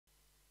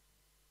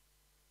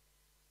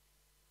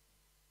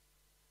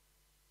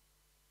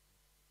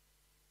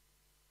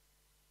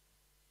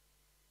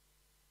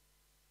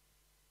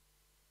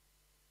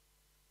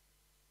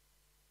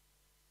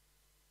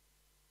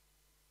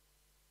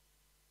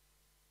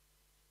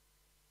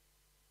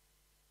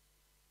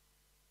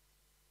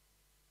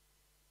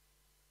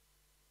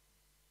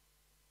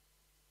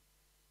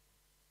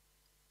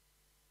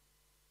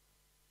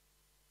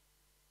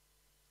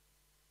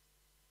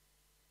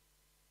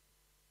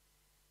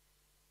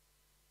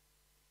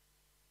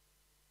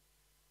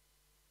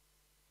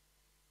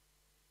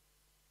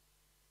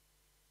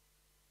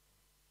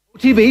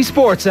OTB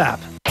Sports app.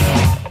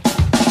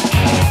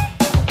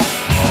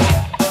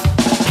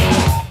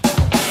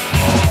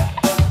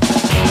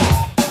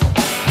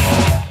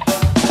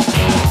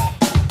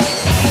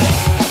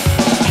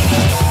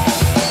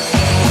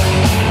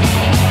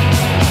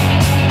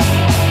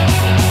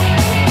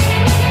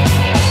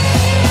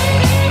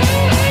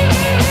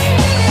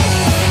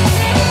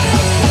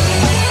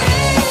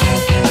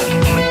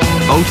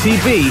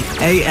 OTB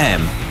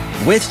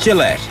AM with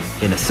Gillette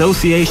in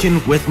association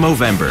with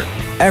Movember.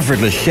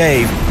 Effortless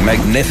shave,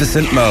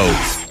 magnificent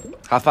modes.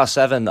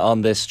 7:30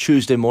 on this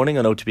Tuesday morning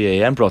on OTB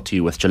AM, brought to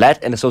you with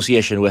Gillette in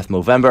association with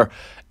Movember.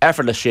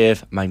 Effortless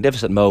shave,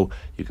 magnificent mow.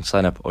 You can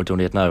sign up or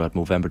donate now at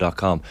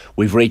Movember.com.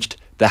 We've reached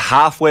the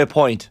halfway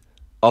point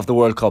of the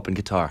World Cup in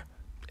Qatar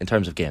in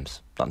terms of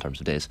games, not in terms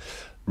of days.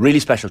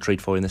 Really special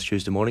treat for you this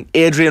Tuesday morning.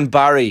 Adrian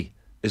Barry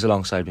is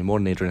alongside me.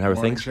 Morning, Adrian. How are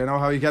things? Shane, how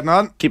are you getting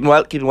on? Keeping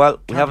well, keeping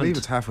well. I can't believe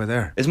it's halfway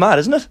there. It's mad,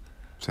 isn't it?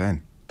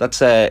 Insane. That's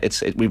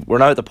we're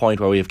now at the point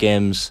where we have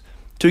games,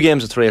 2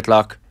 games at 3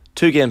 o'clock,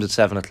 2 games at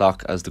 7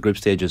 o'clock as the group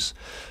stages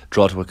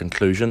draw to a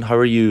conclusion. How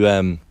are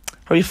you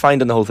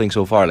finding the whole thing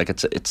so far? Like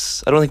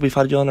it's. I don't think we've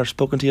had you on or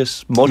spoken to you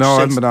much. No,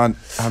 since. I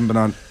haven't been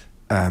on.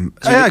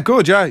 Yeah,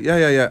 good.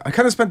 Yeah. I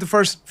kind of spent the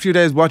first few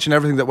days watching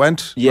everything that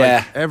went. Yeah.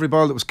 Like, every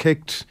ball that was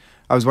kicked.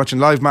 I was watching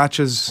live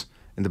matches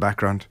in the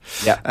background.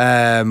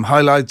 Yeah.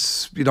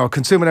 Highlights,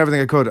 consuming everything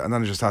I could, and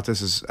then I just thought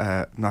this is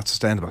not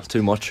sustainable. It's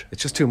too much.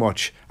 It's just too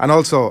much. And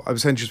also, I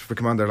was saying just for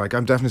come on there, like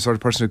I'm definitely the sort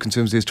of person who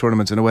consumes these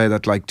tournaments in a way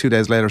that like 2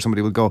 days later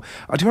somebody will go,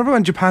 oh, do you remember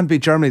when Japan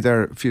beat Germany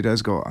there a few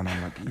days ago? And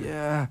I'm like,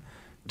 yeah.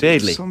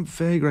 Daily. Some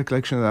vague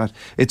recollection of that.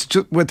 It's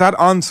just with that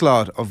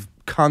onslaught of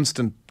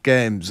constant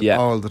games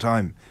all the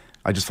time,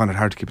 I just find it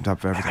hard to keep on top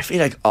of everything. I feel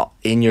like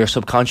in your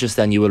subconscious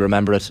then you will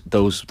remember it,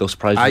 those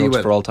surprise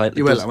results for all time.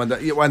 You will. And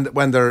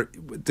when the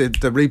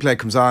replay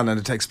comes on and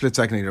it takes a split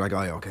second and you're like,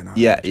 oh yeah, okay, no.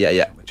 Yeah.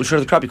 Well, sure,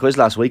 the crappy quiz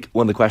last week,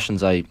 one of the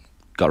questions I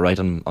got right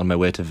on my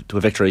way to a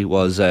victory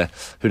was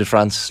who did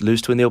France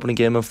lose to in the opening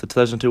game of the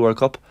 2002 World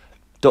Cup?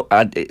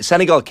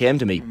 Senegal came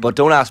to me, but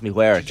don't ask me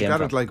where it came from. You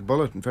got it like a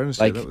bullet, in fairness.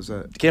 Like, that was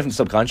it came from the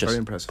subconscious. Very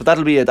impressive. But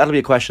that'll be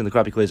a question in the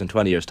crappy quiz in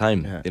 20 years'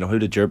 time. Yeah. Who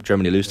did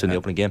Germany lose to in the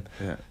opening game?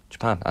 Yeah.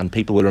 Japan, and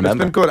people will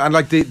remember. It's been good, and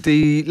like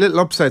the little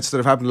upsets that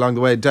have happened along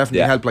the way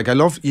definitely help. Like I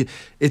love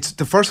it's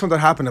the first one that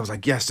happened. I was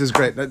like, yes, this is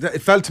great.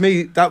 It felt to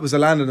me that was the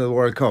landing of the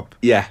World Cup.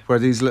 Yeah, where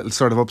these little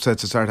sort of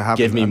upsets have started to happen.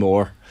 Give me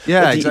more.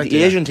 Yeah, but exactly.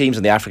 The Asian teams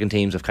and the African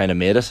teams have kind of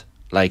made it.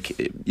 Like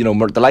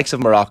the likes of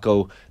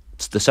Morocco.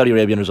 The Saudi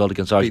Arabian result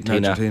against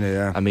Argentina.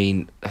 Yeah. I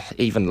mean,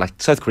 even like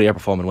South Korea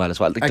performing well as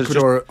well. Like,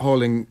 Ecuador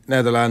holding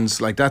Netherlands,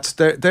 like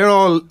they're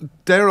all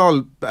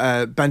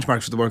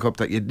benchmarks for the World Cup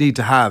that you need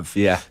to have.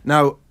 Yeah.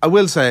 Now I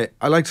will say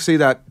I like to see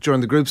that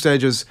during the group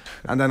stages,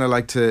 and then I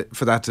like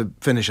for that to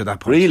finish at that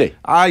point. Really?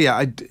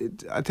 Yeah.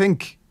 I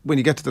think when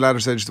you get to the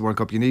latter stages of the World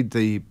Cup, you need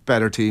the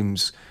better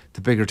teams,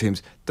 the bigger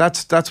teams.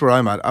 That's where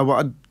I'm at.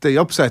 The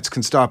upsets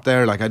can stop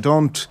there. Like I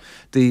don't.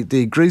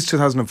 The Greece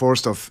 2004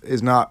 stuff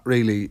is not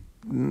really.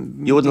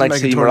 You wouldn't like to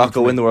see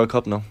Morocco win the World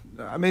Cup, no?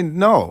 I mean,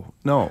 no.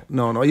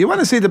 You want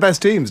to see the best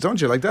teams,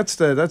 don't you? Like that's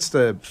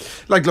the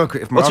like. Look,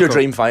 if Morocco, what's your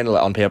dream final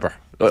on paper?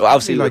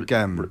 Obviously, like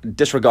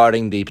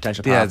disregarding the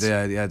potential paths.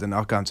 Yeah, the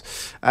knock-ons.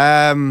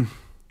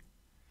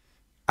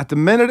 At the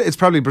minute, it's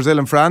probably Brazil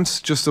and France.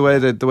 Just the way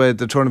the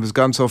tournament has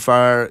gone so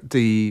far,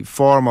 the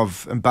form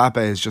of Mbappe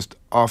is just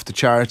off the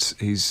charts.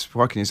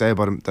 What can you say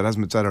about him that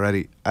hasn't been said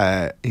already?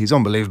 He's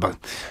unbelievable.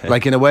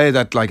 Like in a way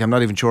that like I'm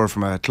not even sure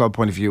from a club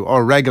point of view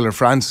or regular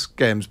France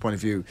games point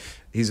of view.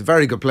 He's a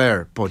very good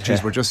player, but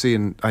we're just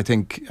seeing I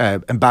think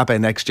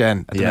Mbappe next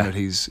gen at the minute.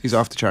 He's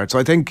off the charts. So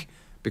I think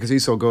because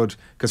he's so good,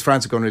 because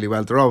France are going really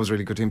well. They're always a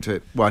really good team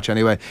to watch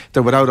anyway.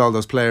 They're without all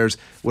those players.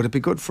 Would it be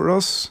good for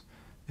us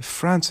if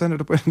France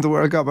ended up winning the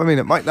World Cup? I mean,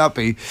 it might not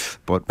be,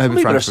 but maybe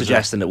people France are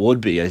suggesting it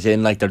would be, as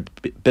in like they're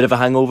a bit of a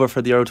hangover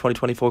for the Euro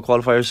 2024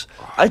 qualifiers.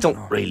 I don't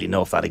really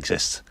know if that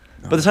exists.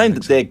 By the time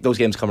those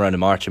games come around in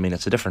March, I mean,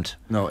 it's a different.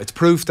 No, it's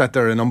proof that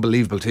they're an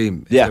unbelievable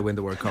team if they win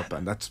the World Cup,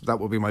 and that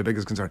would be my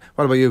biggest concern.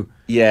 What about you?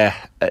 Yeah,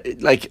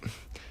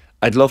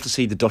 I'd love to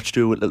see the Dutch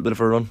do a little bit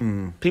of a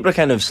run. People are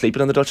kind of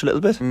sleeping on the Dutch a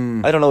little bit.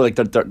 I don't know, like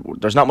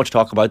there's not much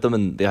talk about them,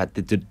 and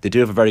they do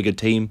have a very good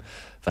team.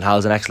 Van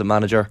Gaal's an excellent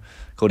manager.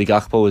 Cody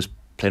Gakpo is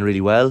playing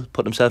really well,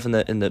 putting himself in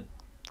the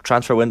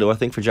transfer window, I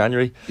think, for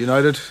January.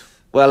 United?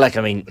 Well, like,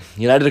 I mean,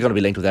 United are going to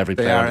be linked with every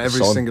player. They are,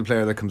 every single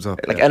player that comes up.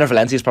 Like, Enner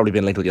Valencia's probably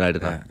been linked with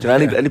United now. Do you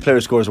know, any player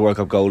who scores a World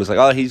Cup goal is like,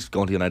 oh, he's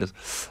going to United.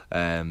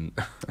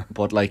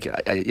 But, like,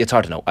 it's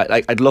hard to know.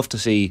 I'd love to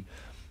see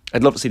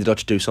the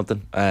Dutch do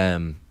something.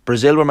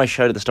 Brazil were my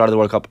shout at the start of the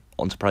World Cup,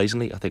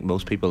 unsurprisingly. I think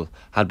most people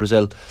had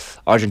Brazil.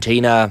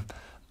 Argentina,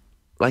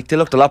 like, they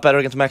looked a lot better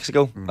against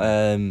Mexico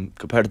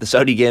compared to the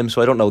Saudi game,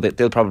 so I don't know,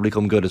 they'll probably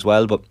come good as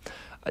well. But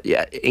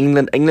yeah,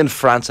 England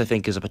France I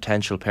think is a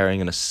potential pairing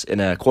in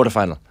a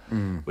quarter-final,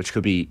 which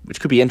could be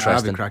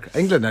interesting.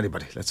 England,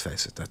 anybody, let's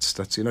face it,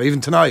 that's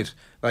even tonight,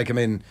 like, I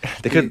mean,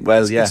 they could.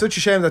 Well, yeah, it's such a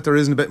shame that there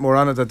isn't a bit more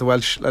on it, that the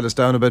Welsh let us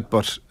down a bit,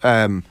 but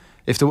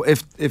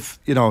If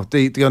you know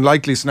the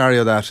unlikely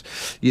scenario that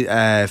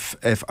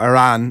if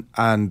Iran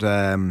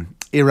and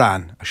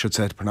Iran, I should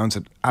say, to pronounce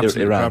it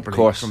absolutely Iran, properly, of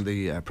course. from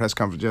the press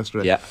conference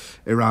yesterday. Yeah.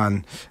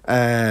 Iran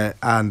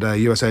and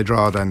USA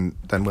draw, then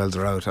Wales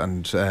are out.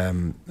 And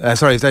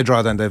sorry, if they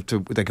draw, then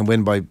they can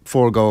win by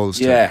 4 goals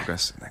to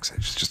progress to the next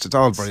stage. It's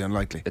all very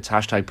unlikely. It's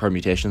hashtag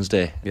permutations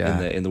day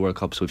Yeah. in the World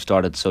Cups we've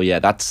started. So yeah,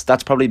 that's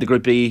probably the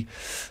Group B.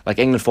 Like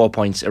England 4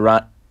 points,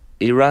 Iran.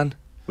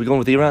 We're going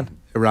with Iran.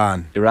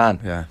 Iran.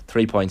 Yeah.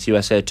 3 points.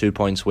 USA 2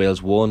 points.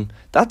 Wales 1.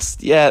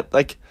 That's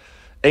like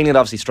England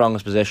obviously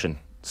strongest position.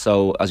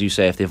 So as you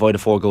say, if they avoid a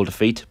 4-goal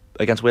defeat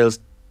against Wales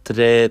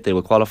today, they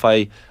will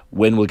qualify.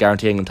 Win will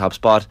guarantee England top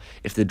spot.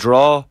 If they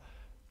draw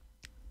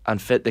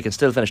and fit, they can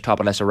still finish top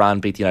unless Iran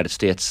beat the United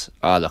States.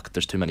 Look,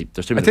 there's too many.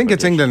 I think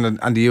it's England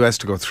and the US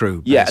to go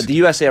through. Yeah, basically. the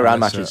USA-Iran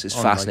match is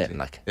unlikely. fascinating.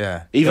 Like,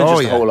 Yeah. even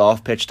just the whole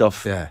off-pitch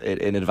stuff Yeah.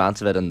 in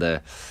advance of it, and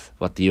the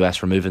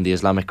US removing the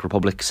Islamic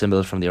Republic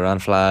symbol from the Iran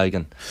flag,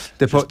 and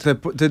Did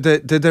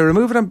they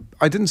remove it?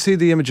 I didn't see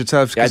the image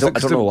itself. Yeah, I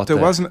don't know what there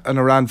wasn't an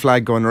Iran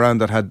flag going around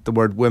that had the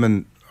word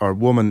women or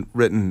woman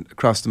written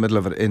across the middle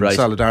of it in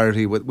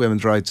solidarity with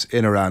women's rights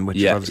in Iran, which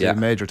is obviously a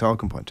major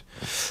talking point,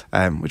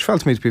 which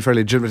felt to me to be a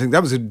fairly legitimate thing.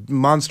 That was a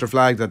monster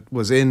flag that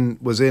was at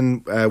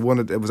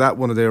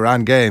one of the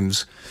Iran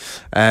games,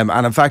 and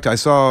in fact I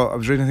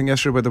was reading a thing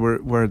yesterday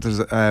where there's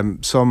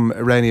some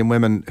Iranian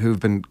women who've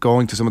been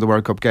going to some of the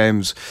World Cup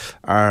games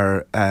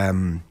are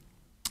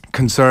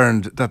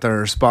concerned that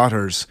there are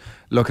spotters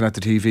looking at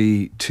the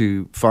TV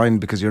to find,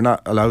 because you're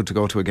not allowed to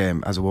go to a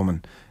game as a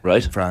woman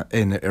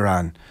in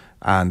Iran.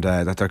 And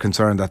that they're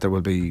concerned that there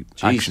will be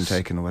action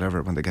taken or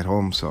whatever when they get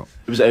home. So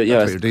that's what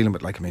you're dealing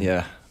with.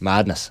 Yeah,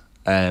 madness.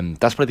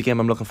 That's probably the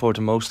game I'm looking forward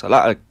to most.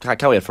 I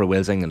can't wait for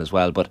Wales England as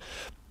well. But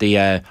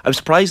I was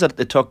surprised that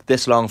it took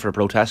this long for a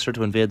protester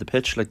to invade the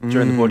pitch. Like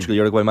during the Portugal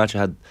Uruguay match, I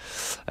had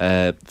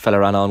a fella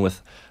ran on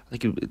with, I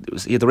think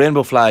he had the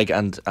rainbow flag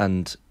and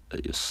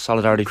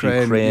solidarity for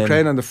Ukraine.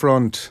 Ukraine on the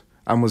front.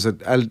 And was it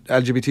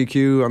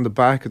LGBTQ on the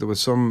back? There was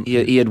some.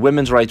 He had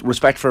women's rights.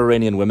 Respect for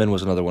Iranian women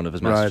was another one of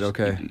his messages. Right,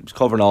 okay. He was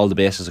covering all the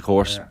bases, of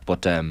course. Yeah.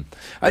 But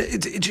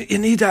you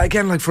need that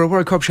again, like for a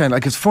World Cup, Shane.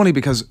 Like it's funny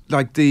because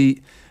like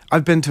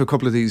I've been to a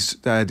couple of these,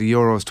 the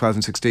Euros 12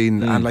 and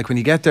 16, and like when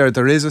you get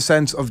there is a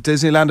sense of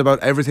Disneyland about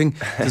everything.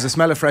 There's a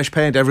smell of fresh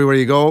paint everywhere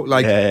you go.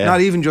 Like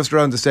not even just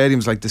around the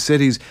stadiums, like the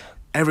cities.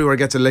 Everywhere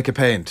gets a lick of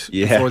paint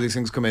before these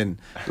things come in,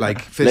 like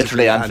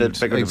physically literally and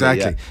figuratively,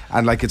 exactly.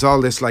 And like it's all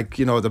this, like,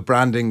 you know, the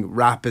branding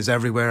wrap is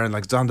everywhere, and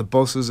like it's on the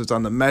buses, it's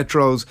on the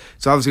metros,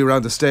 it's obviously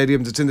around the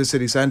stadiums, it's in the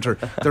city centre.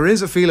 There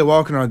is a feel of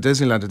walking around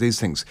Disneyland at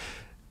these things.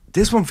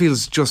 This one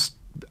feels just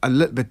a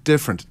little bit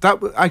different. That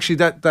actually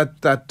I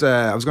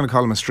was going to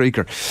call him a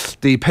streaker.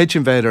 The pitch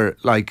invader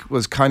like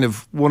was kind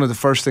of one of the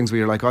first things where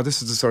you're like, oh,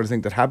 this is the sort of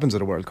thing that happens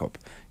at a World Cup.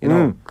 You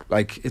know,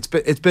 like it's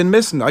been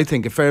missing, I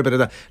think, a fair bit of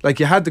that. Like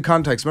you had the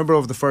context. Remember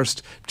over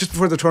just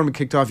before the tournament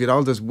kicked off, you had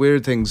all those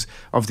weird things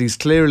of these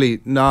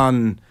clearly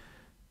non-fans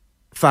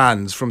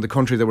from the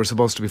country they were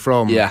supposed to be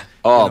from. Yeah.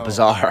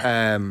 Bizarre.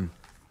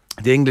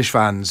 The English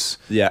fans,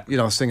 you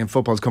know, singing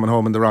 "Football's Coming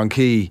Home" in the wrong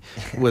key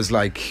was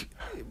like.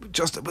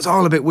 It was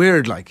all a bit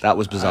weird, like that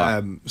was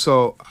bizarre.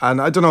 So,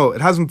 and I don't know,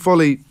 it hasn't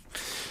fully.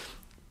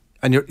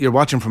 And you're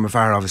watching from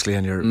afar, obviously,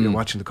 and you're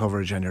watching the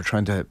coverage, and you're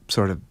trying to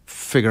sort of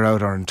figure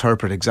out or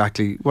interpret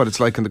exactly what it's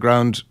like on the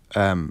ground.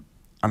 And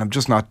I'm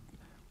just not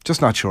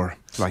sure.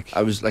 Like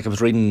I was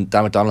reading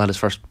Dan McDonnell had his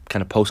first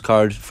kind of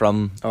postcard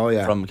from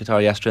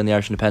Qatar yesterday in the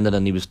Irish Independent,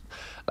 and he was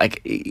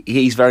like,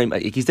 he's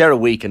there a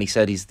week, and he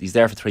said he's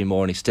there for 3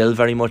 more, and he's still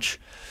very much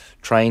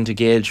trying to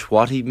gauge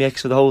what he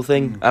makes of the whole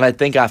thing. And I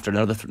think after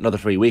another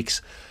 3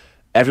 weeks,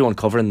 everyone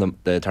covering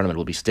the tournament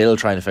will be still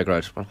trying to figure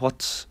out, well,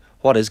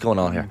 what is going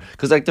on here,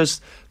 because like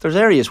there's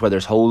areas where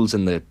there's holes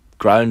in the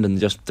ground, and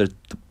just the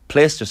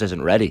place just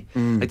isn't ready.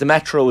 Like the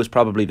metro is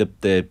probably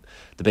the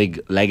big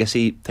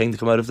legacy thing to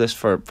come out of this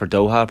for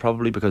Doha,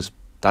 probably, because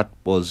that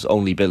was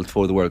only built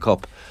for the World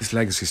Cup. This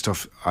legacy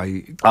stuff,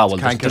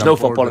 there's no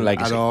football in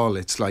legacy at all.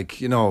 It's like,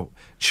 you know,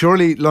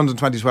 surely London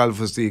 2012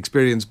 was the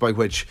experience by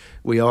which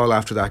we all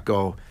after that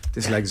go,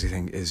 this legacy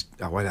thing is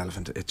a white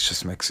elephant. It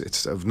just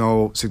it's of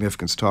no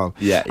significance at all.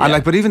 And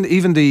like, but even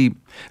the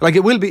like,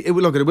 it will be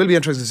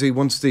interesting to see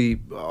once we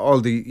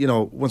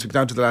get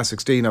down to the last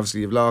 16.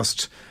 Obviously, you've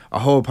lost a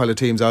whole pile of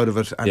teams out of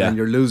it, and then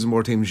you're losing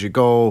more teams as you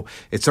go.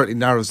 It certainly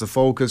narrows the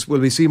focus. Will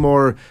we see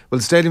more? Will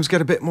the stadiums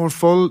get a bit more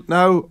full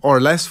now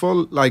or less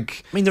full?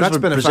 Like, I mean, there's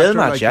been a Brazil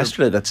match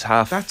yesterday that's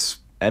half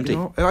empty. You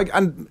know, like,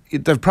 and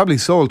they've probably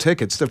sold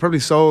tickets. They've probably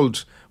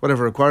sold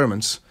whatever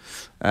requirements.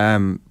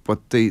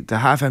 But the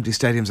half-empty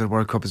stadiums at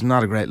World Cup is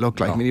not a great look.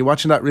 Like, I mean, you're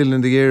watching that reeling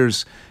in the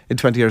years in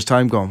 20 years'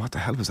 time, going, what the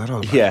hell was that all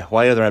about? Yeah,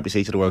 why are there empty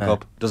seats at the World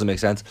Cup? Doesn't make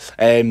sense.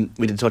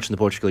 We did touch on the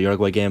Portugal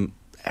Uruguay game.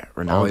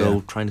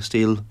 Ronaldo trying to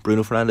steal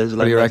Bruno Fernandes.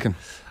 What do you reckon?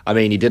 I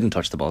mean, he didn't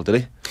touch the ball,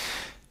 did he?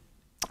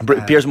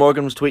 Piers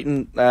Morgan was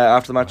tweeting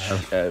after the match.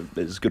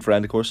 His good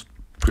friend, of course,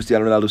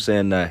 Cristiano Ronaldo,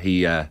 saying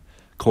he, of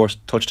course,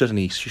 touched it, and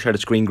he shared a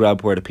screen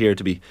grab where it appeared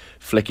to be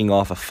flicking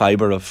off a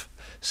fibre of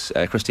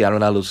Cristiano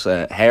Ronaldo's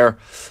hair.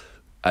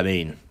 I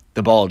mean,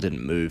 the ball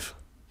didn't move.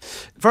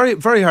 Very,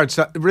 very hard.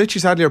 Richie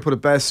Sadlier put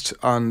it best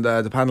on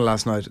the panel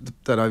last night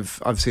that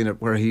I've seen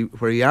it, where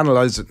he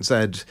analysed it and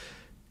said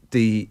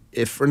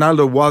if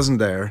Ronaldo wasn't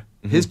there,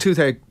 his two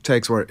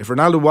takes were, if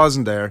Ronaldo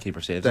wasn't there,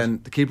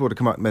 then the keeper would have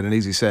come out and made an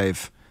easy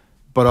save,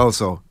 but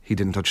also he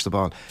didn't touch the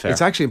ball. Fair.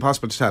 It's actually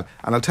impossible to tell,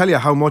 and I'll tell you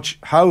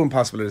how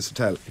impossible it is to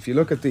tell. If you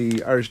look at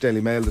the Irish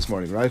Daily Mail this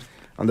morning, right,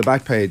 on the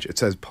back page it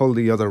says "pull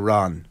the other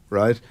Ron,"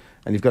 right,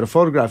 and you've got a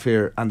photograph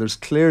here, and there's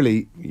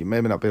clearly, you may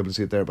not be able to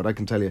see it there, but I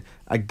can tell you,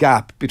 a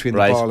gap between the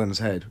ball and his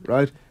head,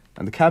 right,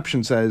 and the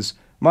caption says,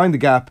 "Mind the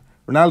gap,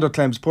 Ronaldo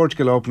claims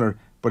Portugal opener,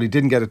 but he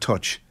didn't get a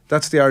touch."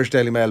 That's the Irish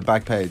Daily Mail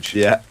back page.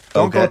 Yeah.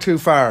 Don't go too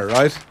far,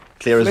 right?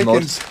 Clear as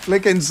mud.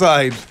 Flick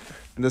inside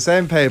in the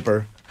same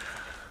paper,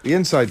 the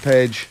inside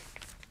page,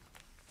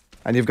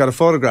 and you've got a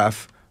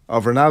photograph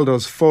of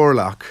Ronaldo's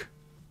forelock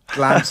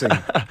glancing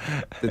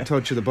the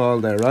touch of the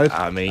ball there, right?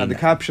 I mean, and the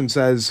caption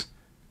says,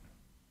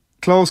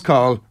 "Close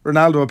call.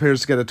 Ronaldo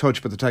appears to get a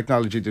touch, but the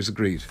technology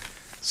disagreed."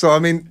 So I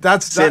mean,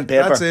 that's it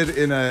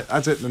in a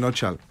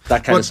nutshell.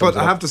 That kind of but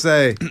I have to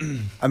say,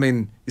 I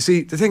mean, you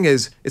see, the thing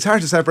is, it's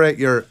hard to separate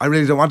I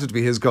really don't want it to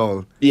be his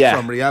goal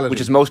from reality, which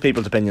is most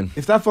people's opinion.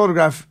 If that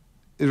photograph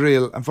is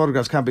real, and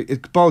photographs can't be,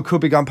 ball could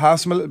be gone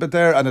past him a little bit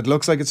there, and it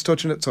looks like it's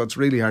touching it, so it's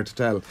really hard to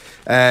tell.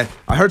 I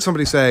heard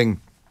somebody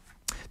saying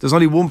there's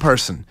only one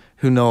person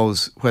who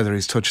knows whether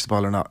he's touched the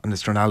ball or not, and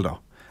it's Ronaldo.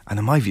 And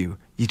in my view,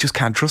 you just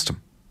can't trust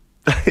him.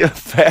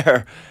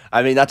 Fair.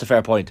 I mean, that's a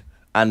fair point.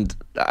 And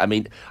I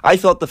mean, I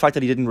thought the fact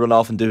that he didn't run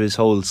off and do his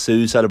whole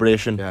Sue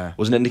celebration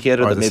was an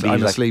indicator that maybe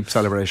I'm asleep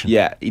celebration.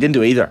 Yeah, he didn't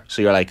do either.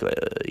 So you're like,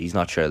 he's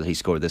not sure that he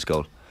scored this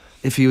goal.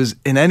 If he was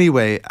in any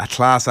way a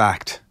class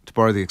act, to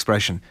borrow the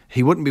expression,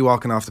 he wouldn't be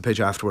walking off the pitch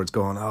afterwards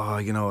going,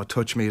 "Oh,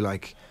 touch me,"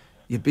 like.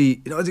 You'd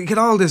be, you get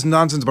all this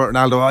nonsense about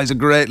Ronaldo. He's a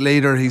great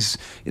leader. He's,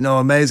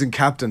 amazing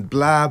captain.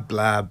 Blah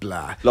blah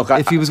blah. Look,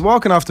 if he was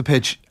walking off the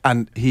pitch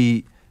and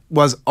he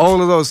was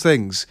all of those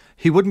things,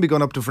 he wouldn't be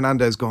going up to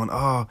Fernandez going,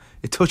 "Oh,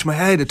 it touched my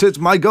head. It touched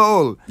my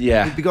goal."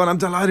 Yeah. He'd be going, "I'm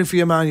delighted for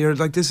you, man. You're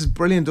like, this is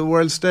brilliant, the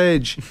world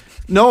stage,"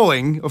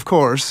 knowing, of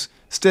course,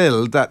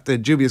 still that the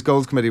dubious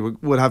goals committee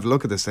would have a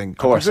look at this thing. Of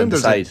course, and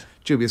decide.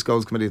 Dubious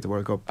goals committee at the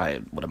World Cup.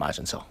 I would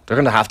imagine so. They're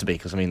going to have to be,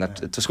 because I mean,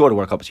 to score the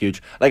World Cup is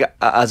huge. Like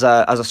as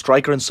a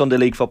striker in Sunday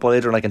League football,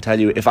 Adrian, I can tell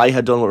you, if I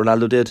had done what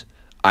Ronaldo did,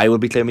 I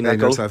would be claiming that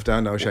goal. Yourself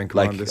down now, Shane.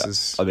 Come on, this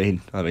is. I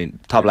mean,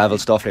 top level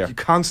stuff here. You're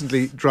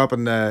constantly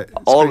dropping.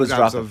 Always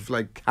dropping. Of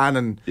like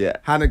Hannon. Yeah.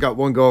 Hannon got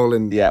one goal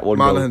in.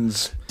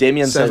 Monaghan's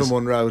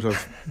 7-1 rout of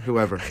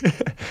whoever.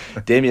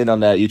 Damien on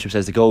YouTube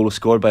says the goal was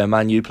scored by a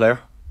Man U player,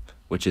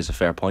 which is a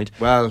fair point.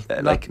 Well,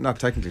 not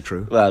technically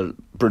true. Well,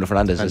 Bruno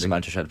Fernandes is a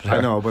Manchester United player.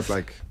 I know, but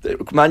like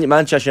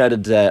Manchester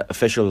United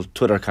official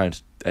Twitter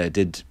account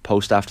did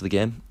post after the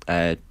game.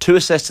 2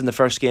 assists in the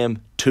first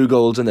game, 2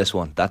 goals in this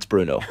one. That's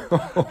Bruno.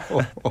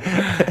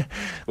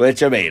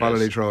 Which I mean,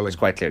 it's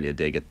quite clearly a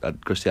dig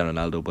at Cristiano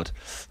Ronaldo. But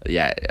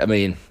yeah, I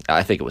mean,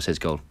 I think it was his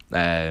goal.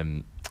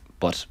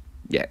 But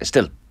yeah,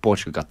 still,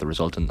 Portugal got the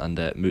result and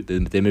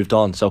they moved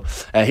on. So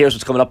here's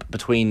what's coming up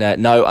between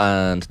now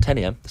and 10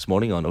 a.m. this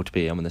morning on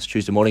OTB AM on this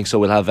Tuesday morning. So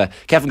we'll have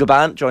Kevin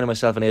Kilbane joining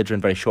myself and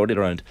Adrian very shortly at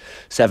around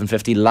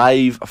 7:50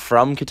 live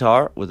from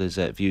Qatar with his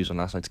views on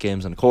last night's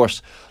games, and of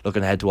course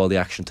looking ahead to all the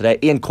action today.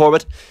 Iain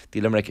Corbett,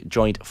 the Limerick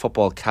joint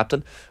football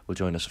captain, will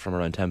join us from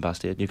around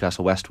 10:08.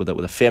 Newcastle West with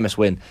a famous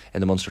win in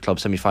the Munster Club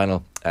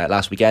semi-final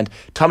last weekend.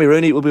 Tommy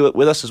Rooney will be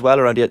with us as well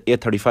around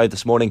 8:35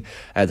 this morning.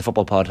 The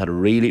Football Pod had a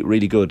really,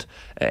 really good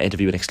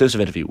interview, an exclusive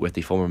interview with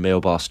the former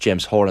Mayo boss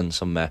James Horan.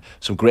 Some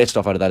great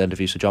stuff out of that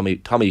interview, so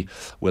Tommy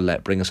will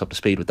bring us up to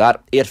speed with that.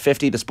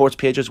 8:50 the sports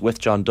pages with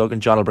John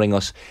Duggan. John will bring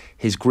us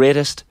his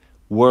greatest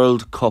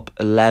World Cup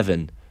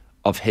 11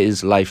 of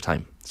his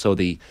lifetime, so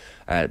the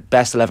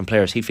best 11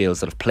 players he feels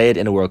that have played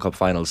in a World Cup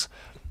finals,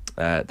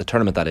 the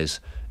tournament that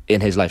is,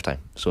 in his lifetime.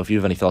 So if you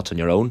have any thoughts on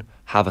your own,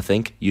 have a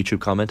think, YouTube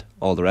comment,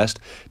 all the rest.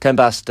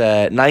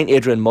 9:10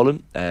 Adrian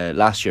Mullen,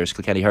 last year's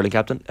Kilkenny hurling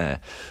captain, of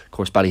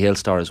course Ballyhale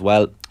star as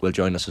well, will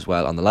join us as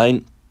well on the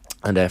line.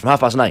 And from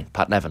 9:30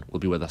 Pat Nevin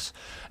will be with us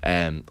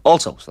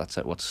also. So that's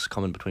what's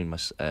coming between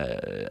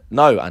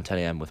now and 10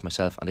 a.m. with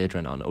myself and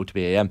Adrian on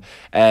OTB AM.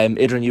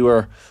 Adrian, you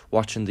were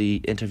watching the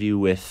interview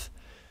with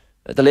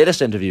the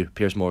latest interview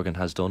Piers Morgan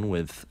has done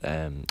with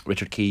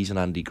Richard Keys and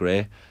Andy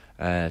Gray,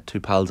 2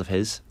 pals of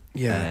his.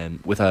 Yeah.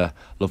 With a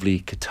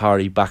lovely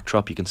Qatari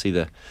backdrop. You can see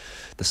the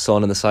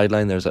sun on the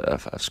sideline. There's a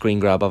screen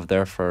grab of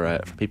there for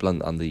people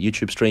on the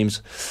YouTube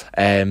streams.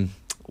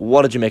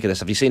 What did you make of this?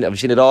 Have you seen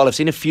it all? I've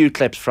seen a few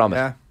clips from it.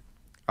 Yeah.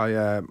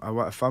 I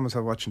found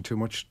myself watching too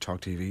much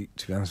Talk TV,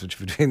 to be honest with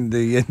you, between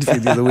the interview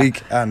the other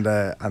week and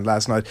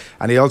last night.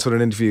 And he also had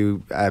an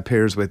interview,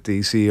 Piers, with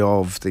the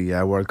CEO of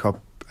the World Cup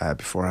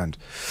beforehand,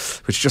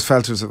 which just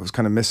felt as it was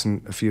kind of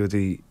missing a few of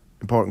the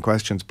important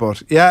questions.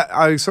 But yeah,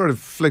 I sort of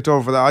flicked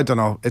over that. I don't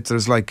know.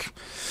 There's like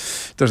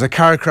there's a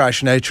car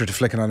crash nature to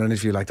flicking on an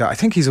interview like that. I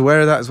think he's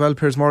aware of that as well,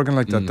 Piers Morgan,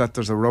 like that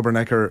there's a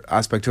rubbernecker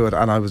aspect to it,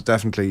 and I was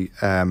definitely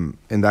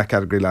in that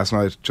category last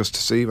night just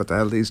to see what the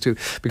hell these two,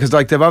 because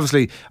like they've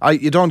obviously,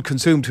 you don't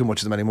consume too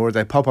much of them anymore.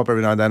 They pop up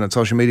every now and then on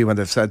social media when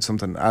they've said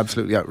something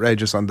absolutely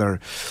outrageous on their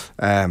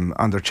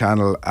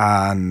channel,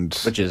 and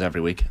which is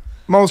every week.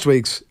 Most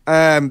weeks.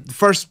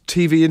 First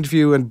TV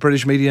interview in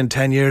British media in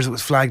 10 years, it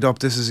was flagged up.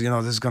 This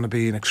is going to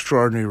be an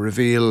extraordinary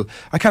reveal.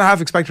 I kind of half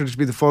expected it to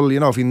be the full,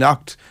 if he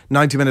knocked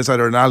 90 minutes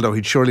out of Ronaldo,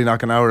 he'd surely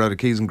knock an hour out of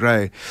Keys and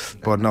Gray.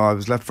 But no, I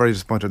was left very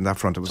disappointed on that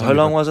front. It was how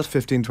long was it?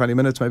 15-20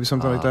 minutes, maybe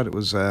something like that. It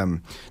was they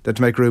had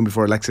to make room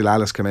before Alexi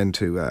Lalas came in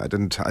to. I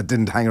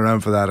didn't hang around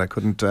for that. I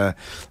couldn't.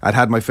 I'd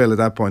had my fill at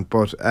that point,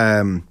 but.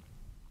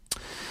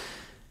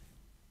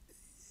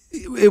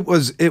 It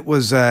was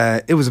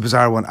a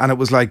bizarre one, and it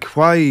was like,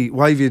 why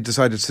have you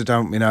decided to sit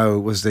down with me now?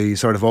 Was the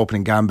sort of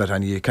opening gambit,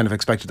 and you kind of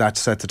expected that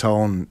to set the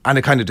tone, and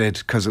it kind of did,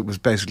 because it was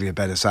basically a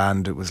bed of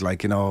sand. It was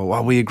like,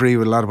 well, we agree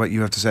with a lot of what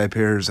you have to say,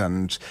 Piers,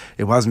 and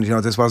it wasn't,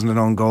 this wasn't an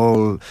own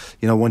goal.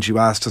 Once you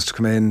asked us to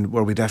come in,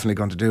 were we definitely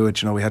going to do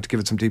it? We had to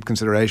give it some deep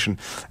consideration,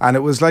 and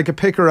it was like a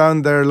pick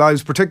around their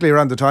lives, particularly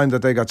around the time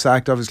that they got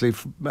sacked, obviously,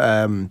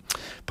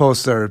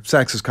 post their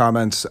sexist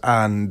comments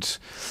and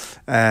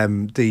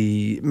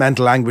the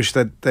mental anguish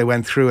that they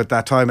went through at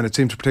that time, and it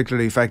seemed to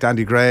particularly affect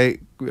Andy Gray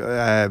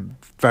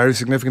very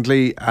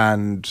significantly,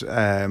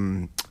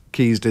 and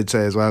Keys did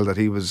say as well that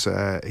he was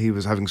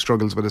having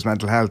struggles with his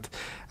mental health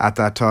at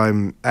that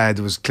time.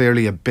 There was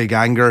clearly a big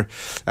anger.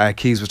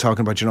 Keys was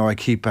talking about, I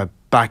keep a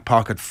back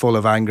pocket full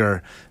of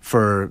anger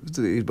for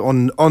the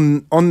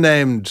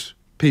unnamed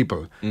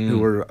people who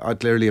were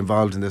clearly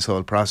involved in this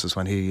whole process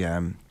when he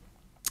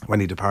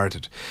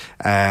departed,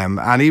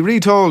 and he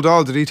retold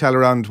all the detail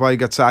around why he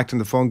got sacked in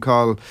the phone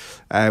call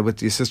with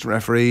the assistant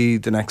referee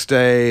the next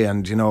day,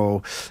 and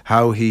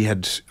how he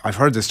had. I've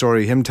heard the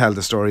story, him tell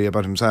the story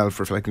about himself,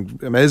 reflecting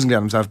amazingly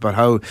on himself about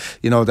how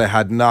they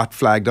had not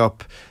flagged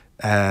up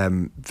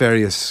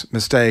various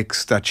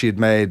mistakes that she had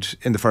made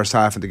in the first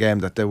half of the game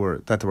that they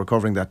were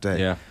covering that day.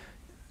 Yeah,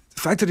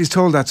 the fact that he's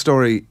told that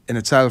story in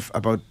itself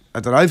about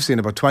that I've seen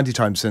about 20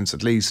 times since,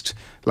 at least,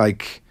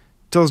 like,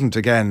 doesn't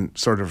again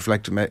sort of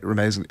reflect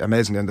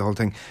amazingly on the whole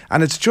thing,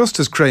 and it's just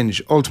as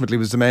cringe. Ultimately,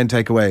 was the main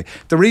takeaway.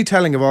 The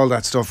retelling of all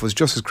that stuff was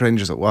just as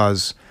cringe as it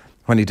was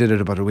when he did it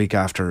about a week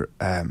after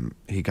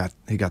he got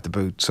the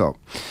boot. So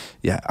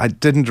yeah, I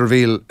didn't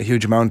reveal a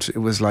huge amount. It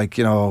was like,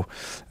 the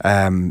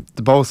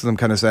both of them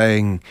kind of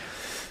saying,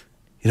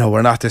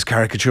 we're not this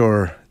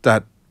caricature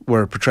that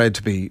we're portrayed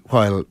to be,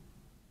 while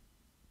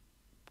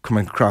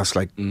coming across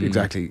like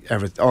exactly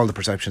all the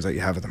perceptions that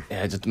you have of them.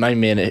 Yeah, my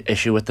main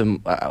issue with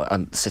them,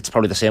 and it's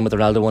probably the same with the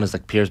Ronaldo one, is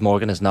like Piers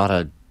Morgan is not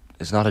a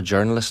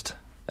journalist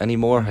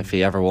anymore, if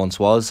he ever once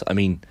was. I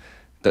mean,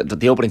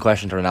 the opening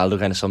question to Ronaldo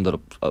kind of summed it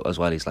up as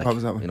well. He's like, what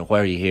was that one? Why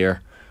are you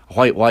here?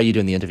 Why are you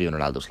doing the interview? And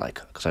Ronaldo's like,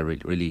 because I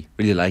really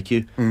like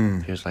you.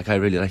 Piers like, I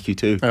really like you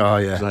too. Oh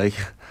yeah. It's like,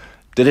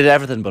 they did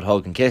everything but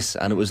hug and kiss,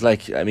 and it was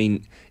like, I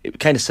mean, it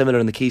kind of similar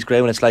in the Keys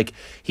Gray when it's like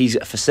he's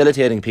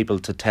facilitating people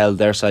to tell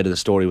their side of the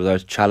story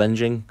without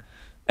challenging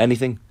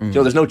anything.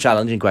 There's no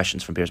challenging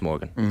questions from Piers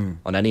Morgan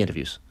on any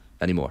interviews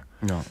anymore.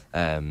 No.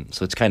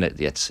 So it's kind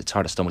of it's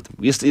hard to stomach them.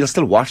 You'll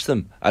still watch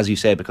them, as you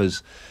say,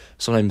 because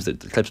sometimes the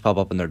clips pop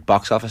up in their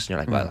box office, and you're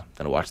like, well, I'm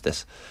gonna watch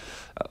this.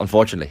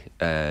 Unfortunately,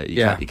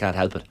 you can't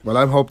help it. Well,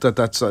 I hope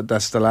that's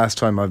the last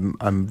time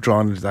I'm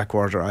drawn into that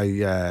quarter.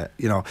 Andy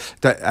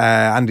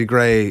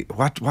Gray,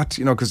 what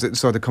because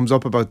it comes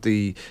up about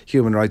the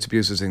human rights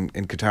abuses in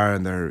Qatar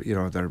and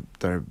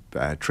their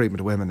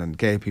treatment of women and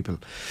gay people.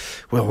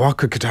 Well, what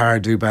could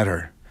Qatar do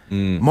better?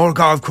 More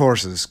golf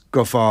courses,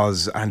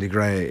 guffaws, Andy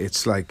Gray.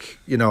 It's like,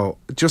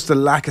 just the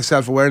lack of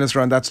self-awareness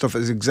around that stuff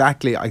is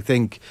exactly, I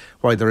think,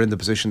 why they're in the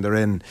position they're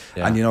in.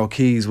 Yeah. And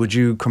Keys, would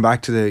you come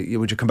back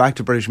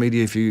to British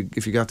media if you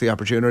got the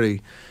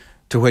opportunity?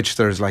 To which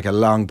there's like a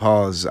long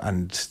pause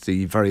and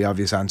the very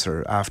obvious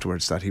answer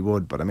afterwards that he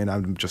would. But I mean,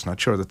 I'm just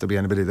not sure that there'll be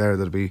anybody there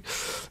that'll be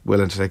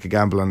willing to take a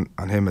gamble on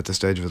him at this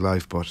stage of his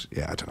life. But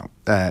yeah, I don't know.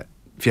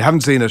 If you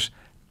haven't seen it,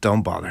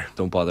 don't bother.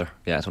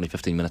 Yeah, it's only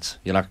 15 minutes.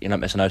 You're not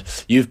missing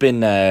out. You've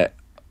been, I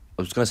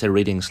was going to say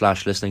reading /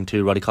 listening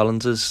to Roddy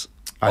Collins's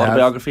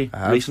autobiography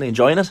recently.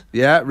 Enjoying it?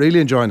 Yeah, really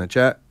enjoying it.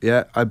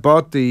 Yeah. I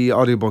bought the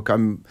audiobook.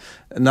 I'm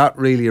not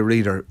really a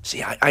reader.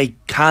 See, I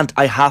can't.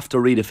 I have to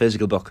read a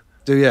physical book.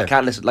 Do you? I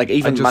can't listen. Like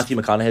even Matthew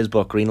McConaughey's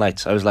book, Green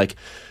Lights. I was like,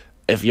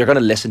 if you're going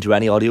to listen to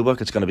any audiobook,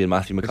 it's going to be in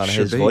Matthew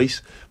McConaughey's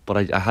voice.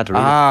 But I had to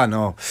read it.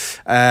 No.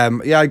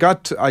 I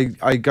got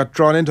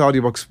drawn into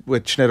audiobooks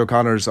with Sinead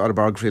O'Connor's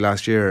autobiography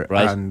last year,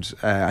 right.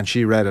 and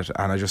she read it,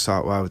 and I just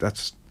thought, wow,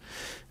 that's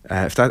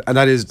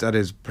that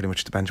is pretty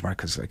much the benchmark,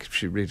 because like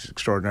she reads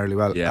extraordinarily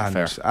well, and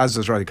fair. As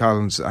does Roddy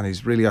Collins, and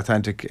he's really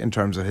authentic in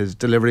terms of his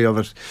delivery of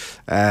it.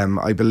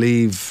 I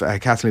believe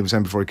Kathleen was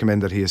saying before he came in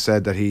that he has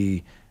said that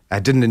he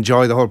didn't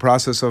enjoy the whole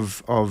process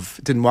of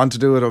didn't want to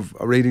do it, of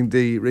reading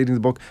the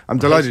book. I'm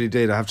delighted he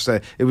did. I have to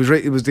say it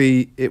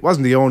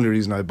wasn't the only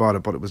reason I bought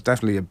it, but it was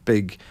definitely a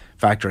big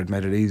factor. It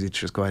made it easy to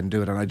just go ahead and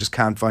do it, and I just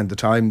can't find the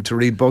time to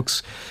read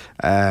books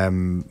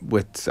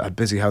with a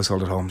busy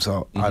household at home.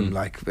 So I'm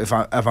like, if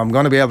I'm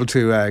going to be able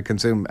to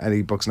consume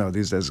any books now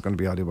these days, it's going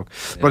to be audiobook.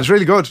 But it's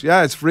really good.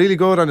 Yeah, it's really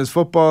good on his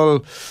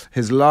football,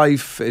 his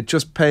life. It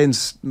just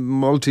paints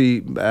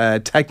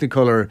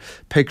technicolor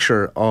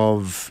picture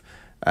of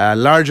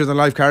larger than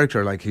life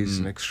character. Like, he's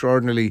an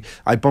extraordinarily.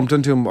 I bumped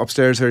into him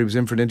upstairs here. He was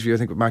in for an interview, I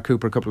think, with Matt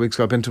Cooper a couple of weeks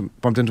ago. I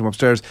bumped into him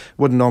upstairs.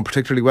 Wouldn't know him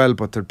particularly well,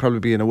 but there'd probably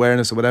be an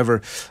awareness or whatever.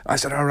 I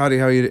said, "Oh, Roddy,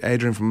 how are you,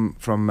 Adrian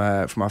from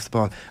Off the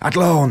Ball at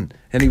Loan?"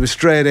 And he was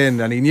straight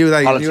in, and he knew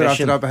that. He knew it off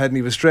the top of his head, and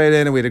he was straight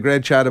in, and we had a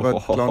great chat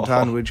about Clone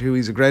Town, who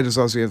he's a great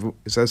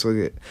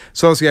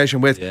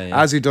association with,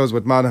 as he does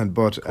with Monaghan.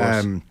 But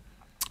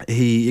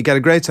you get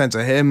a great sense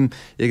of him,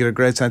 you get a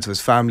great sense of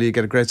his family, you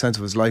get a great sense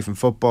of his life in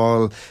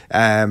football.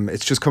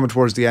 It's just coming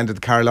towards the end of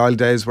the Carlisle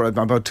days, where I'm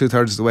about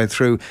 2/3 of the way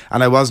through,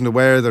 and I wasn't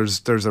aware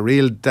there's a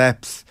real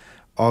depth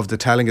of the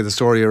telling of the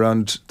story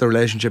around the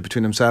relationship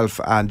between himself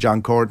and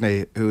John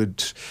Courtney, who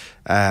had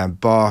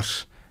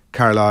bought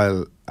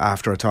Carlisle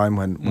after a time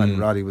when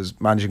Roddy was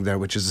managing there,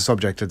 which is the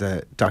subject of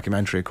the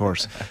documentary, of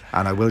course.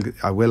 And I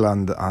will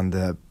on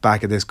the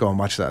back of this go and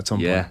watch that at some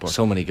point. But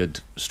so many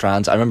good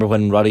strands. I remember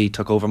when Roddy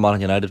took over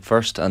Monaghan United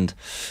first, and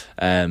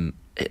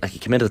he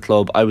came into the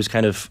club. I was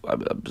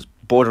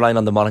borderline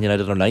on the Monaghan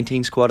United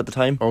under-19 squad at the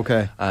time.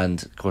 Okay.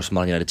 And of course,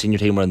 Monaghan United senior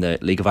team were in the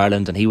League of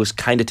Ireland, and he was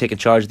kind of taking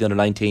charge of the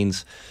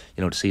under-19s,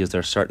 to see is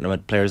there a certain amount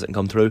of players that can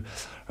come through. I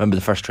remember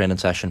the first training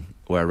session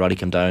where Roddy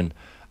came down,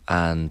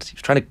 and he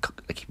was trying to,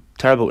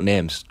 terrible with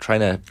names,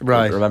 trying to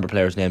remember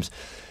players' names,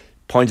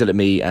 pointed at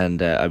me,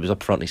 and I was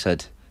up front, and he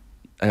said,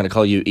 "I'm going to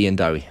call you Ian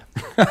Dowie."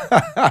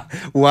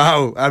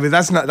 Wow, I mean,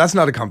 that's not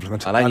a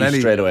compliment. And I knew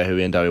straight away who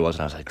Ian Dowie was,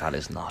 and I was like, that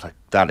is not a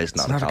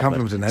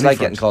compliment. In it's any like front.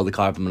 getting called the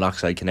carbon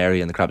monoxide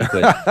canary and the crappy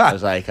quid. I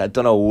was like, I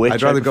don't know which.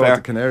 I'd rather go with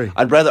the canary.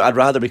 I'd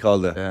rather be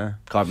called the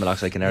carbon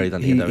monoxide canary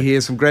than Ian Dowie. He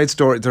has some great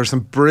stories. There's some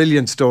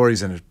brilliant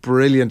stories in it,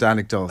 brilliant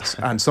anecdotes,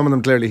 and some of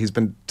them clearly he's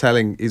been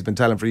telling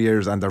for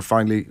years, and they're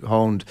finally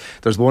honed.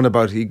 There's one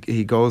about he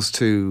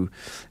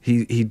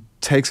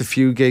takes a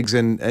few gigs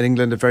in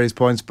England at various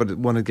points, but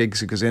one of the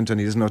gigs he goes into,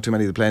 and he doesn't know too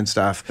many of the playing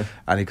staff,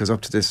 and he goes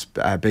up to this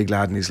big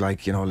lad, and he's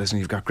like, listen,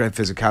 you've got great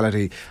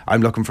physicality.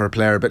 I'm looking for a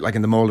player a bit like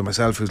in the mould of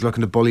myself, who's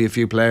looking to bully a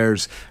few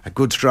players, a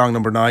good strong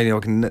number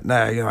 9, can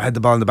head the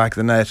ball in the back of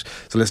the net.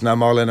 So listen,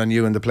 I'm all in on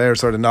you. And the player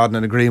sort of nodding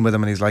and agreeing with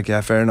him, and he's like, yeah,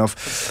 fair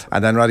enough.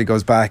 And then Roddy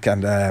goes back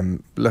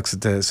and looks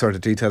at the sort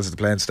of details of the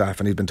playing staff,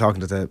 and he'd been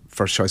talking to the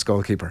first choice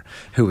goalkeeper,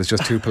 who was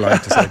just too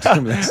polite to say to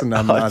him, listen,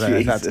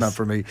 that's not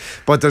for me.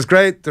 But there's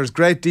great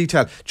detail.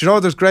 Do you know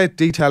there's great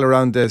detail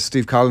around the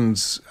Steve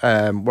Collins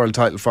world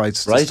title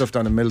fights, the stuff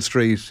down in Mill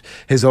Street,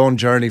 his own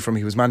journey from,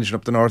 he was managing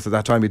up the north at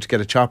that time, he'd get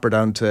a chopper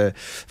down to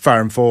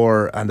Farm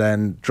 4 and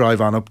then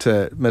drive on up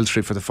to Mill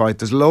Street for the fight.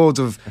 There's loads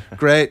of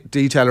great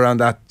detail around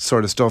that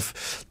sort of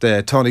stuff,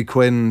 the Tony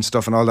Quinn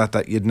stuff and all that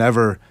I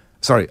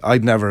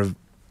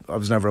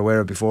was never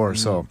aware of before.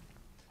 So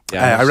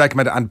I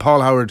recommend it. And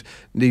Paul Howard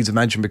needs a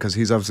mention, because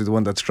he's obviously the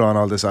one that's drawn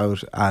all this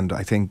out, and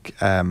I think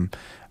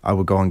I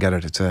would go and get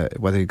it. It's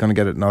whether you're going to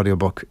get it in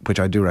audiobook, which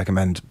I do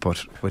recommend, but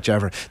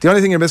whichever. The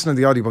only thing you're missing in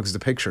the audiobook is the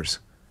pictures.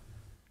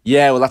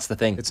 Yeah, well, that's the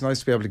thing. It's nice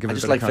to be able to give it a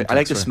bit of context. I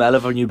like the smell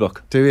of a new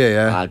book. Do you?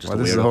 Yeah. Well,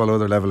 this is a whole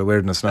other level of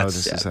weirdness now.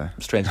 This is a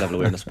strange level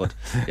of weirdness, but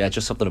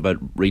just something about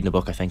reading a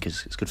book, I think,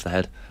 is good for the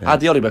head. Yeah.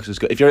 The audiobooks is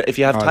good. If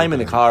you have time in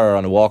the car or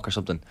on a walk or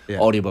something,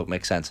 audiobook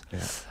makes sense.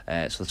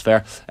 Yeah. So that's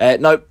fair.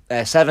 Now,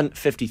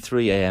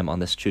 7:53 a.m. on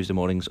this Tuesday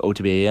morning's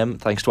OTB AM.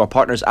 Thanks to our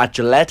partners at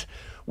Gillette,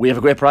 we have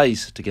a great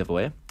prize to give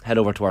away. Head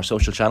over to our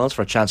social channels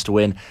for a chance to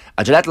win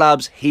a Gillette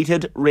Labs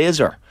heated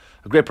razor.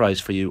 A great prize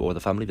for you or the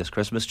family this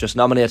Christmas. Just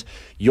nominate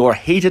your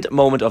heated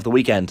moment of the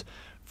weekend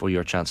for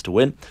your chance to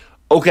win.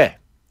 Okay,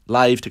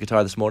 live to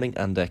guitar this morning,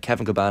 and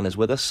Kevin Kilbane is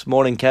with us.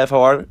 Morning, Kev.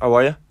 How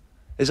are you?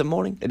 Is it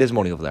morning? It is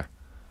morning over there.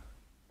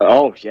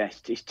 Oh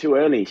yes, it's too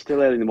early. It's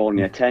still early in the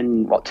morning.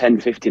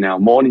 10:50 now.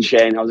 Morning,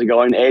 Shane. How's it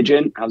going?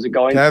 Adrian, how's it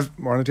going? Kev,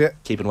 morning to you.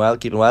 Keeping well.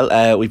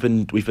 We've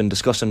been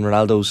discussing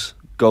Ronaldo's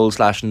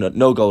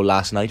goal/no goal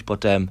last night,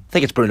 but I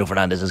think it's Bruno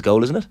Fernandes's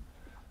goal, isn't it?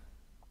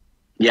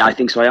 Yeah, I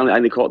think so. I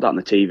only caught that on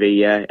the TV.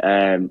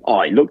 Yeah.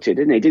 He looked it,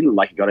 didn't he? It didn't look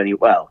like he got any.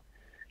 Well,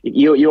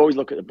 you always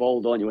look at the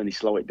ball, don't you, when they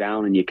slow it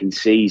down, and you can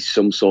see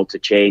some sort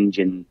of change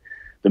in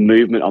the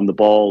movement on the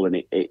ball,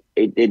 and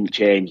it didn't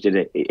change, did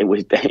it? It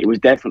was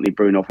definitely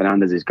Bruno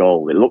Fernandes's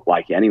goal. It looked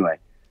like it anyway.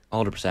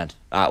 100%.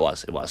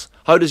 It was.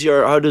 How does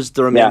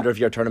the remainder of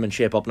your tournament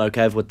shape up now,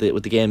 Kev? With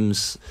the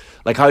games,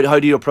 like how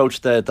do you approach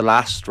the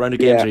last round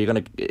of games? Yeah. Are you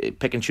going to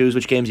pick and choose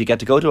which games you get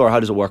to go to, or how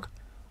does it work?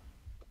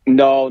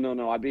 No.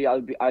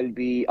 I'll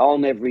be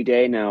on every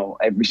day now,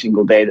 every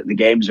single day that the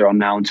games are on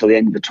now until the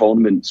end of the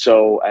tournament.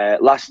 So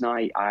last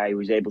night I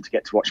was able to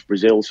get to watch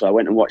Brazil, so I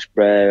went and watched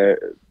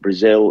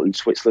Brazil and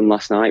Switzerland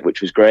last night, which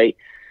was great.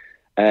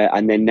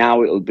 And then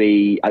now it'll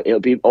be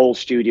all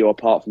studio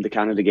apart from the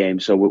Canada game.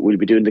 So we'll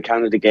be doing the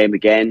Canada game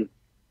again,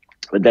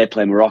 but they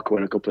play Morocco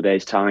in a couple of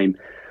days' time.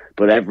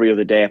 But every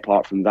other day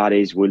apart from that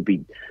will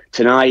be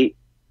tonight.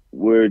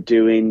 we're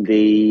doing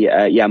the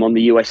I'm on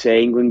the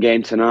USA England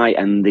game tonight,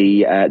 and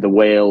the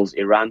Wales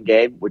Iran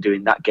game. We're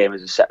doing that game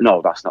as a set.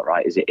 No, that's not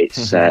right, is it?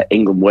 It's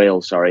England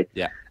Wales. Sorry.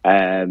 Yeah.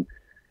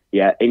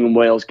 England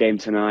Wales game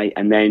tonight,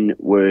 and then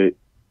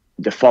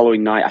the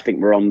following night. I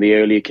think we're on the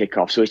earlier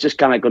kickoff. So it's just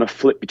kind of going to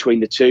flip between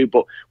the two.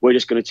 But we're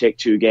just going to take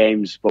 2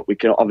 games. But we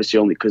can obviously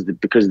only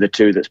because of the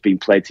 2 that's been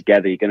played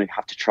together. You're going to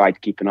have to try to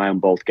keep an eye on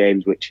both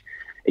games, which.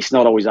 It's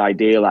not always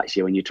ideal,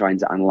 actually, when you're trying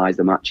to analyse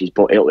the matches,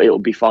 but it'll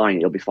be fine.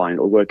 It'll be fine.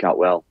 It'll work out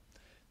well.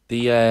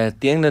 The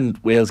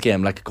England-Wales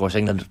game, like, of course,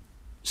 England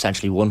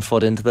essentially 1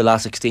 foot into the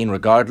last 16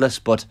 regardless,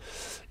 but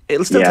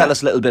it'll still tell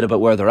us a little bit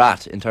about where they're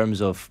at in terms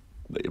of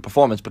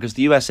performance, because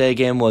the USA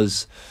game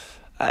was...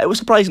 it was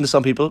surprising to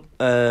some people.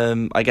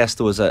 I guess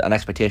there was an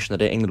expectation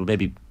that England would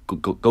maybe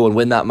go and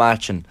win that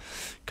match and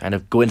kind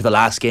of go into the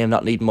last game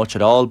not needing much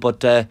at all,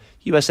 but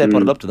USA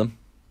put it up to them.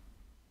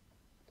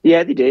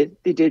 Yeah, they did.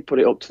 They did put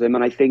it up to them,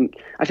 and I think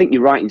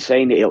you're right in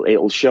saying that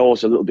it'll show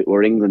us a little bit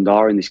where England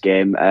are in this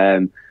game.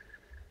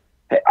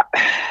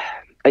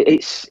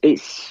 It's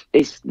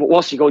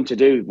what's he going to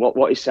do?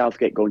 What is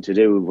Southgate going to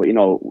do? You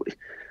know, there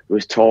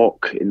was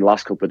talk in the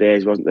last couple of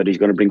days, wasn't there? He's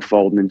going to bring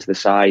Foden into the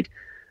side.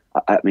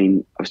 I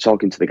mean, I was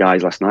talking to the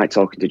guys last night,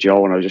 talking to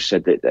Joe, and I just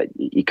said that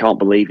you can't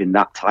believe in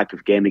that type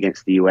of game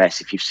against the US.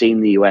 If you've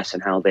seen the US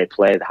and how they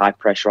play, the high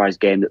pressurised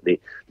game that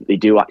they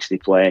do actually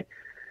play.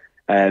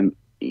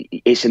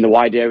 It's in the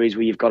wide areas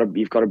where you've got to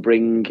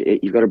bring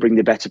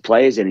the better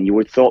players in, and you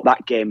would have thought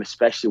that game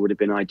especially would have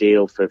been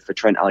ideal for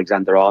Trent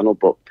Alexander-Arnold,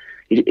 but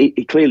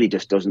he clearly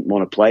just doesn't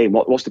want to play.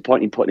 What's the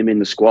point in putting him in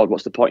the squad?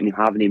 What's the point in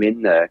having him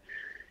in there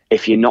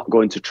if you're not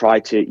going to try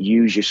to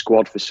use your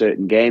squad for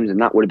certain games?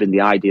 And that would have been the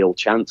ideal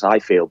chance, I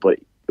feel, but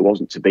it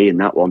wasn't to be in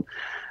that one.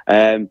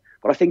 But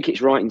I think it's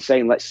right in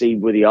saying let's see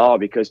where they are,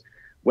 because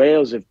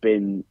Wales have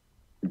been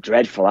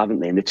dreadful, haven't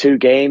they? In the 2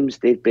 games,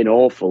 they've been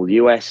awful.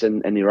 US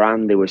and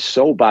Iran, they were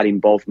so bad in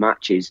both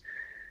matches.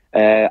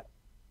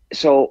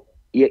 So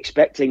you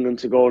expect England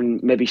to go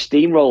and maybe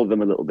steamroll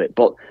them a little bit.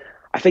 But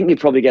I think you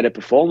probably get a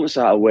performance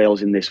out of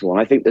Wales in this one.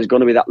 I think there's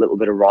going to be that little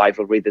bit of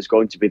rivalry. There's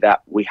going to be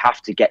that we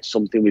have to get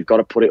something. We've got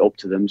to put it up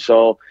to them.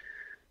 So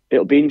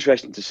it'll be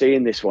interesting to see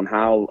in this one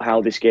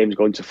how this game's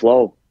going to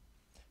flow.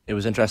 It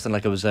was interesting,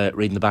 like I was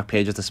reading the back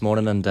pages this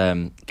morning, and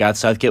Gareth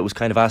Southgate was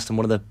kind of asked in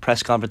one of the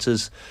press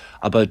conferences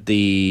about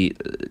the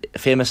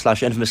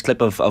famous/infamous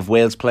clip of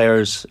Wales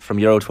players from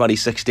Euro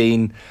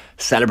 2016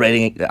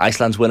 celebrating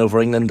Iceland's win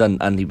over England,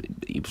 and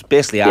he was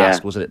basically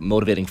asked, was it a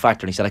motivating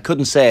factor? And he said, I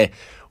couldn't say.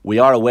 We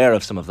are aware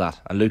of some of that,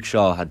 and Luke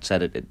Shaw had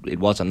said it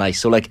wasn't nice.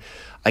 So, like,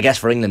 I guess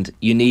for England,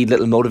 you need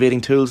little motivating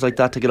tools like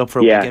that to get up for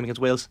a game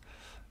against Wales.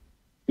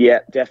 Yeah,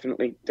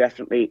 definitely.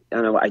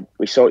 I know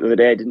we saw it the other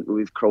day, didn't we,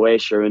 with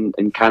Croatia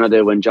and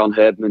Canada, when John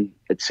Herdman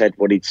had said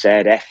what he'd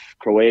said, F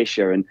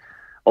Croatia, and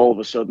all of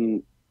a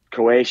sudden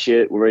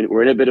Croatia,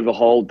 we're in a bit of a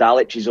hole.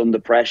 Dalic is under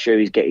pressure.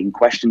 He's getting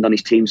questioned on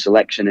his team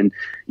selection, and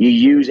you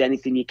use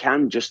anything you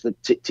can just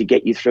to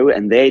get you through it,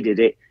 and they did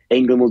it.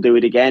 England will do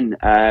it again.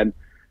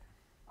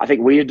 I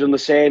think we had done the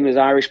same as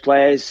Irish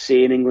players,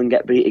 seeing England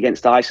get beat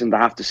against Iceland. I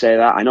have to say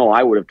that. I know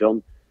I would have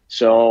done.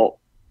 So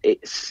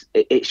it's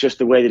just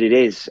the way that it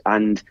is.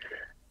 And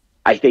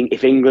I think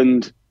if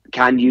England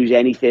can use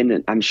anything,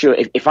 and I'm sure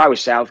if I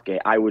was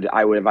Southgate, I would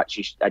have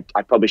actually,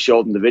 I'd probably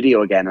show them the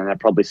video again, and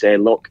I'd probably say,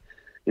 look,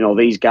 you know,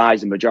 these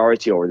guys, the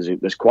majority, or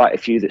there's quite a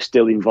few that's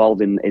still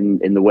involved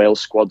in the Wales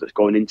squad that's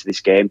going into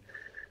this game.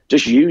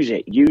 Just use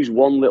it. Use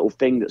one little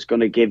thing that's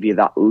going to give you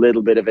that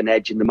little bit of an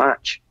edge in the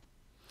match.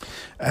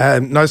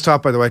 Nice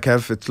top, by the way,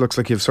 Kev. It looks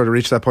like you've sort of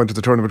reached that point of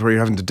the tournament where you're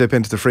having to dip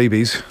into the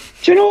freebies.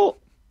 Do you know?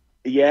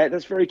 Yeah,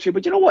 that's very true.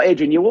 But you know what,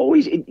 Adrian?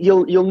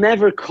 You'll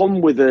never come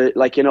with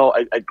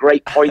a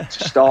great point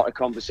to start a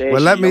conversation.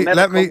 Well, I like you it,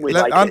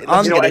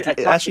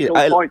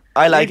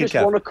 just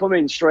Kev. want to come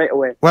in straight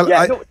away. Well,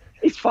 yeah,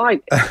 it's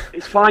fine.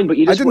 It's fine. But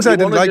you just I didn't say I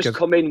didn't like it.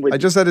 Come in with, I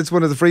just said it's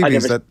one of the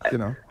freebies that you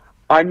know.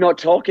 I'm not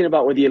talking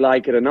about whether you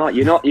like it or not.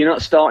 You're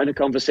not starting a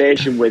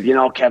conversation with,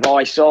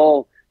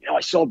 Kev, I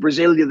saw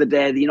Brazil the other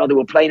day. They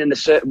were playing in a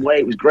certain way.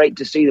 It was great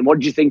to see them. What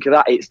did you think of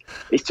that? It's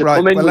to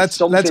come in with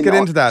something. Let's get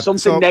into that.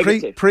 Something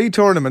negative.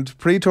 Pre-tournament,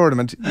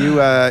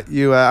 you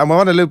I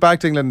want to loop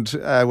back to England,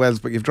 Wales,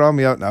 but you've drawn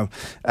me out now.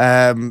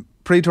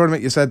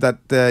 Pre-tournament, you said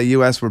that the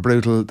US were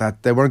brutal,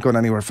 that they weren't going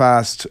anywhere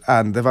fast,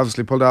 and they've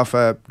obviously pulled off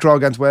a draw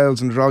against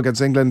Wales and a draw against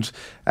England.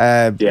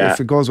 If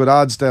it goes with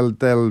odds, they'll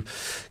get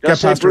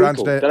past Iran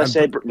today. Did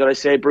I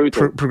say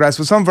brutal? Progress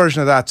with some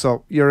version of that.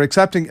 So you're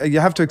accepting. You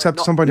have to accept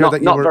at some point here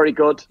that you were very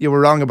good. You were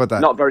wrong about that.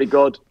 Not very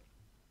good.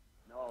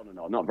 No,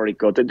 not very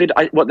good.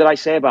 What did I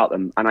say about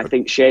them? And I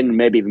think Shane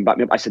maybe even backed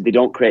me up. I said they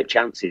don't create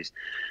chances.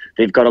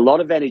 They've got a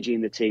lot of energy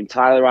in the team.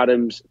 Tyler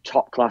Adams,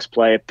 top-class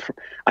player.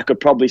 I could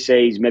probably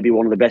say he's maybe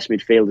one of the best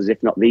midfielders,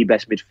 if not the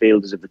best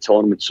midfielders of the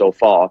tournament so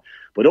far.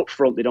 But up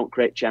front, they don't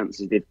create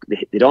chances. They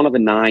don't have a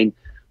 9.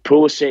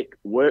 Pulisic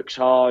works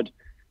hard,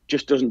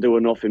 just doesn't do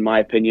enough, in my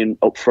opinion,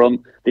 up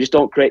front. They just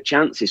don't create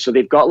chances. So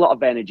they've got a lot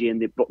of energy,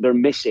 but they're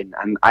missing.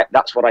 And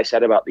that's what I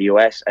said about the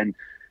US. And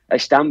I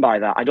stand by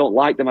that. I don't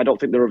like them. I don't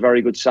think they're a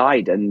very good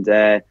side. And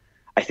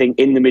I think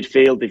in the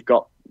midfield they've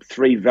got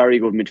 3 very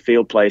good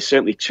midfield players.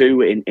 Certainly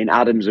 2 in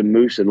Adams and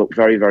Musa look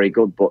very, very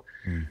good. But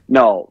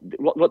no,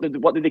 what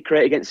did they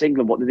create against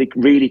England? What did they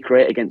really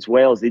create against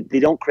Wales? They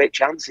don't create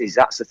chances.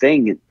 That's the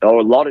thing, or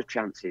a lot of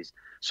chances.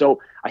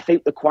 So I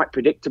think they're quite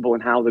predictable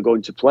in how they're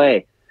going to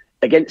play.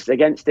 Against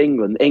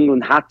England,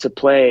 England had to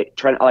play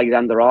Trent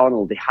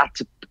Alexander-Arnold. They had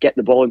to get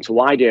the ball into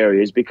wide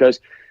areas because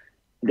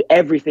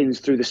everything's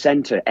through the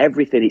centre.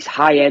 Everything, it's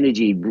high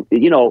energy,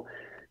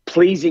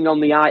 pleasing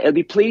on the eye. It'll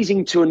be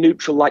pleasing to a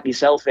neutral like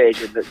yourself,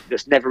 Adrian,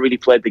 that's never really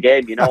played the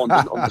game, and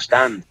doesn't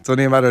understand. It's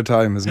only a matter of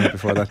time, isn't it,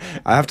 before that?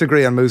 I have to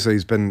agree on Musa.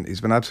 He's been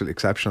absolutely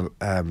exceptional.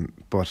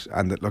 But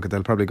look,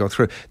 they'll probably go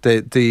through.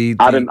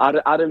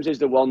 Adams is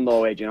the one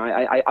though, Adrian.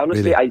 I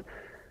honestly, really?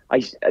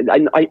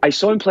 I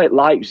saw him play at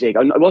Leipzig.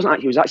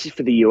 He was actually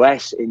for the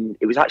US.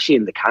 It was actually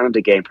in the Canada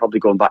game, probably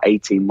going back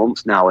 18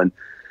 months now. And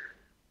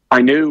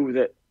I knew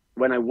that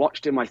when I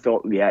watched him, I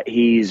thought, yeah,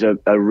 he's a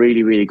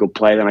really, really good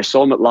player. And I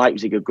saw him at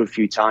Leipzig a good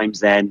few times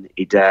then.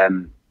 He'd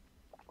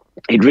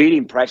really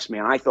impressed me.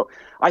 And I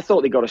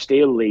thought they got a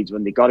steal Leeds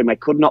when they got him. I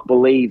could not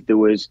believe there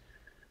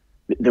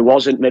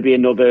wasn't maybe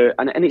another,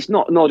 and it's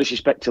not no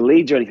disrespect to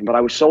Leeds or anything, but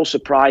I was so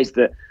surprised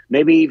that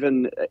maybe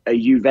even a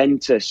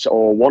Juventus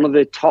or one of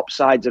the top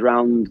sides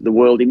around the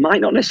world, he might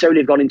not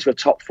necessarily have gone into a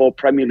top 4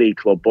 Premier League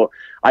club, but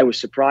I was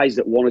surprised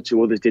that 1 or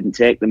 2 others didn't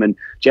take them. And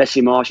Jesse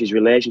Marsh's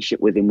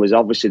relationship with him was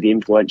obviously the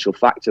influential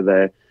factor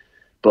there.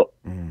 But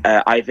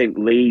I think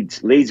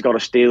Leeds got a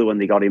steal when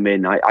they got him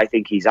in. I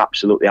think he's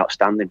absolutely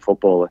outstanding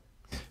footballer.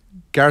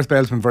 Gareth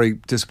Bale's been very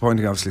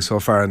disappointing, obviously, so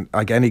far, and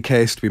like any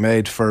case to be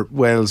made for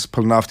Wales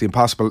pulling off the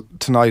impossible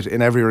tonight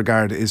in every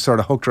regard is sort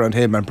of hooked around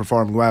him and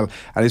performing well,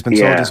 and he's been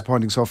so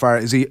disappointing so far.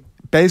 Is he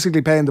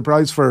basically paying the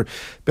price for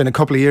been a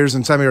couple of years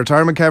in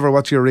semi-retirement, Kev, or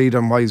what's your read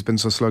on why he's been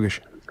so sluggish?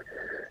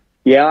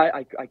 Yeah,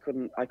 I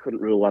couldn't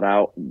rule that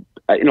out.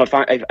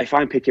 If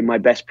I'm picking my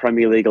best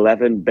Premier League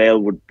 11, Bale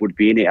would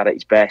be in it at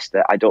its best.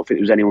 I don't think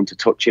there was anyone to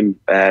touch him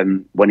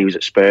when he was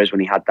at Spurs, when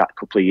he had that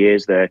couple of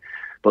years there.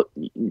 But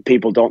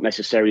people don't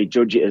necessarily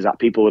judge it as that.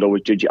 People would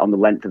always judge it on the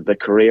length of their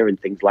career and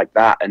things like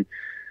that. And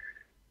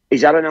he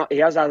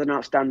has had an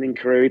outstanding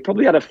career. He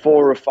probably had a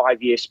 4 or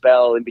 5 year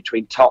spell in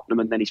between Tottenham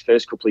and then his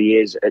first couple of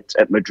years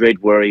at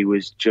Madrid, where he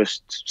was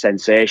just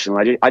sensational.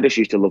 I just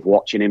used to love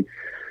watching him.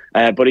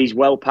 But he's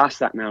well past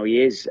that now.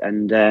 He is,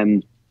 and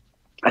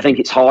I think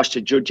it's harsh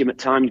to judge him at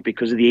times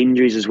because of the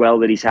injuries as well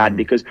that he's had.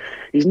 Because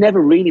he's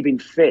never really been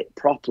fit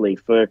properly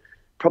for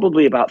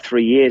probably about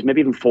 3 years,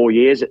 maybe even 4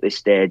 years at this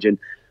stage. And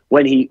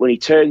when he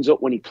turns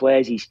up, when he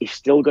plays, he's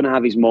still going to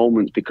have his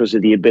moments because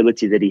of the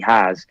ability that he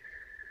has.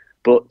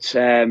 But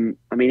even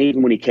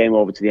when he came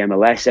over to the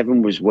MLS,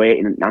 everyone was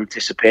waiting in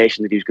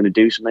anticipation that he was going to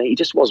do something. He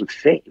just wasn't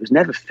fit. He was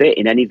never fit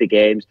in any of the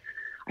games.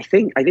 I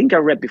think I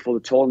read before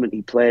the tournament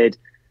he played,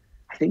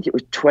 I think it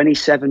was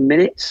 27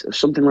 minutes or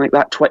something like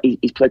that.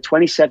 He's played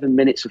 27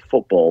 minutes of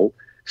football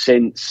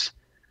since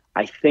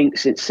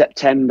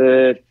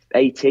September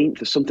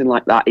 18th or something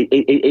like that.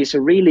 It's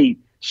a really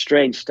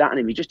strange stat on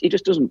him. He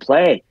just doesn't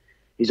play.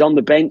 He's on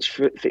the bench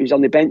for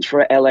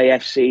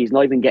LAFC. He's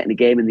not even getting a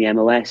game in the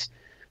MLS.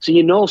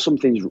 So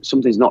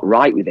something's not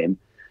right with him.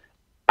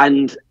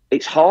 And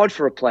it's hard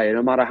for a player,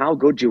 no matter how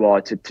good you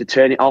are, to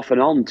turn it off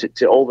and on,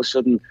 to all of a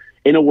sudden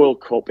in a World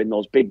Cup, in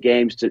those big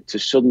games, to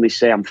suddenly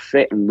say I'm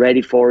fit and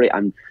ready for it,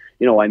 and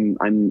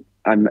I'm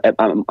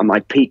at my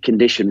peak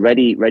condition,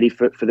 ready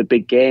for the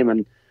big game.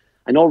 And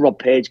I know Rob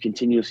Page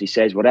continuously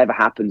says whatever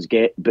happens,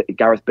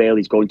 Gareth Bale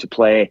is going to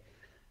play.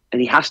 And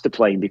he has to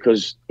play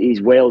because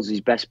he's Wales'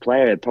 best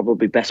player,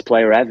 probably best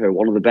player ever,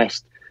 one of the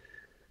best.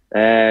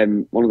 I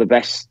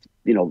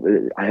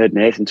heard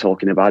Nathan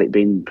talking about it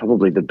being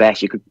probably the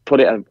best. You could put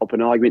it up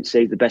an argument, say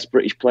he's the best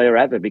British player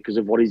ever because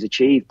of what he's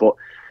achieved. But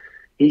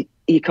he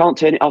can't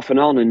turn it off and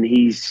on, and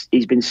he's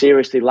been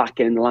seriously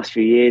lacking in the last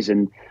few years.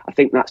 And I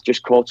think that's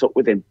just caught up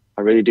with him.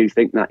 I really do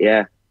think that.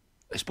 Yeah.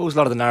 I suppose a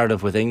lot of the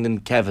narrative with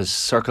England, Kev, has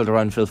circled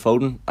around Phil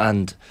Foden,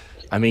 and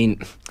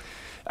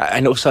I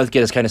know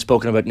Southgate has kind of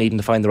spoken about needing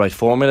to find the right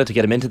formula to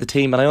get him into the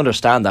team, and I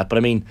understand that, but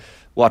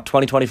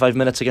 20-25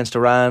 minutes against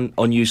Iran,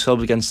 unused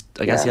sub against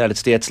the United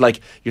States,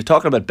 like, you're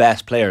talking about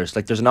best players.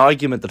 Like, there's an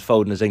argument that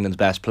Foden is England's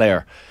best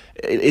player.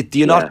 Do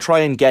you not try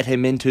and get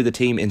him into the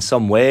team in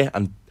some way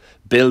and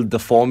build the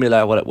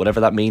formula, whatever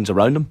that means,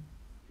 around him?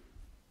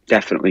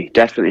 Definitely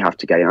have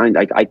to get him.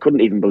 I couldn't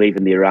even believe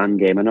in the Iran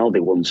game. I know they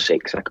won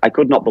 6. I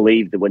could not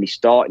believe that when he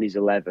started his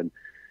 11,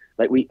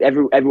 like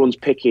everyone's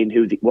picking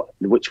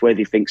which way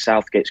they think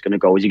Southgate's going to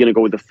go. Is he going to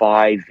go with the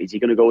 5? Is he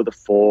going to go with the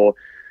 4?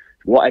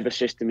 Whatever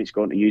system he's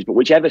going to use, but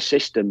whichever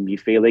system you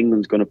feel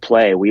England's going to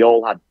play, we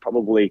all had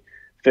probably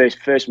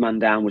first man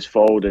down was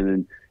Foden,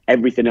 and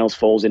everything else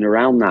falls in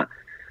around that.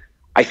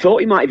 I thought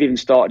he might have even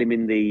started him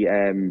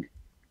in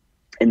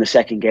the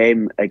second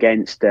game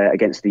against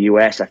the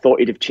US. I thought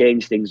he'd have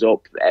changed things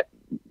up.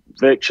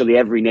 Virtually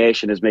every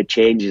nation has made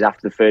changes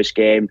after the first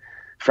game.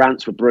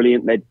 France were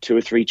brilliant, made 2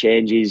 or 3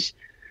 changes.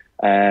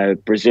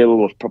 Brazil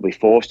was probably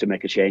forced to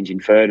make a change, in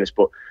fairness,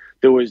 but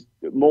there was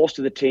most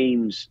of the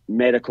teams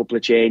made a couple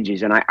of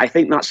changes, and I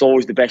think that's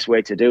always the best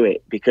way to do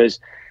it, because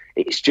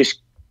it's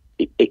just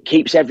it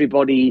keeps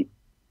everybody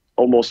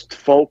almost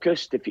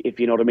focused, if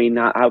you know what I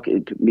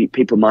mean.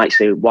 People might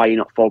say, why are you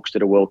not focused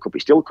at a World Cup?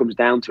 It still comes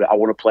down to it. I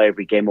want to play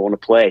every game I want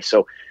to play.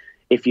 So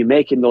if you're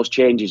making those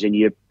changes and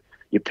you're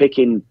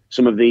picking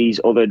some of these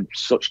other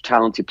such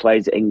talented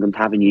players that England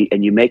have, and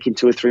you're making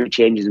 2 or 3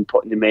 changes and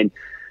putting them in,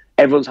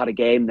 everyone's had a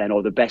game then,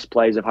 or the best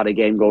players have had a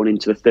game going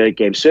into the third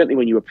game, certainly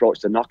when you approach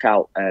the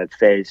knockout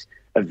phase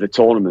of the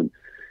tournament.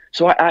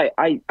 So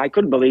I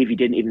couldn't believe he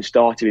didn't even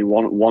start him in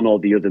one or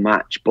the other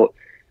match, but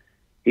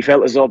he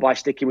felt as though by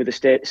sticking with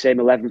the same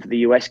 11 for the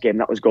US game,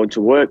 that was going to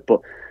work.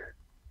 But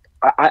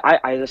as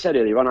I said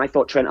earlier on, I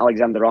thought Trent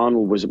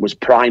Alexander-Arnold was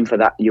prime for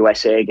that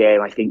USA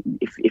game. I think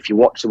if you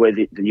watch the way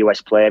the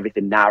US play,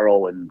 everything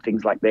narrow and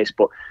things like this.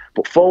 But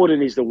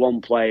Foden is the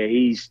one player.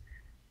 He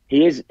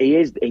is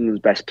England's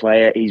best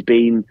player. He's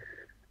been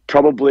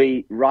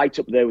probably right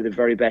up there with the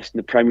very best in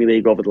the Premier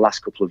League over the last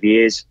couple of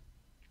years.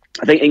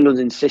 I think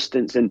England's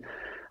insistence, and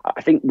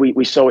I think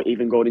we saw it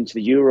even going into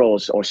the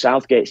Euros, or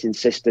Southgate's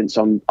insistence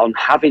on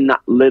having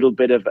that little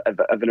bit of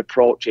an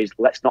approach is,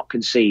 let's not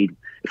concede.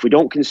 If we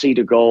don't concede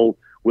a goal,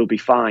 we'll be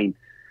fine.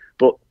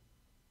 But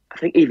I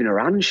think even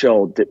Iran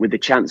showed that with the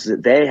chances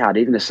that they had,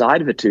 even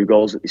aside of the 2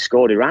 goals that they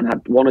scored, Iran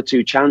had 1 or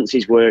 2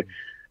 chances where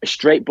a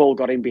straight ball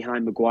got in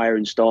behind Maguire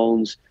and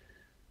Stones.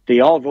 They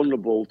are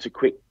vulnerable to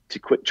quick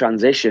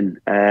transition,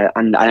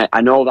 and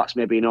I know that's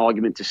maybe an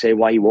argument to say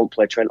why he won't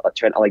play Trent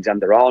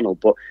Alexander-Arnold,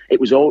 but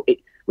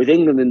with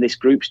England in this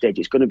group stage,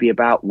 it's going to be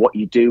about what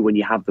you do when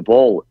you have the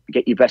ball.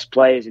 Get your best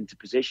players into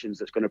positions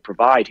that's going to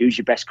provide. Who's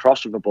your best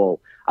crosser of the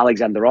ball?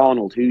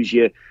 Alexander-Arnold. Who's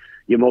your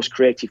most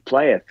creative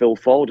player? Phil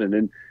Foden.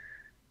 And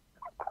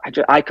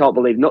I can't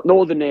believe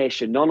no other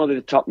nation, none of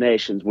the top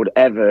nations would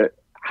ever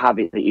have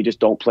it that you just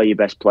don't play your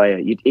best player.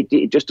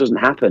 It just doesn't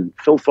happen.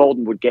 Phil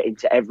Foden would get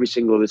into every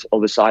single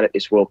other side at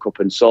this World Cup,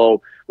 and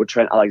so would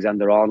Trent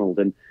Alexander-Arnold.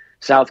 And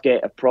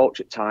Southgate approach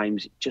at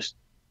times, just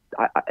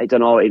I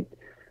don't know.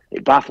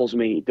 It baffles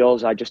me. It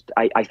does.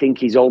 I think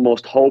he's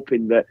almost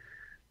hoping that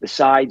the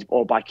sides,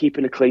 or by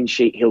keeping a clean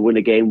sheet, he'll win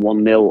a game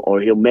 1-0,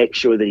 or he'll make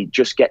sure that he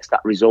just gets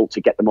that result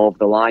to get them over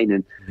the line.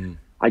 And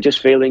I just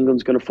feel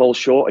England's going to fall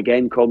short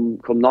again come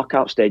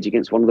knockout stage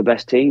against one of the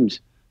best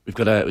teams. We've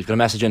got a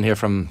message in here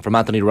from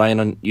Anthony Ryan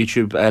on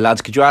YouTube.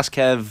 Lads, could you ask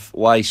Kev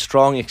why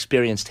strong,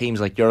 experienced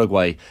teams like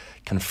Uruguay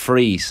can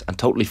freeze and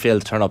totally fail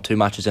to turn up 2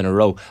 matches in a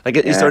row? Like,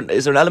 is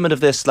there an element of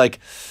this, like,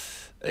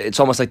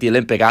 it's almost like the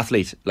Olympic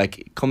athlete, like,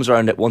 it comes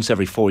around it once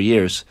every 4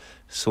 years.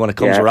 So when it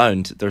comes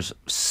around, there's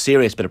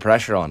serious bit of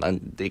pressure on,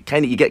 and you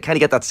kind of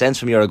get that sense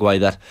from Uruguay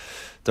that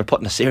they're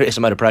putting a serious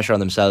amount of pressure on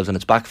themselves, and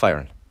it's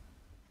backfiring.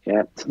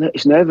 Yeah,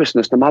 it's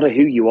nervousness, no matter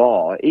who you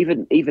are.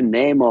 Even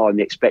Neymar and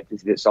the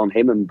expectancy that's on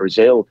him and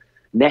Brazil.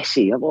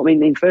 Messi, I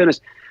mean, in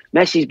fairness,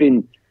 Messi's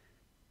been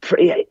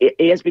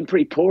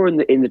pretty poor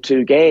in the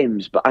 2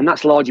 games, and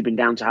that's largely been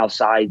down to how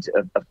sides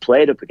have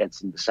played up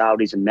against him. The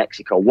Saudis and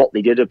Mexico, what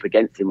they did up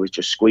against him was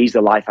just squeeze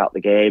the life out of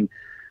the game.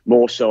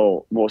 More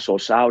so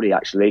Saudi,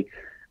 actually.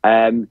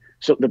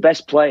 So the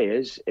best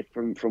players,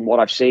 from what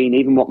I've seen,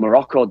 even what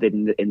Morocco did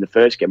in the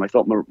first game, I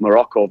thought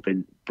Morocco have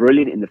been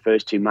brilliant in the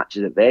first 2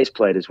 matches that they've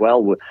played as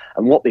well.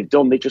 And what they've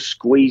done, they just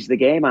squeezed the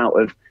game out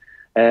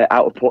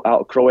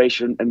of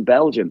Croatia and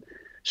Belgium.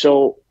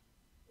 So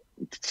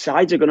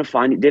sides are going to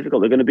find it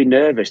difficult. They're going to be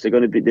nervous. There's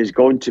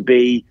going to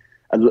be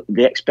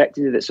the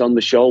expectancy that's on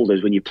the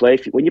shoulders when you play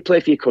for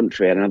your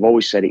country. And I've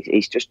always said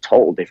it's just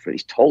totally different.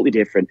 It's totally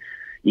different.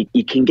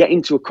 You can get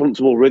into a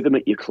comfortable rhythm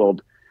at your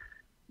club,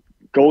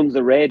 go under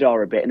the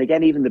radar a bit, and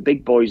again, even the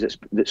big boys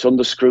that's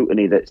under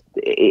scrutiny,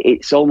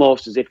 it's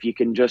almost as if you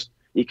can just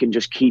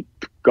keep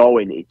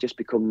going. It just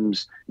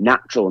becomes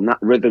natural, and that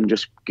rhythm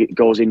just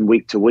goes in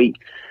week to week.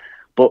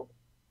 But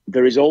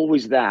there is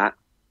always that,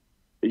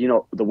 you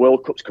know, the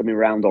World Cup's coming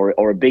around,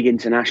 or a big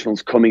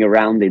international's coming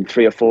around in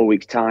 3 or 4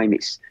 weeks' time.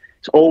 It's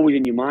always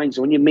in your mind.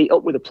 So when you meet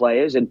up with the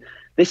players, and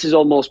this has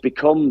almost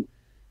become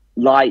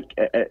like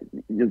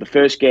the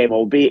first game,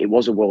 albeit it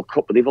was a World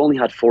Cup, but they've only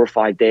had 4 or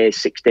 5 days,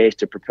 6 days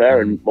to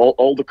prepare, and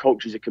all the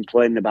coaches are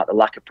complaining about the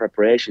lack of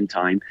preparation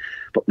time.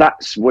 But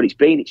that's what it's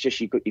been. It's just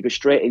you go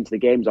straight into the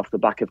games off the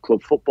back of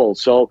club football.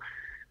 So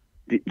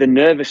the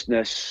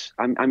nervousness,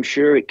 I'm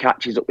sure it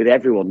catches up with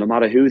everyone, no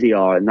matter who they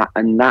are,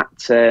 and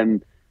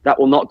that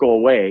will not go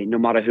away, no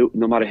matter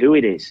who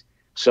it is.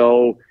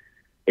 So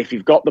if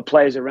you've got the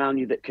players around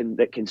you that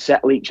can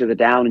settle each other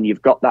down, and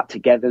you've got that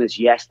togetherness,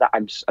 yes, that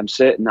I'm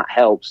certain that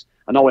helps.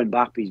 I know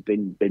Mbappe's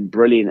been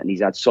brilliant, and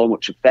he's had so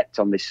much effect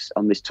on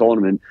this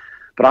tournament.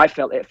 But I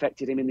felt it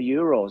affected him in the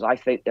Euros. I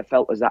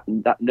felt as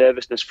that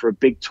nervousness for a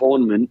big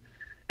tournament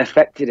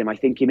affected him. I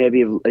think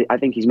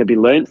he's maybe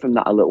learned from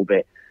that a little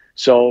bit.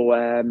 So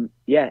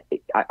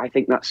I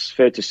think that's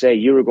fair to say.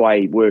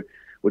 Uruguay were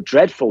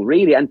dreadful,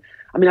 really. And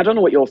I mean, I don't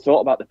know what you all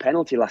thought about the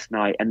penalty last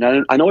night, and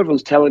I know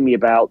everyone's telling me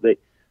about the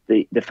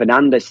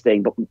Fernandes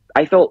thing, but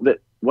I thought that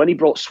when he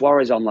brought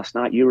Suarez on last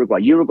night,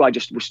 Uruguay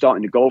just was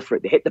starting to go for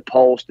it. They hit the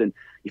post, and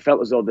you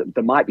felt as though that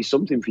there might be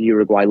something for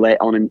Uruguay late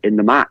on in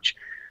the match.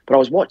 But I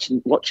was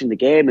watching the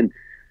game, and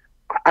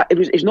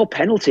it's no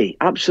penalty,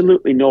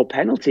 absolutely no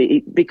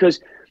penalty, because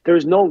there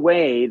is no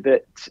way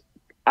that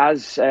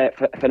as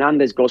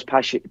Fernandez goes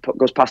past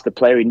the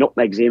player, he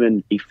nutmegs him,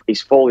 and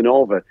he's falling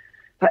over.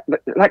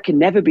 That can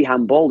never be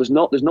handball. There's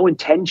no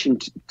intention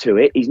to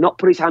it. He's not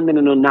put his hand in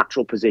an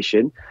unnatural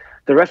position.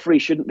 The referee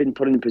shouldn't have been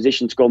put in a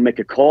position to go and make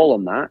a call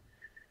on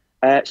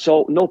that.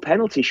 So no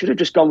penalty. Should have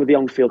just gone with the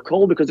on-field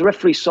call, because the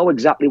referee saw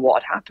exactly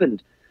what had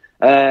happened.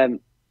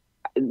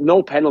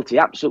 No penalty,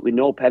 absolutely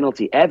no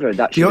penalty ever.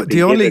 That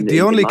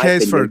the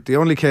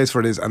only case for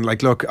it is, and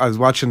like, look, I was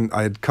watching.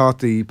 I had caught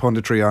the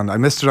punditry on. I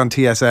missed it on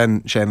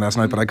TSN, Shane, last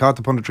night, but I caught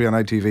the punditry on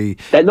ITV.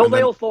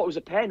 They all thought it was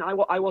a pen.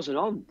 I wasn't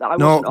on.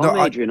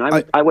 Adrian.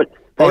 I went.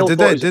 Did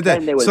they?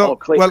 So,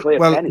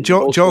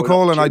 Joe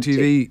Cole on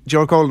ITV.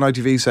 Joe Cole on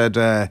ITV said,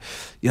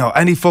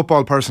 any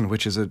football person,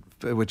 which is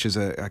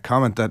a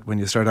comment that when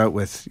you start out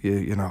with,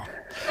 you know,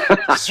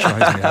 just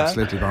drives me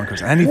absolutely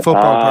bonkers. Any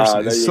football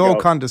person is so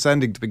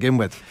condescending to begin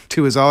with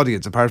to his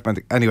audience. Apart from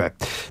anyway,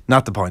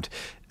 not the point.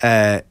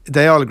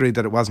 They all agreed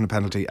that it wasn't a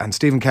penalty, and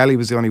Stephen Kelly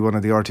was the only one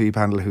of the RTE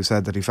panel who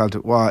said that he felt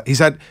it was. He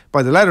said,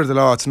 by the letter of the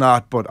law, it's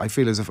not, but I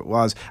feel as if it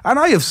was. And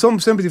I have some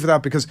sympathy for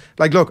that, because,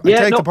 like, look, I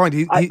take the point.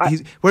 He's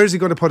where is he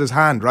going to put his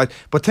hand, right?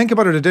 But think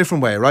about it a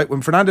different way, right?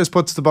 When Fernandez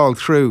puts the ball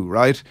through,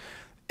 right?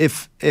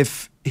 If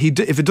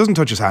it doesn't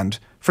touch his hand,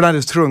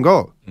 Fernandez through and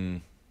goal.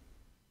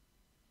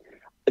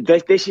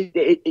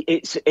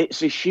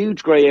 It's a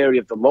huge grey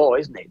area of the law,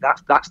 isn't it?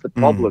 That's the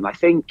problem. I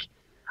think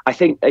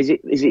is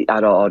it I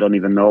don't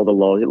even know the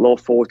law. Is it law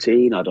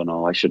 14? I don't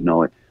know. I should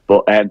know it.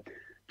 But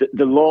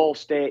the law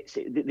states,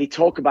 they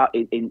talk about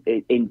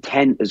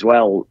intent as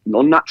well,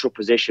 unnatural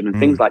position and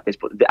things like this.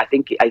 But I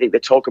think they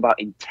talk about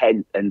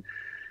intent, and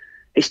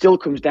it still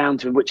comes down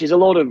to, which is a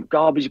lot of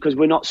garbage, because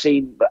we're not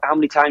seeing. But how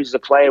many times as a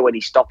player, when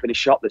he's stopping a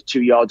shot that's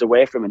 2 yards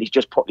away from him and he's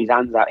just putting his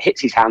hands out, hits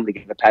his hand to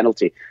give a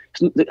penalty?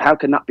 How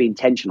can that be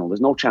intentional?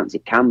 There's no chance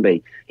it can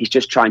be. He's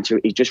just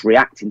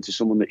reacting to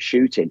someone that's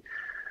shooting.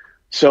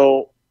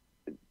 So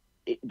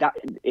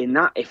in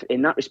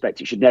that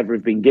respect, it should never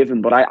have been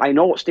given. But I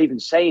know what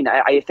Stephen's saying.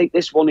 I think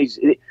this one is.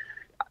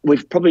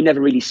 We've probably never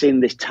really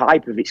seen this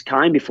type of its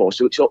kind before.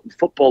 So it's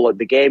football.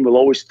 The game will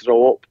always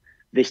throw up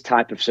this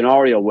type of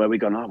scenario where we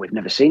go, we've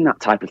never seen that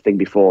type of thing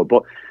before.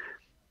 But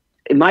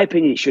in my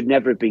opinion, it should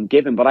never have been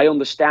given. But I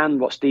understand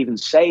what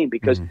Stephen's saying,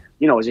 because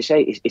as I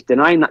say, it's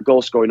denying that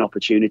goal scoring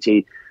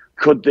opportunity.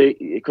 Could the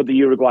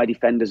Uruguay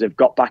defenders have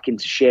got back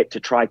into shape to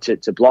try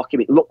to block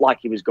him? It looked like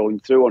he was going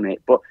through on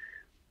it, but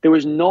there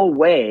was no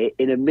way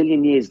in a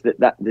million years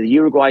that the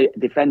Uruguay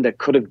defender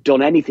could have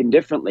done anything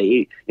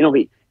differently.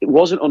 It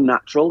wasn't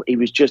unnatural. He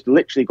was just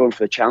literally going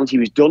for the challenge. He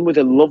was done with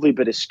a lovely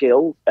bit of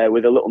skill,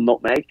 with a little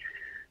nutmeg.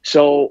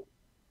 So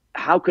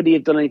how could he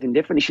have done anything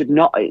different? He should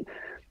not.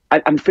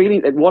 I'm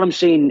feeling that what I'm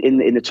seeing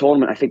in the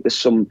tournament, I think there's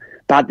some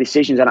bad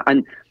decisions.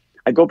 And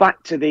I go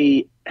back to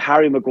the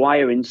Harry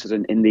Maguire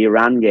incident in the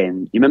Iran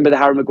game. You remember the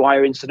Harry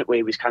Maguire incident where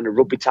he was kind of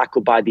rugby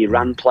tackled by the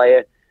Iran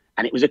player?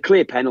 And it was a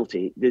clear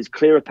penalty. There's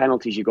clearer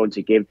penalties you're going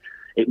to give.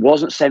 It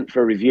wasn't sent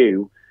for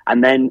review.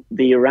 And then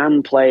the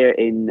Iran player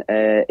in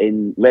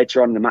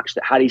later on in the match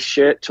that had his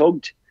shirt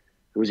tugged,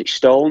 was it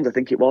Stones? I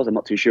think it was. I'm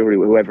not too sure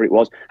whoever it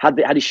was. Had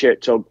his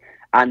shirt tugged.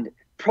 And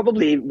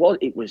probably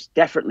it was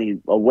definitely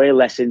a way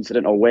less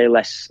incident, or way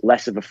less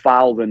of a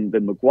foul than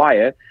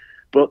Maguire,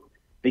 but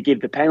they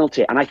give the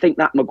penalty. And I think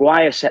that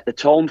Maguire set the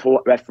tone for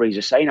what referees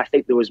are saying. I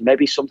think there was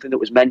maybe something that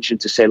was mentioned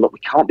to say, look, we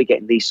can't be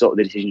getting these sort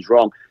of decisions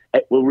wrong.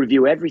 We'll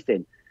review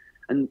everything.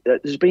 And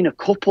there's been a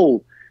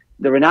couple.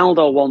 The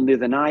Ronaldo one the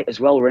other night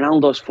as well.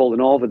 Ronaldo's fallen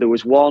over. There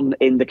was one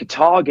in the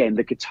Qatar game,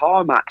 the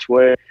Qatar match,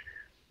 where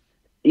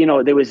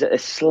there was a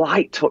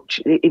slight touch.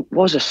 It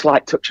was a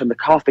slight touch on the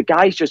calf. The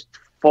guy's just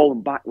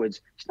fallen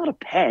backwards. It's not a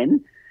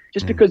pen.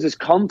 Just because there's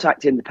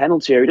contact in the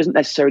penalty area, it doesn't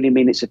necessarily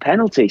mean it's a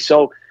penalty.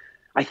 So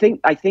I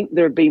think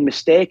they're being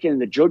mistaken in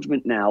the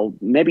judgment now,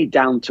 maybe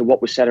down to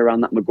what was said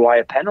around that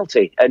Maguire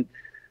penalty. And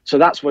so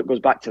that's what goes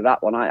back to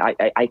that one.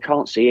 I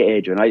can't see it,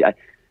 Adrian.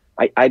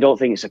 I don't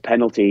think it's a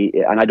penalty,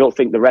 and I don't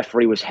think the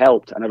referee was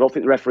helped, and I don't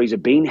think the referees are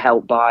being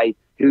helped by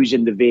who's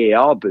in the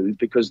VAR booth,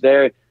 because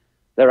they're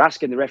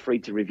asking the referee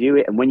to review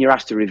it, and when you're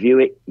asked to review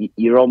it,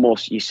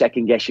 you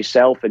second guess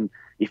yourself, and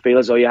you feel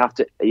as though you have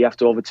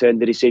to overturn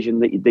the decision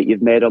that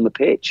you've made on the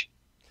pitch.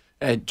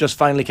 Just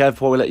finally, Kev,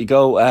 before we let you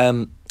go,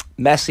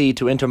 Messi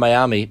to Inter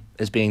Miami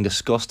is being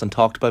discussed and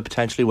talked about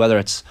potentially, whether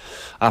it's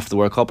after the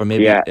World Cup or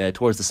maybe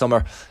towards the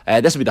summer.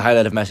 This would be the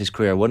highlight of Messi's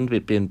career, wouldn't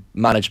it? Being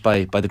managed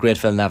by the great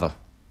Phil Neville.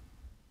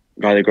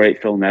 By the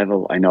great Phil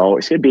Neville, I know.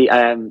 It's going to be.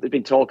 There's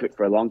been talk of it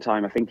for a long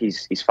time. I think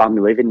his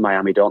family live in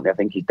Miami, don't they? I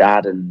think his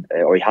dad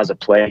or he has a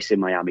place in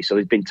Miami. So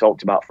it's been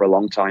talked about for a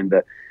long time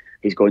that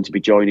he's going to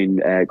be joining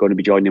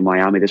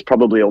Miami. There's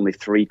probably only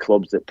 3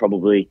 clubs that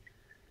probably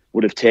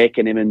would have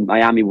taken him, and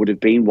Miami would have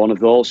been one of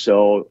those.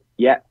 So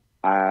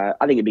I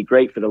think it'd be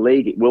great for the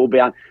league. It will be.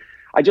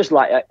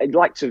 I'd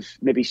like to have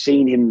maybe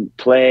seen him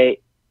play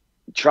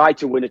try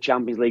to win a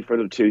Champions League for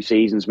another 2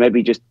 seasons,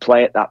 maybe just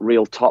play at that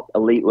real top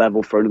elite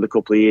level for another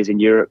couple of years in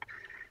Europe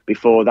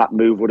before that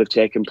move would have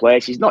taken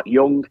place. He's not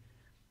young.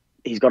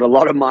 He's got a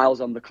lot of miles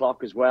on the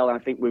clock as well. And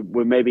I think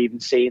we're maybe even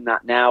seeing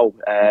that now.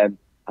 I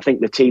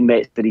think the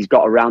teammates that he's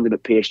got around him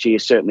at PSG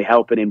is certainly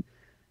helping him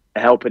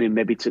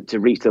maybe to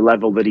reach the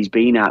level that he's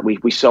been at.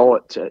 We saw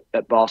it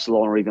at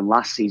Barcelona even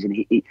last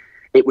season.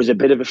 It was a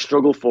bit of a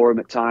struggle for him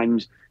at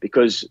times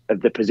because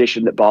of the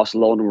position that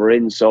Barcelona were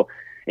in. So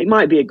it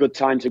might be a good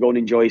time to go and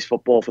enjoy his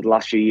football for the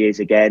last few years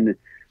again.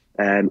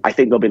 I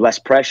think there'll be less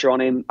pressure on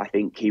him. I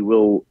think he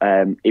will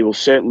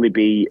certainly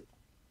be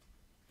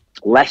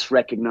less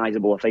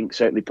recognisable, I think,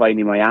 certainly playing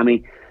in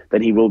Miami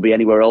than he will be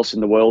anywhere else in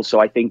the world. So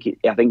I think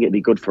it'd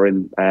be good for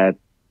him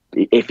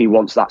if he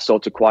wants that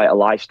sort of quieter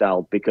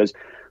lifestyle, because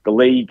the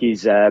league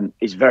is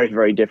very,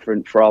 very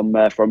different from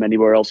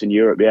anywhere else in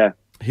Europe. Yeah,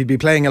 he'd be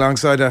playing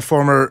alongside a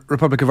former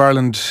Republic of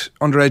Ireland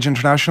underage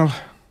international.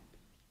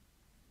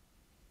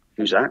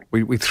 Who's that?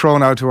 We've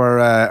thrown out to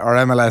our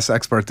MLS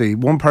expert, the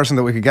one person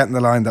that we could get in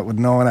the line that would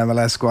know an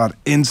MLS squad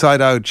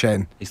inside out.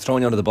 Shane, he's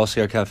throwing you under the bus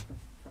here, Kev.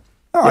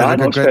 Oh, yeah, I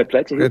think a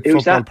great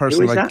football that?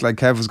 person like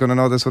Kev was going to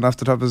know this one off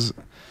the top of his.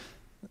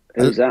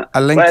 Who's that?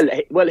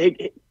 Well,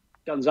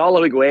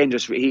 Gonzalo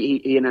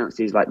Higuain he announced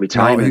his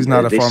retirement. No, he's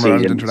not a former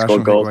Ireland international.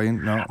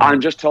 Higuain, no.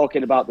 I'm just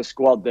talking about the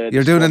squad.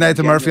 You're doing a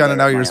Nathan Murphy on it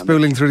now. You're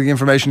spooling through the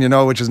information you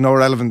know, which has no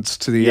relevance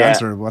to the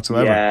answer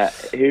whatsoever. Yeah.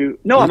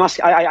 I'm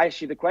asking. I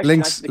asked you the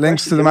question.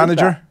 Links to the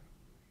manager.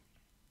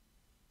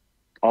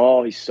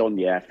 Oh, his son.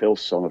 Yeah,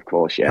 Phil's son, of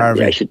course. Yeah,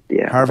 Harvey.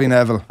 Harvey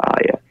Neville.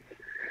 Yeah.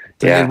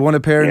 He had one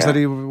appearance that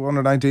he won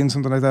at 19,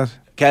 something like that.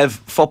 Kev,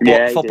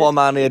 football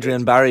man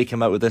Adrian Barry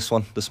came out with this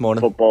one this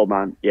morning. Football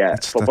man, yeah.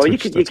 Football. You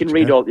can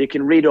read all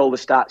the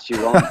stats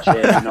you want.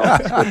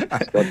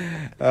 It's good.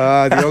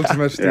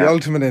 The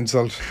ultimate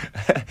insult.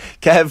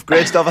 Kev,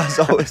 great stuff as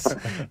always.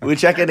 We'll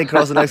check in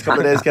across the next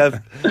couple of days,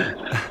 Kev.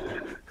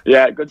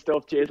 Yeah, good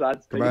stuff. Cheers,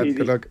 lads.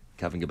 Good luck.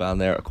 Kevin Kilbane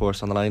there, of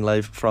course, on the line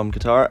live from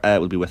Qatar.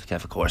 We'll be with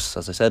Kev, of course,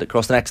 as I said,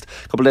 across the next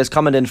couple of days.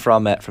 Comment in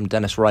from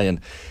Dennis Ryan.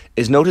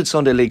 Is noted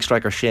Sunday League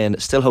striker Shane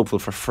still hopeful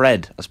for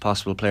Fred as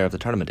possible player of the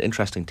tournament?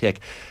 Interesting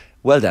take.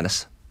 Well,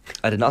 Dennis,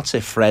 I did not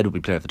say Fred would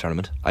be player of the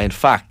tournament. I, in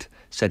fact,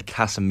 said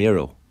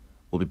Casemiro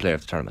will be player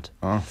of the tournament.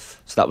 Oh.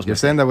 So that was You're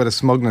saying that with a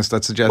smugness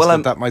that suggests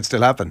that might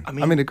still happen. I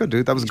mean, it could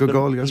do. That was a good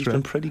goal yesterday. He's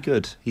been pretty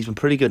good. He's been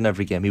pretty good in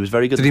every game. He was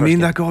very good. Did he mean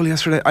that goal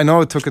yesterday? I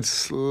know it took a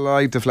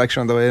slight deflection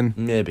on the way in.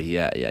 Maybe,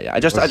 yeah. I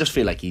just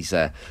feel like he's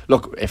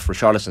look, if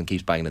Richarlison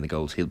keeps banging in the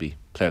goals, he'll be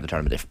player of the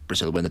tournament if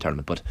Brazil win the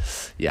tournament. But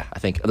yeah, I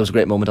think there was a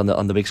great moment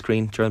on the big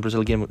screen during the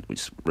Brazil game.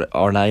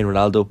 R9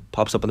 Ronaldo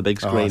pops up on the big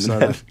screen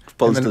and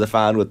pulls to the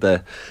fan with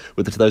the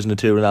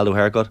 2002 Ronaldo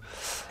haircut.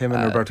 Him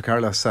and Roberto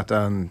Carlos sat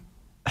down.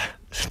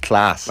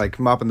 Class, like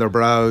mopping their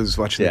brows,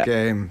 watching the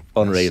game.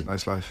 Unreal.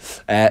 Nice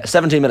life.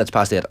 17 minutes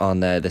past 8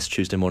 on this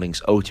Tuesday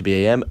morning's OTB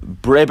AM.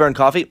 Braeburn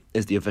Coffee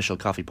is the official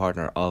coffee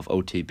partner of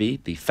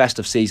OTB. The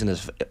festive season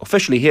is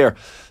officially here,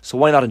 so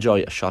why not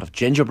enjoy a shot of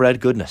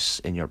gingerbread goodness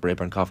in your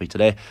Braeburn Coffee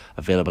today?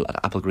 Available at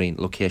Apple Green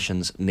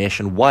locations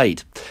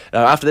nationwide.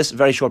 Now, after this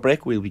very short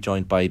break, we'll be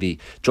joined by the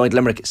joint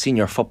Limerick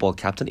senior football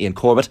captain Iain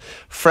Corbett,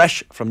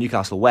 fresh from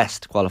Newcastle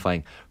West,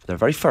 qualifying for their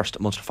very first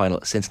Munster final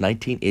since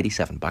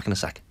 1987. Back in a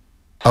sec.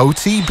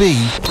 OTB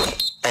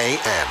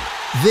AM.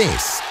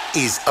 This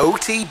is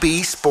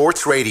OTB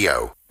Sports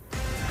Radio.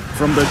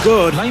 From the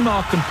good,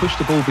 Neymar can push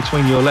the ball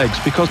between your legs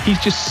because he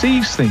just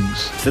sees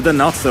things. To the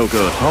not so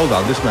good. Hold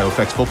on, this now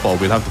affects football.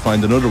 We'll have to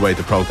find another way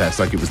to protest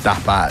like it was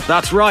that bad.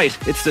 That's right,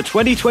 it's the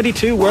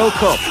 2022 World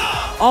Cup.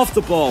 Off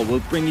the Ball will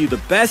bring you the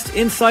best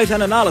insight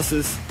and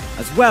analysis,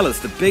 as well as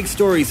the big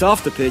stories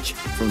off the pitch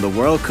from the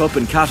World Cup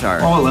in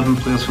Qatar. All 11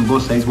 players from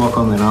both sides walk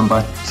on the line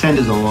back. Send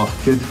us all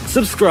off. Good.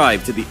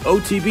 Subscribe to the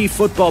OTB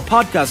Football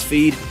Podcast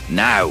feed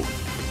now.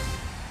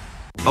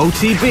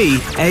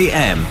 OTB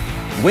AM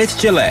with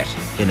Gillette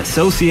in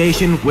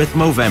association with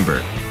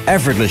Movember.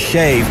 Effortless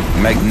shave,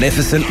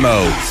 magnificent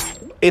modes.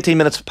 18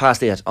 minutes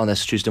past 8 on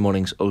this Tuesday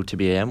morning's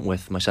OTB AM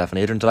with myself and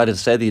Adrian. Delighted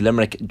to say the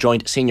Limerick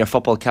joint senior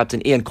football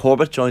captain Iain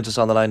Corbett joins us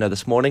on the line now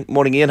this morning.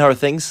 Morning, Iain. How are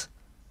things?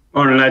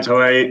 Morning, lads. How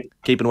are you?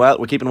 Keeping well.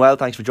 We're keeping well.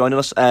 Thanks for joining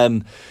us.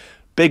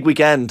 Big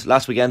weekend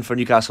last weekend for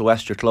Newcastle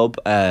West, your club.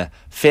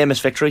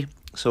 Famous victory.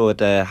 So it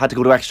had to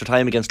go to extra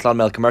time against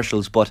Clonmel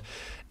Commercials. But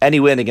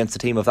any win against a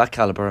team of that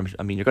calibre,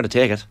 I mean, you're going to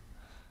take it.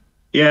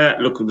 Yeah,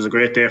 look, it was a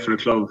great day for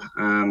the club.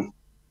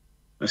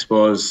 I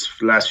suppose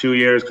for the last few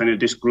years, kind of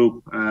this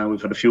group,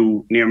 we've had a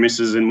few near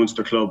misses in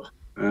Munster club.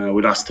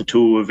 We lost to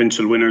two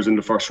eventual winners in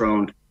the first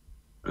round.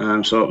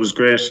 So it was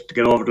great to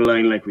get over the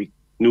line. Like, we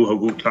knew how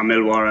good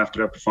Clonmel were after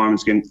their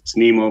performance against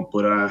Nemo,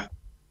 but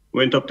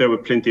went up there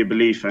with plenty of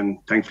belief, and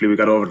thankfully we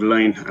got over the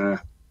line.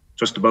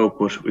 Just about,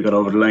 but we got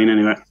over the line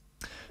anyway.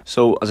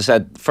 So, as I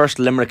said, first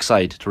Limerick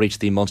side to reach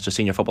the Munster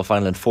Senior Football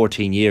Final in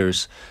 14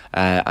 years.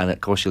 And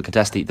of course, you'll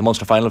contest the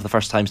Munster Final for the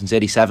first time since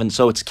 87.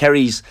 So it's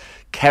Kerry's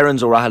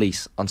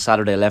O'Reilly's on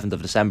Saturday, 11th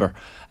of December.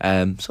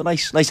 So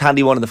nice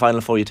handy one in the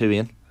final for you too,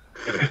 Iain.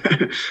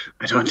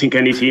 I don't think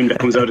any team that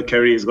comes out of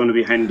Kerry is going to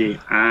be handy.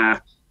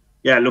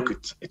 yeah, look,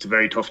 it's a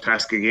very tough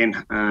task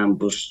again.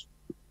 But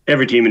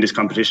every team in this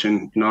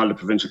competition, in all the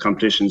provincial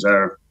competitions,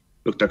 they're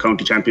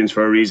county champions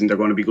for a reason. They're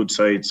going to be good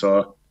sides.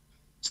 So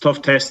it's a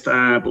tough test,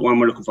 but one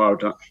we're looking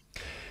forward to.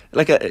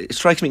 Like, it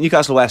strikes me,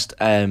 Newcastle West,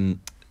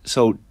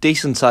 so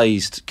decent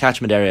sized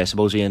catchment area, I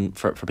suppose, Ian,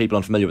 for people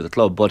unfamiliar with the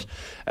club. But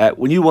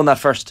when you won that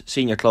first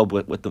senior club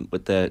with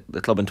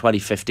the club in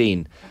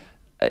 2015,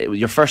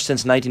 your first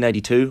since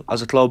 1992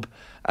 as a club,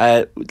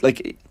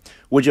 like,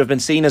 would you have been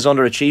seen as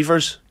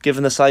underachievers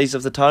given the size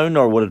of the town,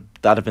 or would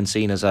that have been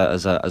seen as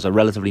a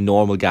relatively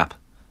normal gap?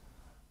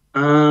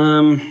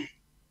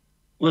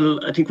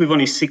 Well, I think we've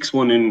only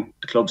 6-1 in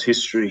the club's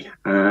history.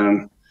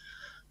 I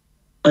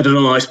don't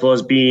know, I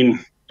suppose being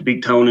the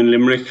big town in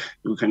Limerick,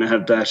 we kind of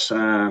have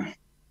that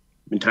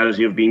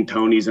mentality of being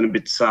townies and a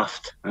bit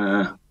soft.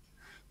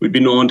 We'd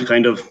been known to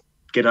kind of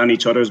get on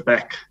each other's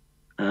back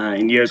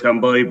in years gone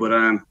by,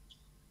 but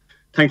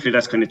thankfully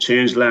that's kind of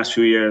changed the last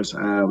few years.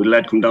 With a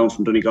lad come down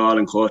from Donegal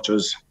and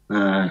coaches,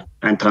 Anton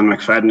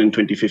McFadden in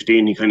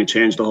 2015, he kind of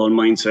changed the whole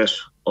mindset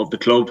of the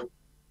club.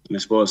 And I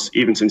suppose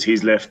even since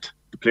he's left,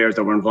 the players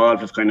that were involved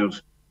have kind of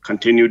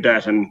continued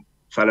that, and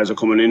fellas are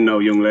coming in now,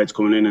 young lads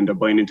coming in, and they're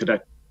buying into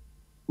that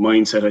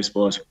mindset, I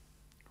suppose.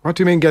 What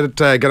do you mean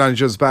get on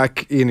each other's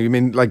back, Ian? You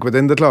mean like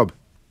within the club?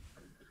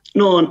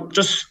 No,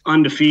 just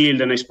on the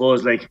field. And I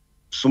suppose like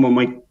someone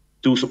might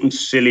do something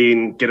silly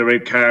and get a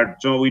red card.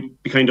 You know,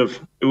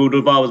 it would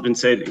have always been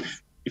said,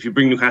 if you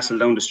bring Newcastle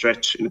down the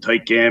stretch in a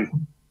tight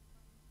game,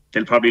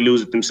 they'll probably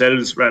lose it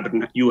themselves rather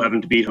than you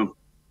having to beat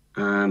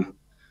them.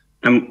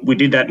 And we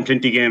did that in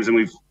plenty of games, and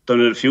we've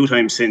done it a few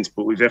times since,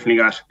 but we've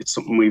definitely it's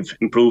something we've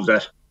improved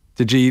at.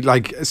 Did you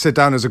like sit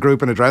down as a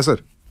group and address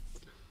it?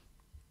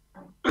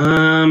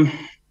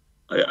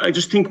 I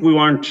just think we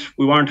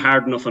weren't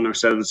hard enough on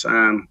ourselves.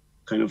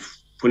 Kind of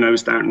when I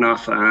was starting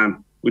off,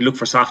 we look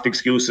for soft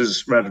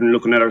excuses rather than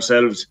looking at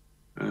ourselves.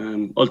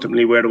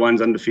 Ultimately, we're the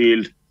ones on the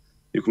field.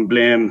 You can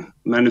blame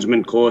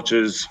management,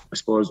 coaches, I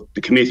suppose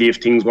the committee if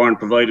things weren't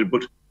provided,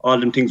 but all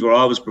them things were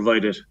always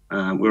provided.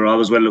 We were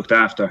always well looked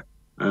after.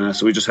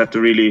 So we just had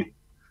to really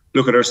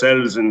look at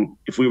ourselves, and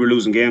if we were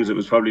losing games, it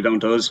was probably down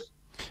to us.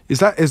 Is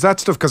that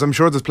stuff, because I'm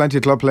sure there's plenty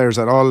of club players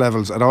at all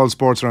levels, at all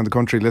sports around the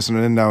country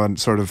listening in now and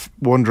sort of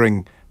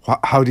wondering,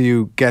 how do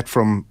you get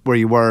from where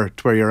you were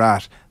to where you're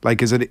at?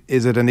 Like, is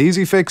it an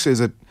easy fix? Is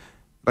it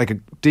like a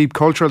deep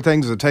cultural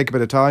thing? Does it take a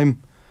bit of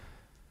time?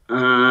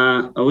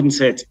 I wouldn't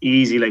say it's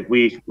easy. Like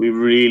we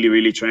really,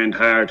 really trained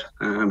hard.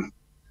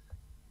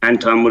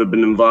 Anton would have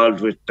been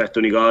involved with that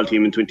Donegal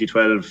team in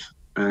 2012,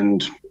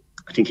 and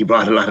I think he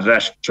brought a lot of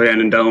that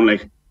training down.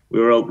 Like, we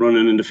were out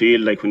running in the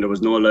field, like when there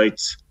was no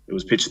lights, it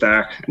was pitch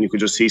dark, and you could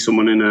just see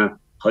someone in a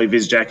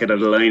high-vis jacket at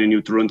the line, and you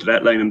had to run to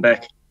that line and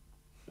back.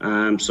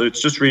 So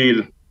it's just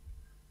real.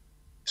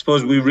 I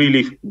suppose we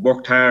really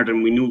worked hard,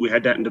 and we knew we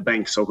had that in the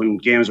bank. So when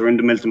games were in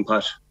the melting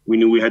pot, we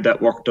knew we had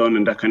that work done,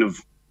 and that kind of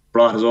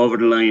brought us over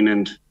the line.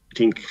 And I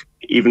think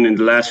even in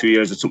the last few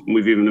years, it's something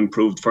we've even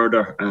improved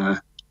further.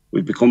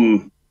 We've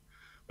become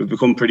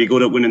pretty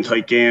good at winning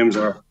tight games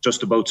or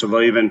just about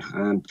surviving.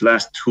 And the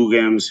last 2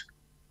 games,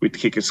 we'd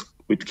kick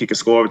a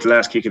score with the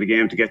last kick of the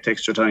game to get to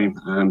extra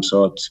time.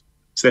 So it's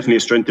definitely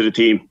a strength of the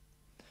team.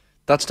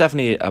 That's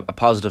definitely a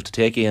positive to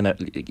take in.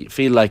 You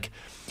feel like,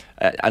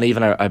 and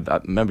even I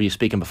remember you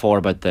speaking before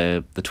about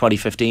the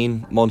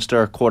 2015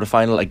 Munster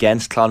quarter-final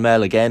against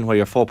Clonmel again, where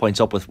you're 4 points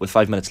up with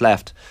 5 minutes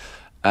left,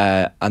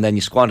 and then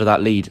you squander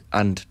that lead,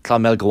 and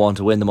Clonmel go on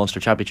to win the Munster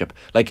Championship.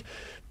 Like,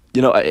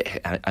 you know,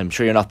 I'm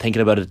sure you're not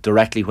thinking about it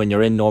directly when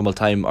you're in normal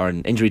time or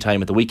in injury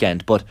time at the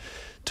weekend, but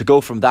to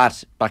go from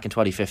that back in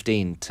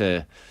 2015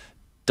 to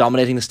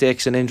dominating the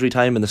stakes in injury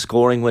time and the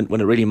scoring when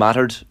it really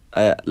mattered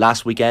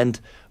last weekend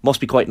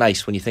must be quite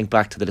nice when you think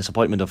back to the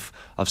disappointment of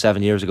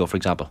 7 years ago, for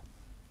example.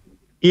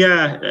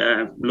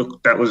 Yeah,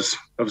 look, that was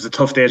a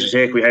tough day to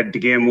take. We had the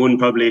game won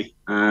probably,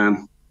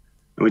 and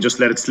we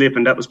just let it slip,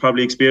 and that was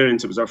probably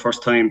experience. It was our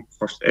first time,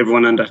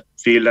 everyone on that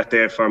field that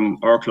day from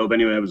our club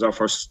anyway. It was our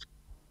first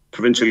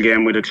provincial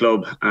game with a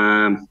club,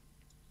 and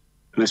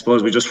I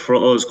suppose we just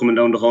froze coming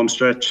down the home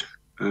stretch.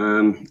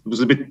 It was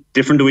a bit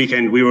different the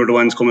weekend. We were the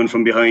ones coming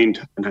from behind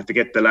and had to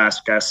get the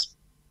last gasp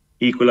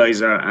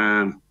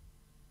equaliser.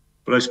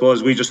 But I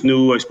suppose we just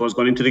knew,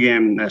 going into the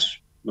game, that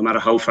no matter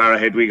how far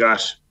ahead we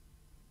got,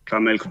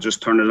 Clonmel could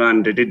just turn it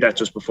on. They did that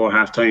just before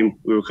half time.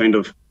 We were kind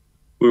of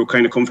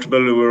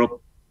comfortable. We were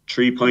up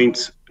 3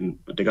 points, and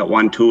they got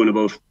 1-2 in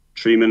about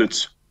 3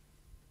 minutes.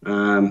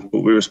 But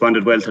we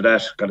responded well to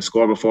that. Got a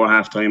score before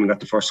half time and got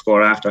the first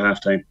score after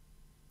half time.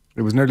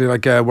 It was nearly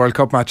like a World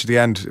Cup match at the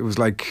end. It was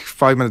like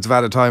 5 minutes of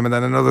added time and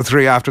then another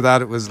 3 after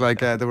that. It was like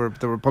they were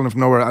pulling from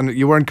nowhere, and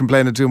you weren't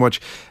complaining too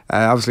much.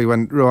 Obviously,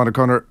 when Rowan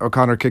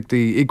O'Connor kicked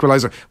the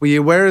equaliser, were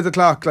you aware of the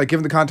clock? Like,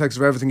 given the context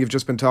of everything you've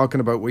just been talking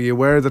about, were you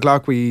aware of the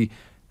clock? Were you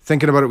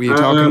thinking about it? Were you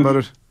talking about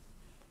it?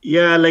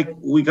 Yeah, like,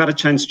 we got a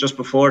chance just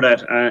before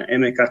that.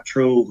 Emmett got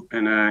through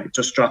and it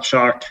just dropped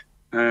short,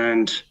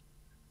 and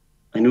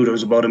I knew there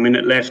was about a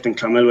minute left, and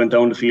Clonmel went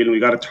down the field and we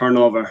got a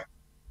turnover,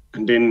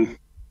 and then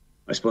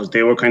I suppose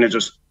they were kind of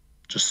just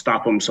just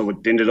stop them. So it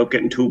ended up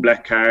getting 2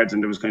 black cards,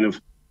 and there was kind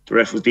of, the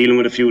ref was dealing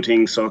with a few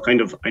things. So I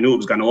knew it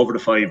was gone over the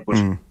 5, but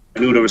I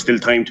knew there was still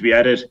time to be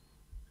added.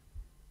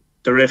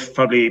 The ref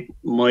probably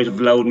might have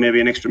allowed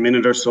maybe an extra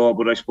minute or so,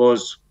 but I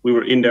suppose we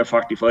were in there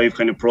 45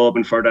 kind of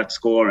probing for that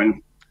score,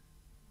 and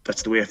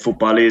that's the way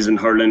football is in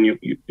hurling.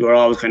 You're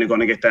always kind of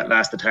going to get that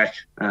last attack.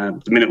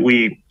 The minute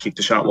we kicked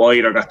the shot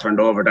wide or got turned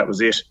over, that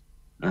was it.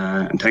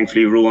 And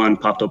thankfully Rowan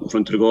popped up in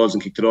front of the goals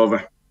and kicked it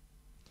over.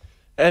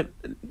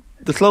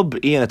 The club,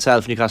 Iain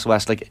itself, Newcastle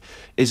West, like,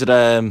 is it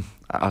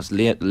as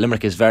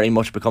Limerick is very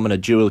much becoming a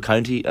dual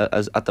county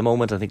as at the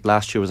moment. I think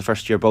last year was the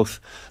first year both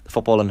the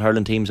football and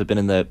hurling teams have been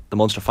in the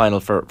Munster final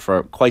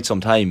for quite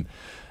some time,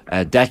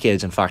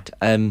 decades in fact.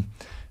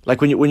 Like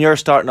when you're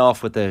starting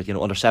off with the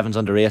under 7s,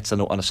 under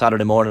 8s on a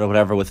Saturday morning or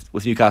whatever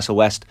with Newcastle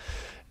West,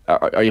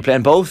 are you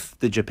playing both?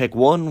 Did you pick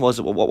one?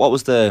 What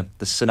was the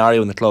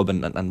scenario in the club,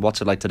 and what's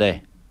it like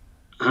today?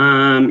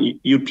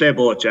 You'd play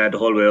both, the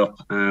whole way up.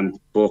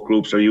 Both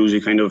groups are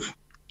usually kind of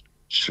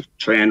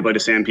trained by the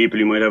same people.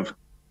 You might have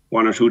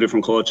 1 or 2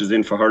 different coaches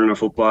in for hurling or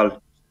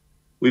football.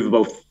 We've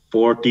about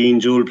 14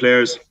 dual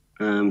players.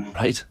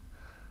 Right.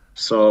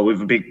 So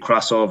we've a big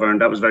crossover, and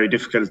that was very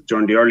difficult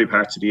during the early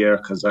parts of the year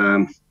because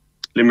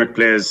Limerick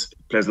plays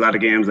a lot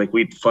of games. Like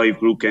we had 5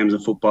 group games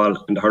of football,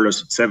 and the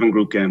hurlers had 7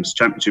 group games,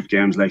 championship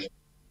games.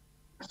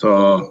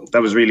 So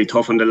that was really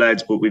tough on the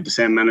lads, but we've the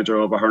same manager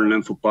over hurling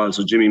and football,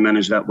 so Jimmy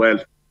managed that well.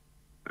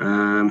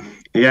 And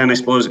I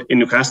suppose in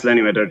Newcastle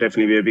anyway, there'll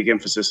definitely be a big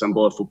emphasis on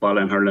both football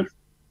and hurling.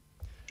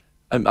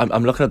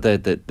 I'm looking at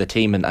the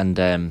team, and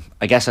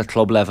I guess at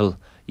club level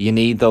you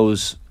need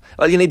those.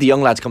 Well, you need the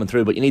young lads coming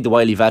through, but you need the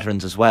wily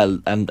veterans as well.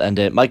 And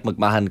Mike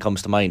McMahon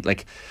comes to mind,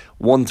 like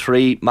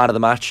 1-3 man of the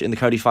match in the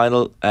county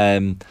final.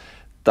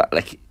 That,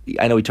 like,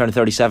 I know he turned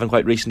 37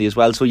 quite recently as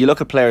well. So you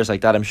look at players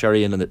like that, I'm sure,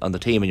 Ian, on the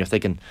team, and you're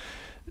thinking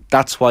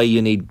that's why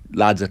you need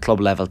lads at club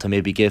level to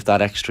maybe give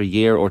that extra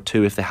year or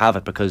 2 if they have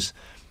it, because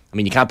I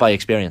mean you can't buy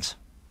experience.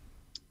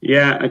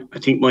 Yeah, I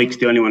think Mike's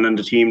the only one on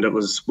the team that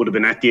would have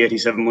been at the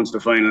 87 Munster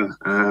final.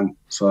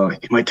 So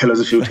he might tell us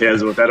a few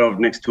tales about that over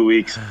the next 2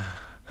 weeks.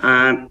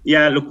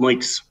 Look,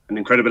 Mike's an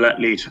incredible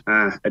athlete,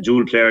 a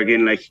dual player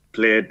again,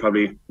 played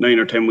probably 9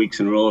 or 10 weeks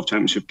in a row of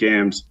championship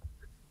games.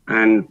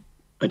 And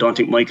I don't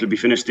think Mike will be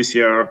finished this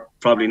year, or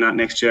probably not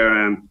next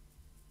year.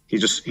 He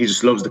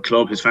just loves the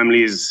club. His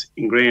family is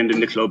ingrained in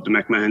the club. The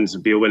McMahons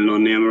will be a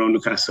well-known name around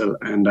Newcastle.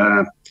 And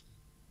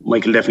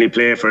Mike will definitely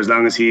play for as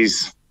long as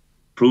he's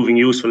proving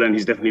useful, and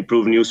he's definitely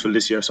proven useful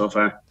this year so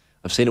far.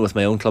 I've seen it with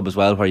my own club as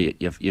well, where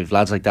you've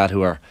lads like that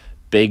who are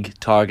big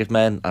target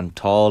men and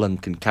tall and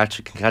can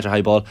catch a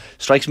high ball.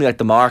 Strikes me like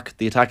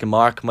the attacking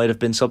mark might have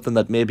been something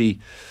that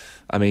maybe,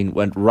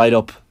 went right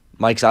up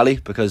Mike's alley,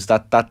 because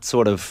that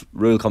sort of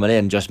rule coming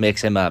in just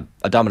makes him a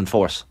dominant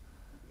force.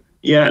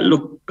 Yeah,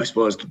 look, I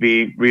suppose to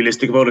be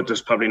realistic about it,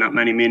 there's probably not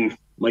many men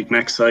Mike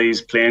Mack's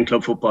size playing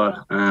club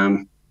football.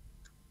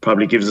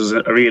 Probably gives us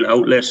a real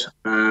outlet.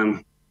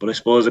 But I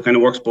suppose it kind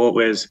of works both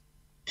ways.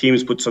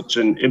 Teams put such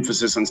an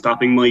emphasis on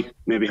stopping Mike,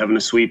 maybe having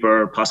a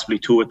sweeper, possibly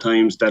 2 at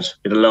times, that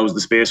it allows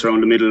the space around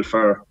the middle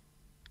for,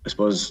 I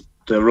suppose,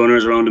 the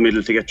runners around the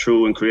middle to get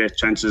through and create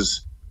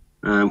chances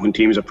when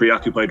teams are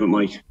preoccupied with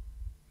Mike.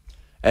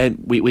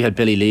 We had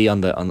Billy Lee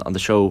on the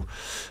show,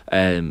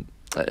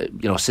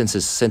 since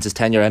his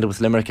tenure ended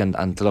with Limerick,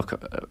 and to look,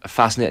 a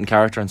fascinating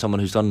character and someone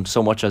who's done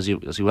so much, as you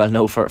well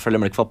know, for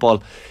Limerick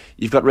football.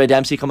 You've got Ray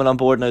Dempsey coming on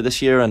board now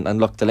this year, and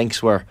look, the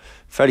links were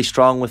fairly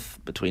strong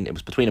between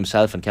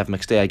himself and Kevin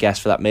McStay, I guess,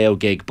 for that Mayo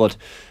gig. But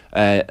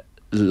a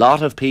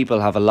lot of people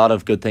have a lot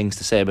of good things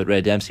to say about Ray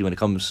Dempsey when it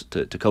comes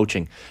to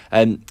coaching.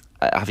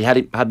 Have you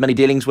had many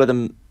dealings with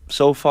him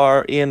so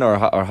far, Ian, or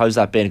how's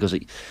that been? Because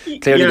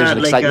clearly there's an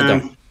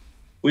excitement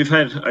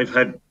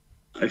there.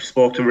 I've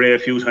spoke to Ray a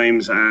few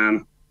times.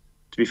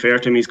 To be fair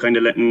to him, he's kind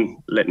of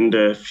letting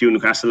the few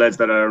Newcastle lads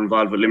that are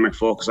involved with Limerick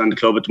focus on the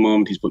club at the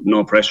moment. He's putting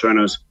no pressure on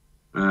us.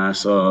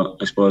 So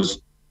I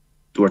suppose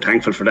we're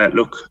thankful for that.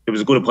 Look, it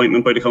was a good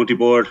appointment by the county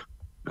board.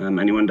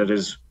 Anyone that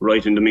is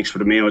right in the mix for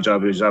the Mayo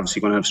job is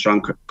obviously going to have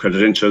strong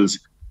credentials.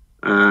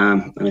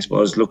 And I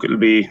suppose, look, it'll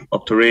be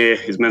up to Ray,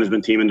 his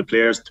management team and the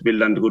players to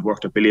build on the good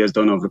work that Billy has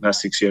done over the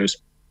past 6 years.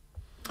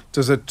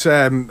 Does it,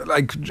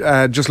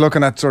 just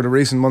looking at sort of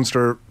recent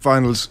Munster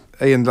finals,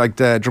 Ian, like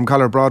the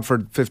Drumcollar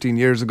Broadford 15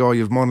 years ago,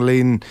 you've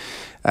Monaleen,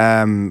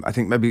 I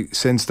think maybe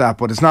since that,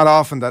 but it's not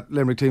often that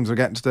Limerick teams are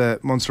getting to the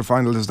Munster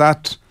final. Is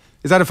that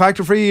a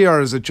factor for you,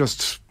 or is it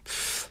just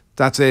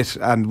that's it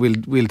and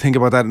we'll think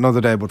about that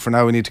another day, but for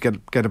now we need to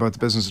get about the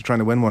business of trying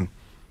to win one?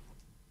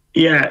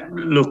 Yeah,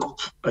 look,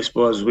 I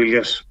suppose we'll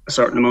get a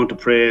certain amount of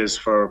praise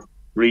for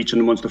reaching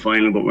the Munster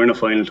final, but we're in a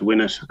final to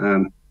win it.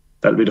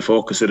 That'll be the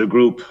focus of the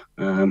group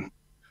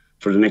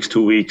for the next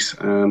 2 weeks.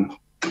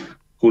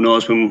 Who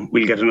knows when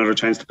we'll get another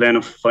chance to play in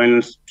a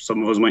final.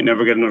 Some of us might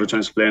never get another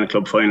chance to play in a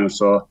club final,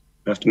 so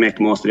we have to make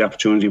the most of the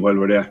opportunity while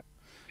we're there.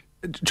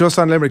 Just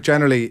on Limerick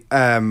generally,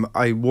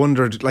 I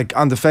wondered,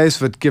 on the face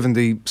of it, given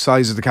the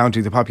size of the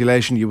county, the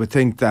population, you would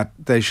think that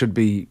they should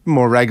be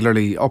more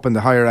regularly up in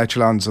the higher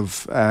echelons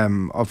of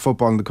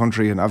football in the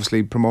country, and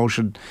obviously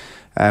promotion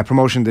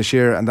promotion this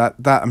year, and that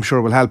I'm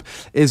sure will help.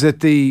 Is it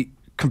the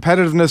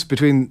competitiveness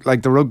between,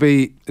 like, the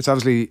rugby? It's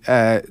obviously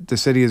the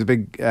city is a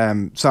big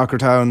soccer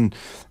town.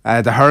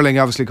 The hurling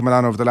obviously coming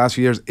on over the last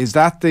few years. Is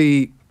that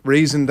the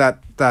reason that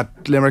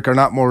Limerick are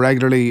not more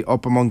regularly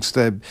up amongst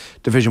the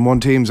Division 1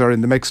 teams or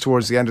in the mix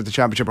towards the end of the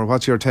championship? Or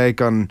what's your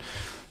take on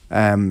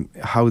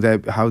how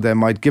they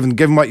might,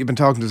 given what you've been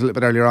talking to us a little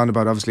bit earlier on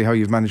about obviously how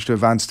you've managed to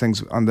advance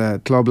things on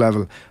the club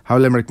level, how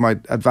Limerick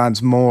might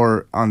advance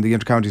more on the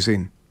inter-county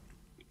scene?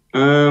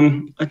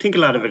 I think a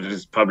lot of it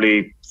is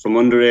probably from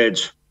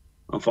underage.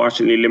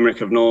 Unfortunately, Limerick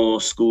have no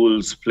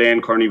schools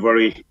playing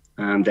Corny-Vurry.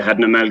 They had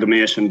an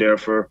amalgamation there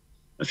for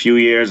a few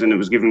years, and it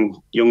was giving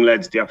young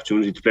lads the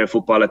opportunity to play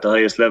football at the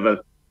highest level.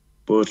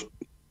 But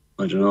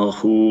I don't know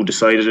who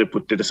decided it,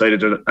 but they decided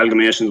that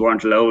amalgamations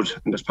weren't allowed,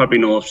 and there's probably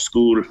no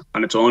school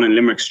on its own in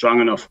Limerick strong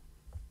enough.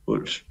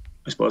 But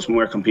I suppose when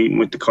we're competing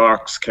with the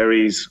Corks,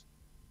 Kerrys,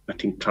 I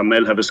think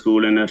Clonmel have a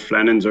school in it,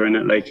 Flannans are in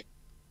it. Like,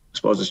 I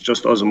suppose it's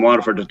just us in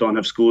Waterford that don't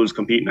have schools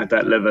competing at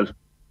that level.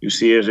 You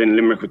see it in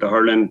Limerick with the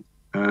hurling.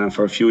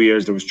 For a few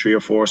years there was 3 or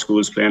 4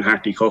 schools playing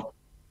Harty Cup.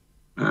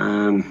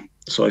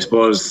 So I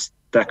suppose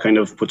that kind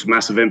of puts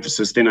massive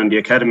emphasis then on the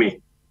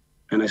academy.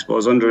 And I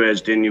suppose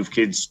underage then you've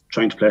kids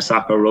trying to play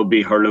soccer,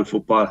 rugby, hurling,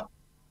 football.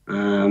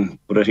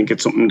 But I think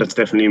it's something that's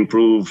definitely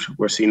improved.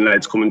 We're seeing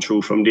lads coming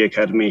through from the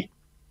academy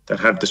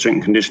that have the strength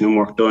and conditioning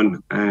work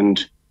done.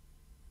 And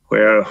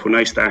where when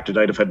I started,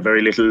 I'd have had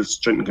very little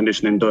strength and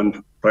conditioning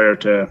done prior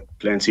to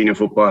playing senior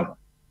football.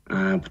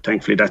 But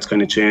thankfully that's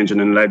kind of changing,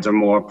 and lads are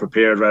more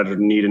prepared rather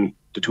than needing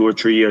the 2 or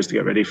 3 years to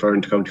get ready for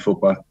inter-county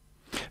football.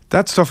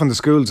 That stuff in the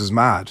schools is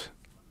mad,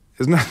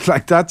 isn't it?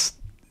 Like, that's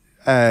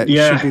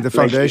should be the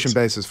foundation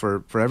basis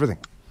for everything.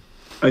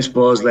 I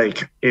suppose,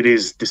 like, it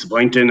is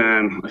disappointing.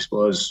 I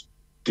suppose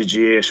the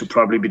GA should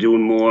probably be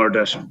doing more.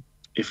 That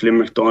if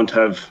Limerick don't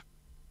have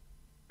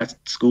a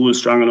school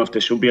strong enough, they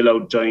should be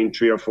allowed to join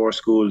 3 or 4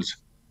 schools.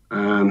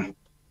 I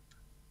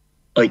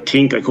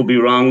think, I could be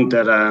wrong,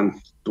 that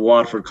the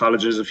Waterford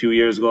colleges a few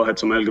years ago had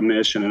some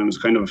amalgamation, and it was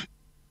kind of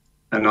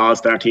an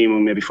all-star team,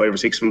 and maybe 5 or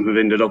 6 of them have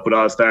ended up with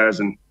all-stars.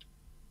 And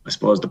I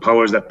suppose the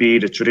powers that be,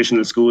 the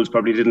traditional schools,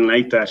 probably didn't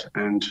like that,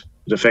 and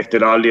it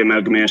affected all the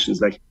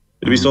amalgamations. Like,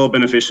 it'd be so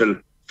beneficial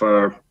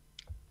for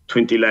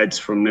 20 lads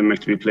from Limerick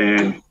to be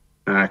playing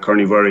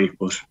Corny-Vurry,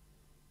 but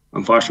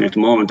unfortunately at the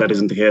moment that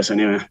isn't the case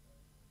anyway.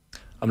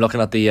 I'm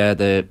looking at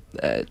the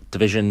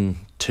Division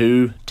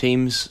 2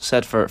 teams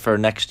set for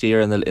next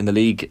year in the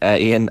league,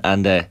 Iain,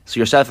 and so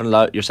yourselves and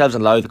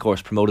Louth, of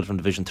course, promoted from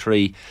Division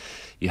 3.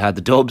 You had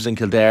the Dubs and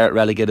Kildare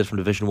relegated from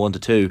Division 1 to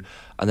 2,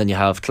 and then you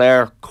have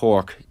Clare,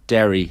 Cork,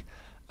 Derry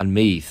and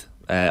Meath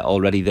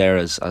already there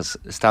as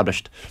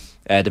established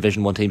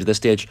Division 1 teams at this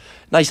stage.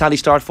 Nice handy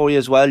start for you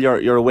as well.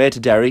 You're away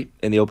to Derry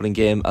in the opening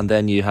game, and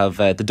then you have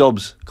the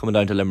Dubs coming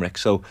down to Limerick,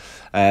 so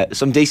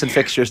some decent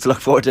fixtures to look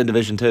forward to in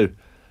Division 2.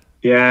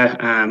 Yeah,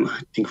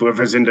 I think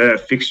whoever's in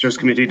the fixtures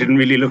committee didn't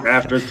really look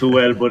after us too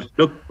well, but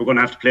look, we're going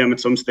to have to play them at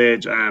some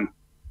stage.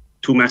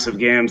 2 massive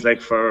games, like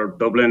for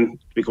Dublin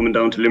to be coming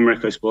down to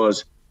Limerick, I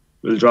suppose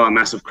will draw a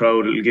massive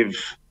crowd. It'll give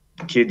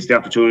the kids the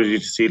opportunity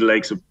to see the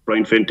likes of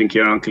Brian Fenton,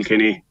 Kieran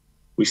Kilkenny.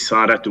 We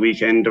saw that the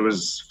weekend. There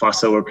was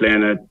Fossa were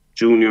playing a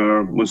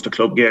junior Munster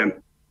club game,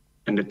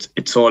 and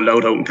it's sold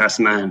out in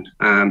Castleman.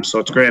 So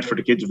it's great for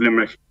the kids of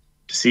Limerick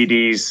to see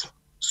these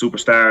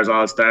superstars,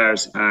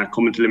 all-stars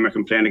coming to Limerick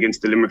and playing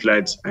against the Limerick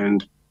lads,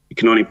 and it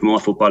can only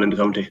promote football in the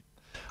county.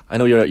 I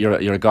know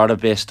you're a Garda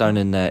based down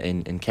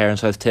in Cairn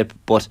South Tip,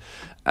 but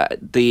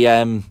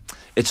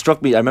it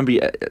struck me. I remember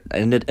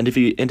in an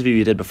interview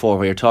you did before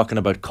where you're talking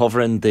about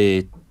covering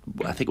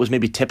I think it was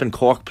maybe Tip and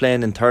Cork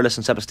playing in Thurles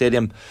and Sepa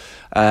Stadium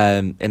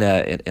in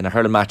a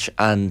hurling match,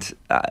 and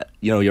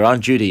you're on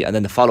duty, and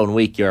then the following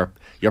week you're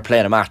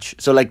playing a match.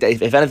 So like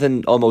if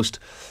anything almost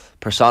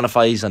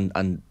personifies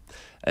and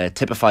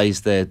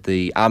typifies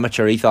the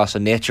amateur ethos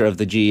and nature of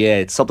the GAA,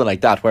 it's something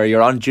like that, where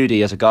you're on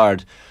duty as a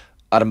guard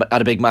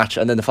at a big match,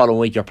 and then the following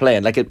week you're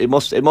playing. Like it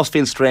must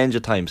feel strange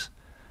at times.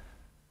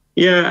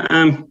 Yeah,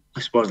 I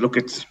suppose, look,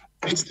 it's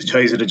the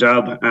choice of the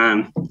job.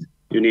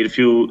 You need a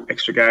few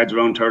extra guards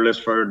around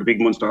Thurles for the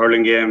big Munster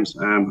hurling games.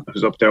 I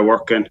was up there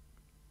working,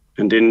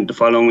 and then the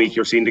following week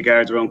you're seeing the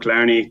guards around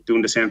Killarney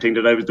doing the same thing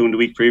that I was doing the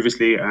week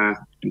previously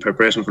in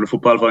preparation for the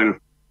football final.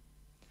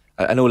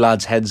 I know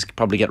lads' heads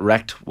probably get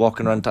wrecked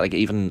walking around. Like,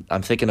 even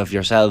I'm thinking of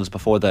yourselves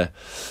before the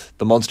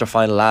Munster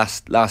final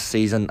last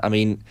season. I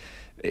mean,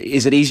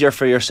 is it easier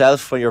for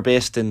yourself when you're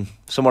based in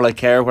somewhere like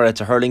Clare, where it's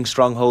a hurling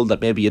stronghold,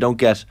 that maybe you don't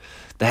get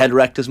the head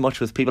wrecked as much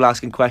with people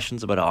asking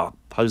questions about,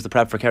 how's the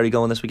prep for Kerry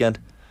going this weekend?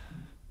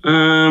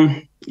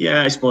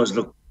 Yeah, I suppose,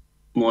 look,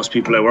 most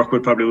people I work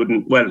with probably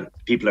wouldn't. Well,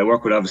 people I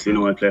work with obviously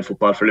know I play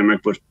football for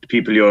Limerick, but the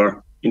people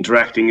you're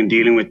interacting and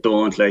dealing with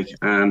don't. Like,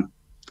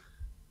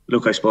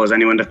 look, I suppose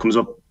anyone that comes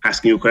up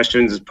asking you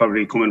questions is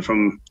probably coming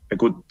from a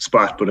good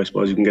spot, but I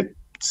suppose you can get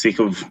sick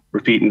of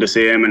repeating the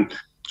same, and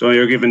so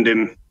you're giving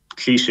them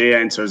cliche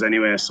answers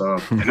anyway, so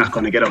they're not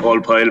going to get a whole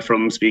pile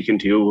from speaking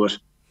to you.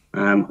 But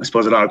I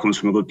suppose it all comes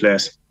from a good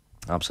place.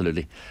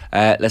 Absolutely.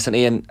 Listen,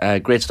 Ian,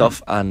 great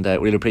stuff, and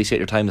really appreciate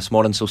your time this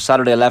morning. So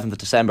Saturday 11th of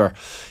December,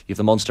 you have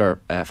the Munster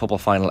football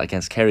final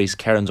against Kerry's,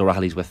 Kerrins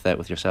O'Reilly's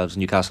with yourselves,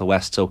 Newcastle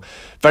West. So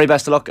very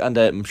best of luck, and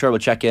I'm sure we'll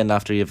check in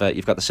after you've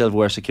got the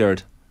silverware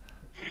secured.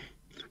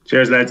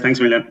 Cheers, lads. Thanks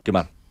a million. Good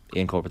man.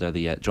 Iain Corbett there,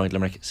 the Joint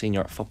Limerick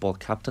Senior Football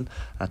Captain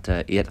at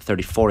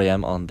 8:34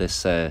 AM on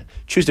this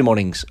Tuesday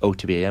morning's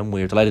OTB AM.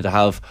 We're delighted to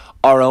have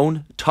our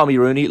own Tommy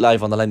Rooney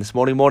live on the line this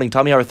morning. Morning,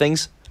 Tommy, how are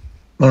things?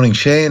 Morning,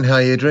 Shane. How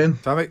are you doing?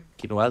 Tommy.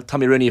 Keeping well.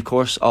 Tommy Rooney, of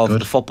course, of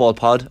the Football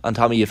Pod. And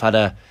Tommy, you've had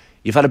a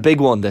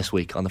big one this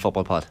week on the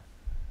Football Pod.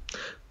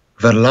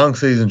 We've had a long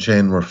season,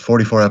 Shane. We're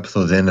 44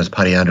 episodes in, as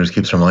Paddy Andrews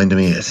keeps reminding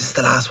me. Is this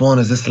the last one?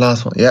 Is this the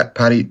last one? Yeah,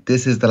 Paddy,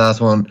 this is the last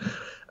one.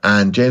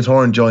 And James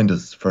Horan joined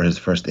us for his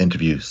first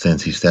interview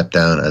since he stepped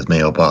down as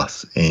Mayo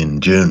boss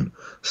in June.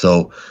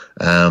 So,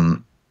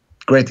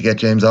 great to get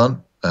James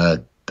on.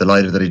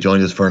 Delighted that he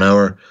joined us for an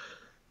hour.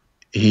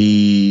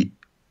 He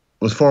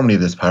was formerly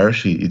of this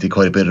parish. He did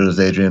quite a bit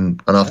as Adrian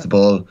on off the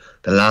ball.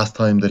 The last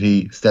time that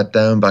he stepped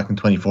down back in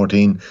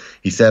 2014,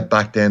 he said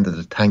back then that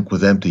the tank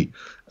was empty.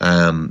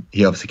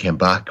 He obviously came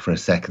back for a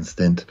second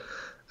stint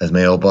as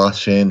Mayo boss,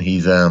 Shane.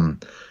 He's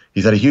had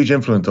a huge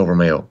influence over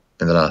Mayo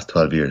in the last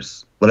 12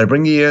 years. Will I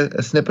bring you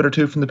a snippet or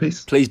two from the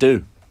piece? Please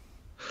do.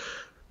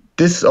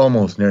 This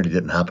almost nearly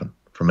didn't happen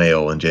for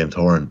Mayo and James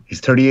Horan. He's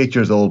 38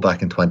 years old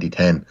back in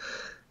 2010.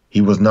 He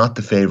was not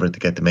the favourite to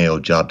get the Mayo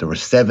job. There were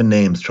 7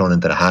 names thrown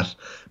into the hat.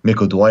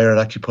 Mick O'Dwyer had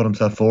actually put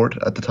himself forward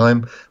at the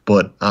time,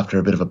 but after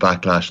a bit of a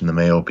backlash in the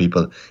Mayo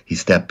people, he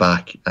stepped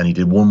back and he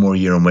did one more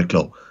year in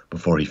Wicklow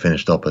before he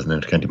finished up as an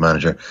inter-county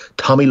manager.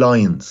 Tommy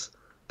Lyons,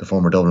 the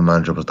former Dublin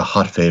manager, was the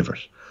hot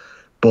favourite.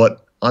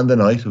 But on the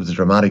night, it was a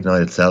dramatic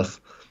night itself.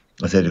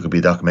 I said it could be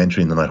a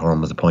documentary in the night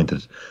Horan was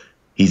appointed.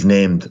 He's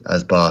named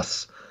as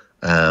boss.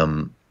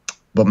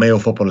 But Mayo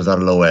football is at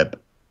a low ebb.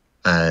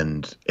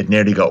 And it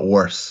nearly got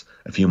worse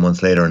a few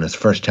months later in his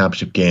first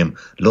championship game.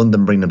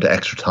 London bring them to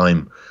extra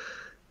time.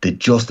 They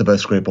just about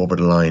scrape over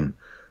the line.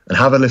 And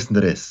have a listen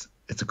to this.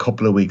 It's a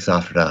couple of weeks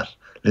after that.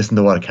 Listen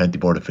to what a county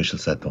board official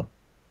said though.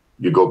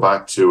 You go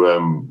back to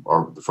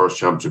the first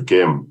championship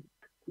game,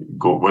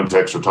 went to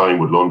extra time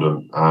with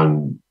London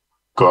and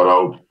got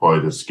out by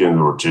the skin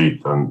of our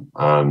teeth,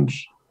 and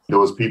there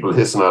was people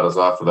hissing at us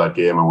after that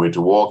game, and we had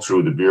to walk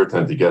through the beer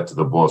tent to get to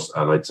the bus.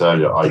 And I tell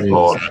you, I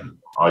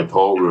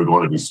thought we were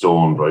going to be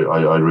stoned.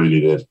 I really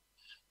did.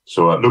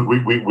 So look,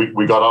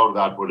 we got out of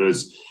that, but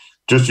it's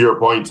just to your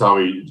point,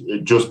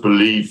 Tommy. Just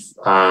belief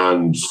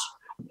and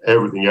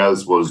everything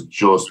else was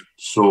just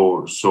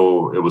so.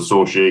 It was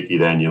so shaky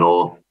then, you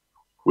know.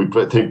 We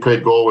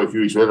played Galway a few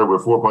weeks later. We're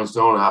 4 points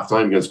down at half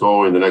time against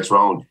Galway in the next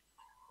round.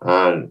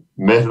 And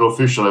met an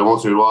official, I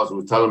won't say who it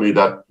was telling me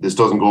that this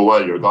doesn't go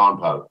well, you're gone,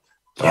 pal.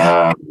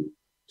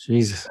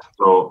 Jesus.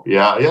 So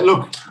yeah.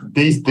 Look,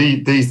 these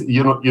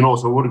you know,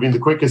 so it would have been the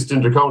quickest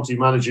inter-county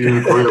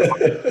managerial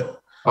career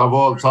of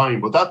all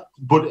time.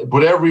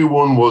 But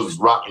everyone was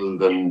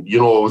rattled, and you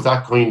know, it was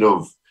that kind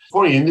of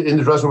funny in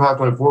the dressing room half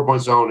time, 4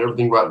 points down,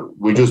 everything rattled.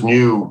 We just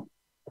knew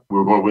we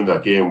were going to win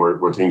that game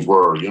where things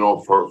were, you know,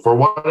 for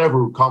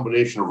whatever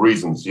combination of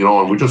reasons, you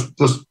know, and we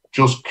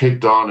just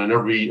kicked on, and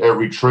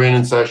every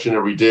training session,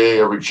 every day,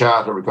 every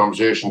chat, every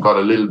conversation got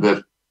a little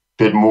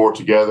bit more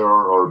together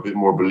or a bit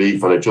more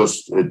belief, and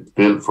it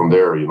built from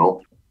there, you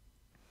know.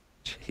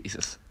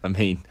 Jesus, I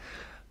mean,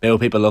 Mayo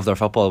people love their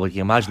football, but you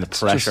can imagine the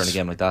pressure in a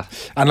game like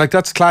that. And like,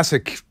 that's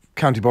classic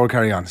county board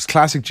carry on. It's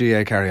classic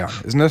GA carry on,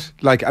 isn't it?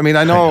 Like, I mean,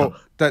 I know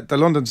that the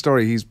London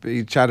story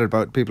he chatted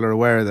about, people are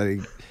aware that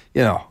he,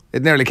 you know,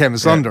 it nearly came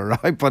asunder,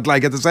 right? But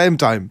like, at the same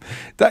time,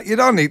 that you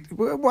don't need.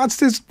 What's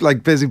this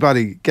like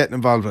busybody getting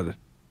involved with it?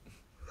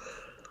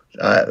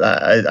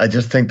 I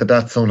just think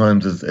that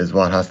sometimes is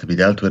what has to be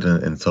dealt with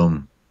in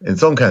some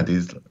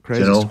counties.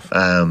 Crazy, you know,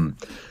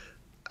 stuff.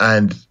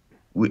 And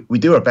we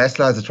do our best,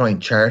 lads, to try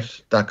and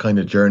chart that kind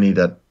of journey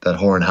that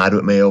Horan had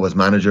with Mayo as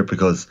manager,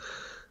 because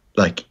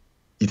like,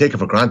 you take it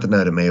for granted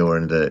now that Mayo are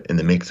in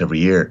the mix every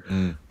year.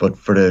 But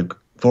for the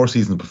 4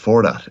 seasons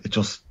before that,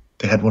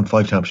 they had won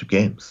 5 championship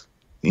games,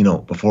 you know,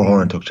 before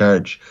Horan took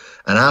charge.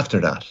 And after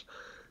that,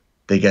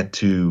 they get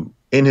to,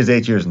 in his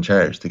 8 years in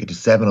charge, they get to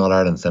 7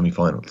 All-Ireland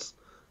semi-finals.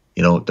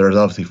 You know, there's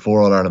obviously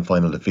 4 All-Ireland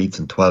final defeats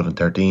in 12 and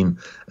 13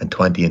 and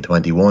 20 and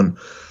 21.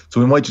 So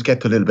we might just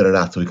get to a little bit of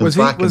that. So he comes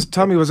back.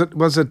 Tommy, was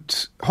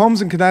it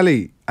Holmes and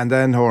Kennelly and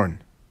then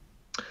Horan?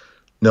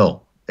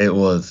 No, it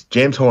was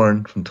James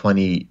Horan from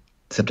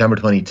September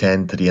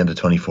 2010 to the end of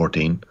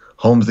 2014.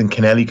 Holmes and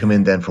Kennelly come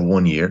in then for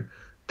 1 year.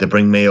 They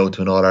bring Mayo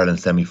to an All-Ireland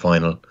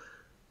semi-final,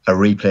 a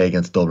replay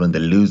against Dublin. They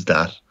lose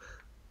that.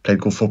 Played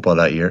good football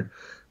that year.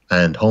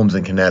 And Holmes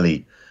and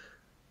Kennelly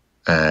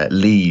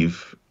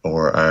leave,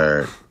 or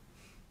are,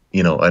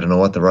 you know, I don't know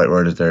what the right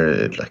word is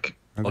there, like,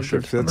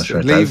 ushered.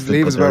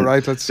 Leave is about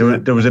right.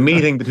 There was a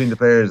meeting between the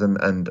players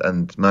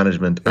and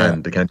management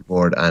and the county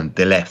board, and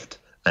they left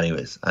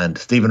anyways. And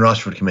Stephen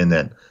Rochford came in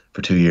then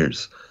for 2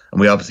 years. And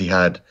we obviously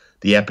had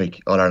the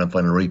epic All-Ireland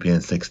final replay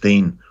in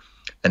 16,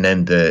 and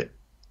then the,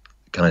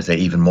 can I say,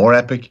 even more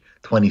epic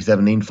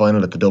 2017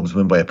 final that the Dubs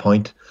win by a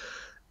point.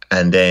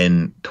 And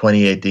then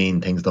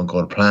 2018, things don't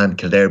go to plan.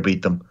 Kildare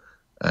beat them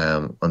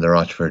under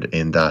Rochford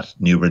in that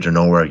Newbridge or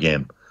Nowhere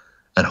game.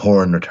 And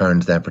Horan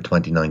returns then for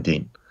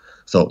 2019.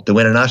 So they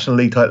win a National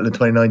League title in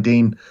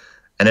 2019.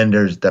 And then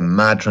there's the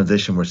mad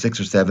transition where 6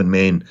 or 7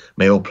 main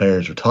Mayo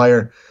players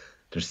retire.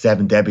 There's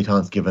 7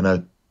 debutants given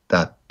out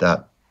that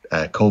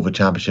COVID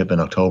championship in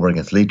October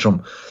against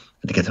Leitrim.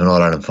 They get to an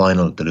All-Ireland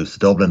final. They lose to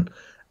Dublin.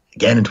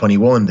 Again in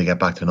 21, they get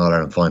back to an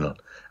All-Ireland final.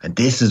 And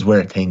this is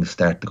where things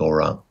start to go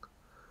wrong.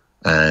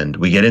 And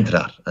we get into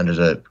that. And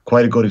there's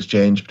quite a good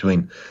exchange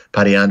between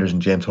Paddy Anders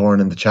and James Horan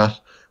in the chat.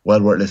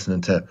 Well worth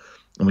listening to.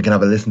 And we can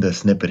have a listen to a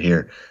snippet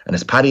here. And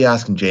it's Paddy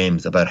asking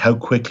James about how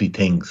quickly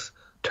things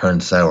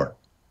turn sour.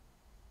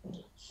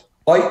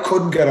 I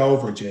couldn't get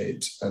over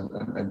James.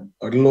 And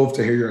I'd love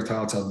to hear your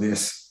thoughts on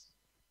this.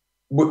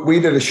 We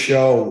did a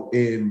show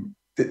in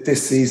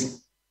this season,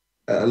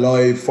 a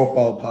live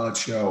football pod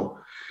show.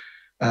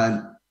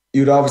 And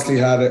you'd obviously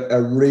had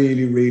a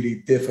really, really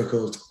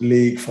difficult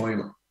league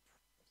final.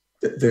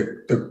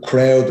 The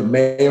crowd, the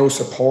Mayo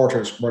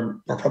supporters were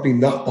probably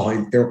not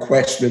behind. They were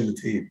questioning the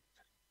team.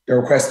 They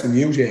were questioning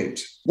you,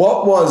 James.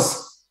 What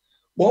was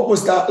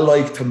that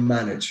like to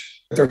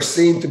manage? There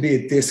seemed to be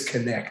a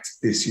disconnect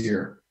this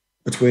year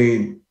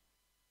between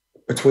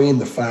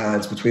the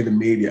fans, between the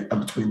media,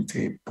 and between the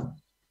team.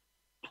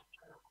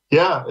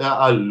 Yeah.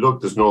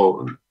 Look, there's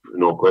no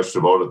question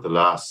about it. The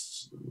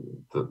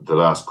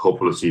last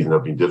couple of seasons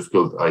have been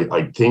difficult.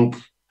 I think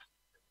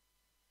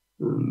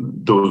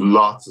there was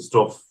lots of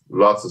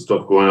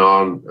stuff going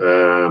on.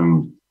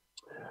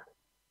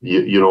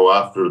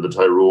 After the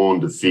Tyrone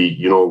defeat,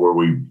 where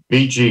we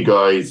beat you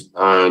guys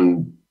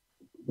and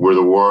we're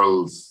the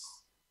world's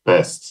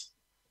best,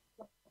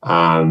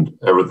 and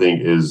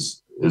everything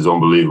is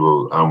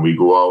unbelievable, and we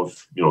go out,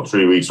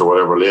 3 weeks or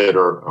whatever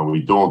later, and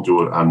we don't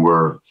do it, and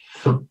we're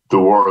the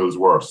world's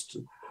worst.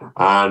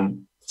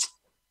 And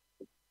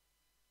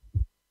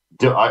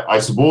I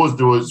suppose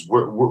there was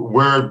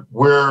where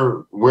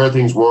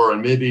things were,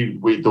 and maybe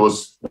there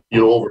was,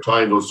 over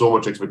time there was so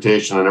much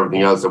expectation and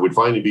everything else that we'd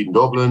finally beaten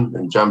Dublin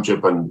in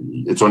Championship, and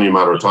it's only a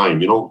matter of time.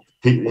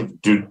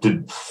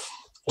 Did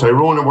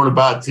Tyrone were a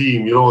bad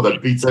team, that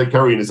beat St.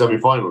 Kerry in the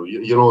semi-final.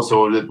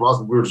 So it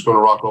wasn't we were just going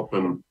to rock up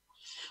and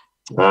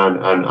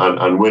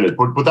win it.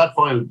 But that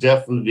final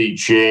definitely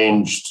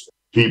changed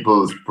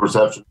people's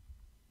perception.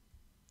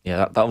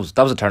 Yeah, that was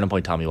a turning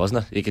point, Tommy,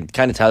 wasn't it? You can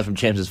kind of tell from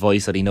James's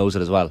voice that he knows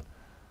it as well.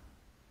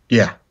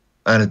 Yeah,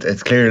 and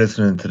it's clear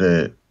listening to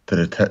the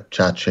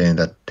chat, Shane,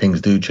 that things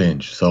do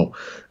change. So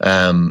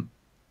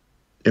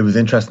it was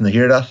interesting to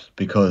hear that,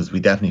 because we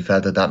definitely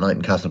felt it that night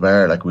in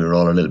Castlebar, like we were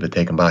all a little bit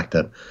taken back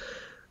that,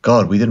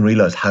 God, we didn't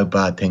realise how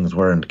bad things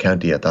were in the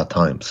county at that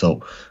time.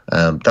 So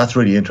that's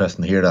really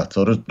interesting to hear that.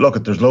 So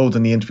there's loads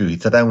in the interview. He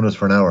sat down with us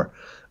for an hour,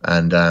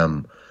 and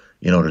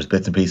there's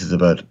bits and pieces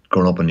about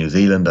growing up in New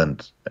Zealand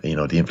and,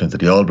 the influence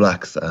of the All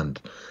Blacks and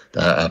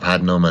I've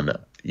had them, and,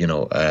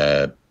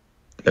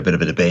 a bit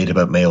of a debate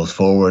about Mayo's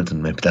forwards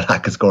and maybe the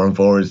lack of scoring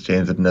forwards.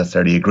 James didn't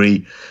necessarily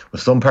agree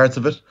with some parts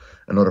of it,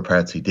 and other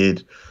parts he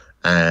did.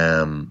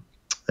 And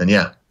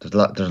yeah, there's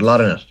a lot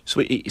in it.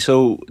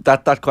 So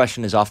that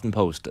question is often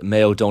posed.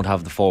 Mayo don't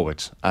have the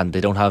forwards, and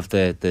they don't have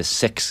the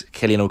 6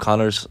 Cillian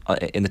O'Connors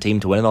in the team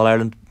to win in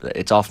All-Ireland.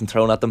 It's often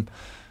thrown at them.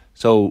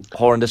 So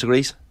Horan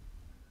disagrees?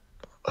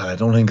 I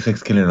don't think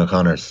 6 Cillian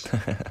O'Connors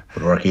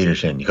would work either,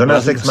 Shane. You couldn't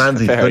have 6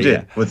 Manzies, could you?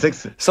 Yeah. With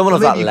 6, someone of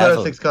that you level.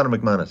 Could have 6 Conor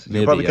McManus. Maybe,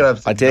 you probably could have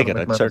 6 I'd take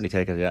Conor it. McManus. I'd certainly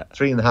take it, yeah.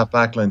 3 in the half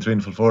back line, 3 in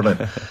the full forward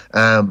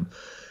line.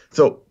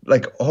 So,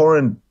 like,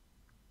 Horan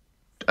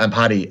and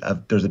Paddy,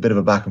 there's a bit of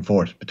a back and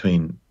forth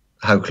between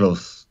how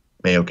close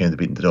Mayo came to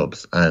beating the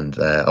Dubs. And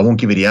I won't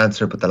give you the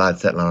answer, but the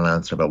lads settled on an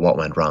answer about what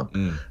went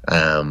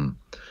wrong.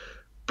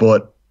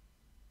 But,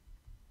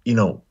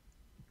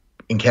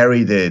 in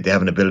Kerry, they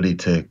have an ability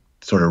to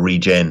sort of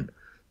regen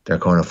their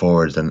corner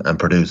forwards and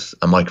produce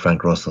a Mike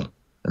Frank Russell,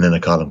 and then a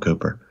Colin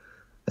Cooper,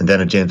 and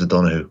then a James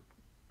O'Donoghue,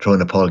 throw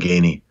in a Paul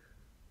Ganey,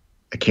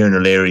 a Kieran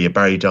O'Leary, a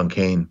Barry John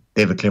Kane,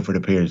 David Clifford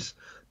appears.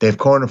 They have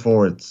corner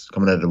forwards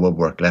coming out of the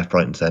woodwork, left,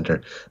 right and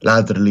centre,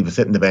 lads that'll leave a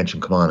sit in the bench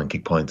and come on and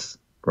kick points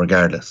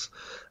regardless.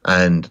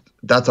 And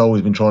that's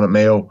always been thrown at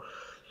Mayo.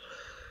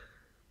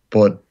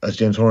 But as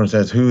James Horan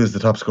says, who is the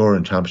top scorer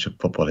in Championship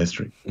football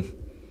history?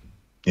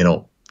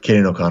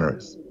 Cillian O'Connor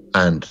is.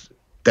 And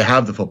they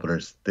have the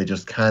footballers. They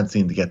just can't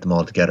seem to get them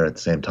all together at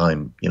the same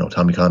time.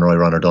 Tommy Conroy,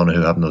 Ron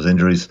O'Donoghue having those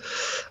injuries.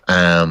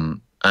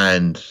 And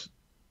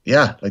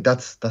yeah, like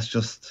that's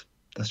just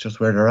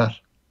where they're at.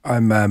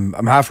 I'm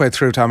halfway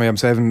through, Tommy. I'm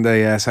saving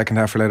the second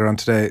half for later on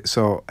today.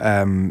 So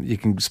you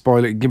can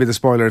spoil it. Give me the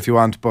spoiler if you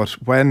want. But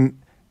when,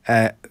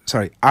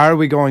 are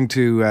we going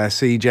to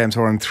see James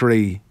Horan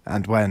 3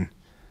 and when?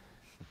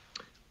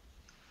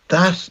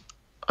 That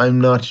I'm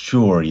not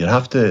sure. You'll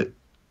have to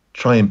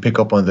try and pick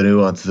up on the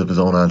nuances of his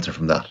own answer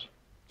from that.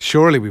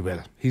 Surely we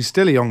will. He's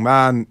still a young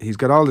man. He's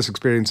got all this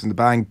experience in the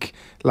bank.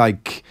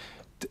 Like,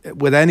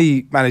 with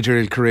any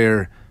managerial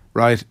career,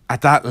 right,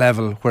 at that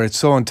level where it's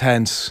so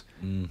intense,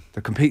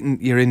 They're competing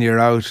year in, year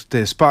out.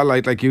 The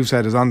spotlight, like you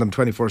said, is on them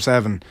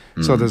 24/7.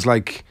 So there's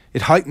like,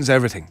 it heightens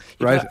everything,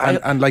 right?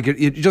 And like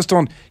you just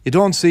don't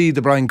see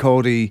the Brian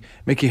Cody,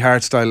 Mickey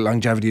Hart style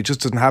longevity. It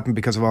just doesn't happen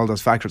because of all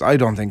those factors, I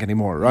don't think,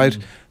 anymore, right?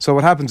 So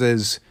what happens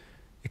is,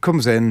 it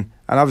comes in,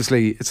 and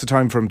obviously it's the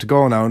time for him to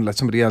go now and let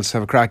somebody else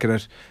have a crack at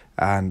it,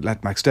 and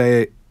let Max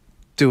Day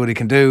do what he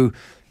can do.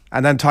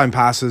 And then time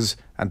passes,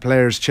 and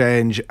players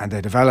change, and they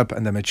develop,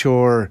 and they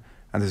mature,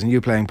 and there's a new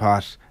playing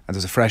pot, and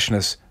there's a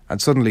freshness, and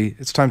suddenly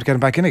it's time to get him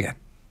back in again.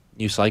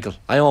 New cycle.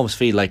 I almost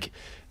feel like,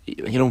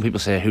 you know, when people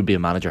say who'd be a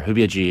manager, who'd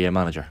be a GAA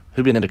manager,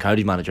 who'd be an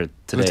inter-county manager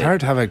today. Well, it's hard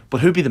to have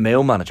but who'd be the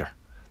Mayo manager?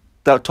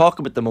 They'll talk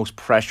about the most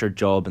pressured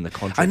job in the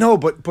country. I know,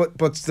 but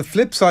the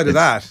flip side of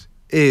that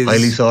is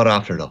highly sought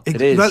after, though. It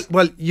is.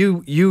 Well,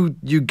 you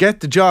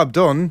get the job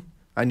done,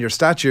 and your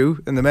statue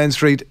in the main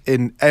street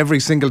in every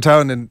single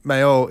town in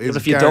Mayo is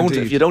but guaranteed.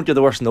 if you don't, you're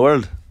the worst in the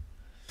world.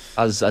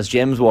 As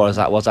James was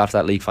after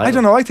that league final. I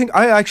don't know.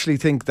 I actually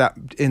think that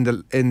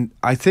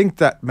I think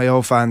that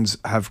Mayo fans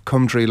have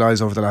come to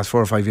realise over the last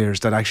 4 or 5 years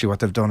that actually what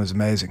they've done is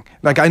amazing.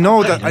 Like I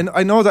know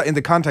that in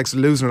the context of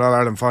losing an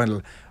All-Ireland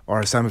final or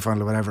a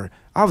semi-final or whatever,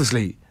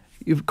 obviously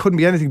you couldn't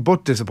be anything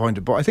but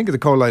disappointed. But I think in the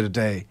cold light of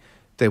day,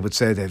 they would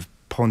say they've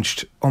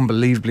punched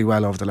unbelievably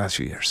well over the last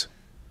few years.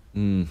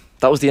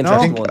 That was the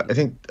interesting one.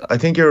 I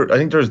think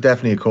there's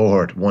definitely a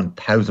cohort,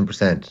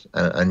 1,000%,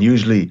 and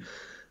usually,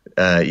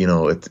 you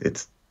know,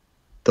 it's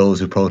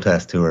those who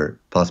protest who are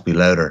possibly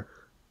louder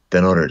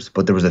than others.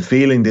 But there was a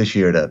feeling this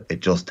year that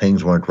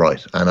things weren't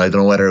right, and I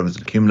don't know whether it was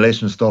an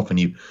accumulation of stuff, and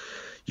you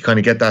kind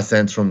of get that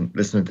sense from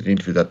listening to the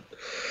interview that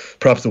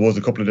perhaps there was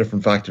a couple of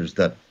different factors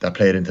that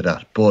played into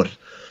that. But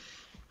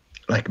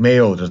like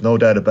Mayo, there's no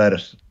doubt about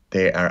it,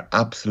 they are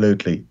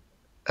absolutely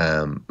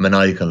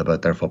maniacal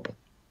about their football.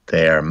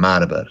 They are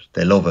mad about it.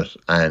 They love it,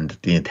 and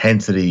the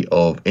intensity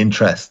of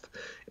interest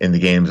in the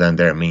games and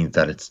there means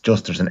that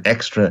there's an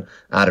extra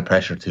added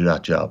pressure to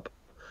that job.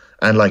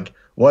 And like,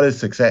 what is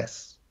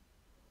success?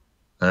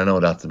 And I know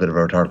that's a bit of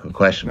a rhetorical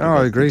question. No,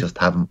 I agree. They just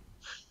haven't,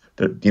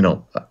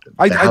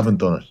 they haven't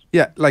done it.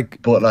 Yeah,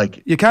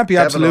 but you can't be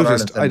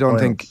absolutist. I don't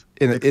think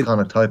in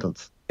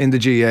titles in the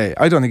GAA.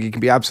 I don't think you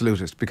can be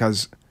absolutist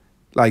because,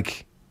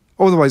 like,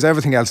 otherwise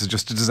everything else is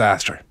just a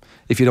disaster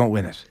if you don't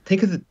win it.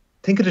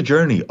 Think of the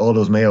journey all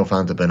those Mayo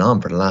fans have been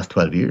on for the last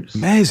 12 years.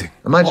 Amazing.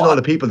 Imagine all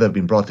the people that have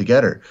been brought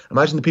together.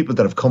 Imagine the people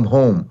that have come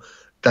home,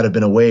 that have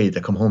been away,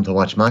 that come home to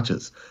watch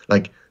matches.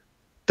 Like,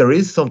 there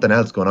is something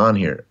else going on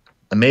here.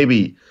 And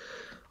maybe,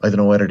 I don't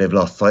know whether they've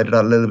lost sight of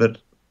that a little bit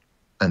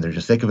and they're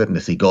just sick of it, and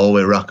they see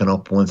Galway rocking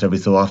up once every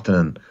so often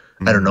and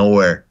I don't know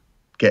where,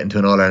 getting to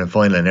an All-Ireland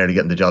final and nearly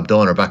getting the job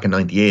done, or back in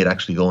 98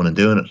 actually going and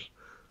doing it.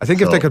 I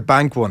think if they could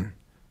bank one.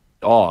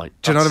 Oh,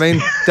 do you know what I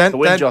mean?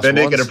 Then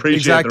they could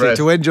appreciate the rest.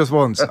 To win just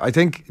once. I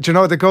think. Do you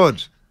know what they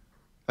could?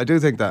 I do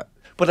think that.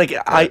 But like,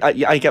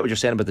 I get what you're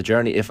saying about the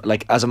journey. If,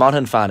 like, as a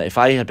Monaghan fan, if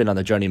I had been on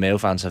the journey Mayo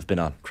fans have been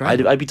on,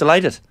 I'd be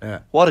delighted. Yeah.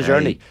 What a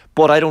journey!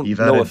 But I don't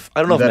know if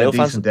Mayo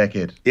fans.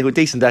 Decade. It was a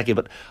decent decade,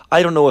 but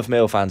I don't know if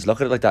Mayo fans look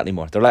at it like that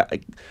anymore. They're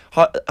like,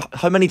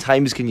 how many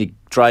times can you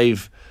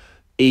drive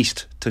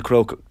east to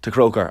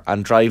Croker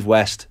and drive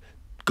west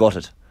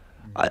gutted?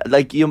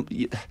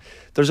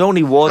 There's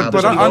only one.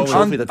 But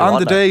trophy that on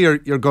the day you're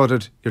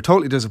gutted, you're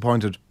totally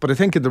disappointed. But I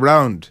think in the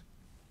round,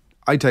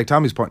 I take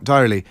Tommy's point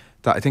entirely.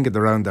 That I think in the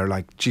round they're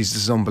like, geez,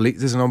 this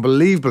is an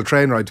unbelievable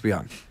train ride to be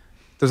on.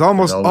 There's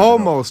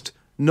almost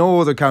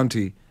no other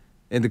county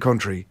in the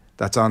country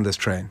that's on this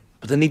train.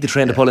 But they need the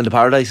train to pull into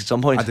paradise at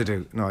some point. They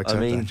do. No, I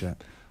accept that. Yeah.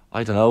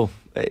 I don't know.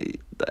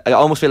 I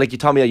almost feel like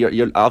Tommy,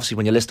 you're obviously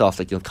when you list off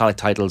like kind of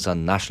titles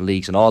and national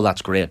leagues and all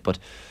that's great, but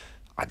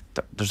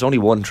there's only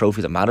one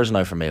trophy that matters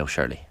now for Mayo,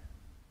 surely.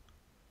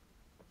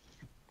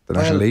 The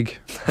National League.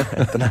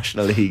 The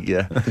National League,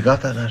 yeah. They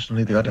got that National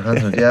League. They got their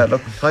hands on it. Yeah,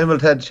 look, time will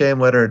tell, Shane,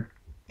 whether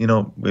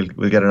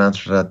we'll get an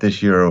answer to that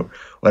this year, or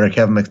whether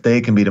Kevin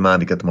McStay can be the man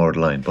to get them over the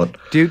line. But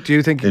do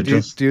you think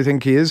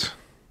he is?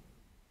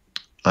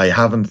 I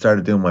haven't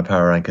started doing my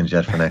power rankings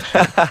yet for next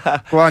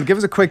year. Go on, give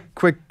us a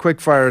quick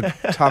fire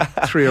top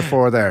 3 or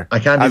 4 there. I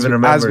can't even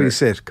remember as we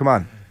sit. Come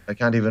on. I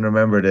can't even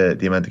remember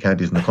the amount of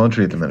counties in the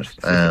country at the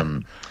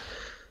minute.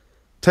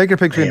 Take your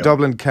pick between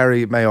Dublin,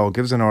 Kerry, Mayo.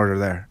 Give us an order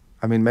there.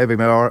 I mean, maybe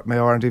Mayo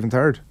aren't even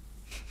third.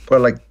 Well,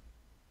 like,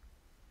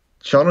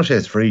 Sean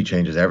O'Shea's free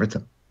changes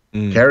everything.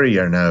 Kerry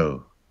are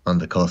now on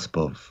the cusp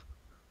of,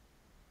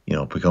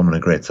 becoming a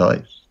great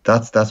side.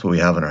 That's what we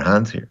have in our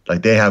hands here.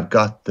 Like, they have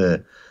got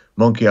the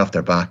monkey off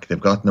their back. They've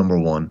got number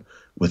one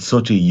with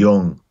such a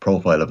young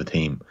profile of a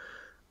team.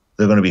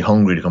 They're going to be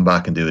hungry to come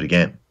back and do it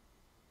again.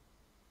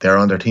 They're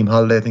on their team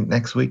holiday, I think,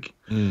 next week.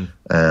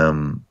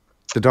 The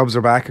Dubs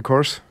are back, of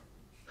course.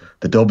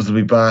 The Dubs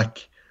will be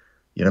back.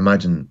 You'd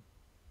imagine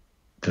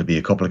there'll be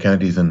a couple of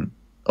counties in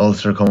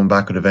Ulster coming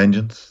back with a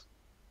vengeance.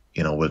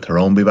 Will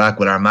Tyrone be back?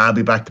 Will Armagh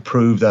be back to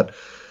prove that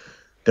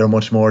they're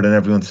much more than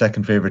everyone's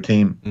second favourite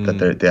team,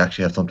 that they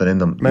actually have something in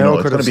them?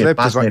 Mayo could have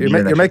slipped.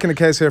 You're making a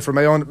case here for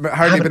Mayo,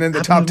 hardly been in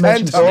the top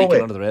 10.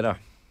 Sneaking under the radar.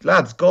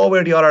 Lads, Galway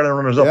are the All-Ireland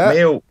runners-up.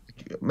 Yeah.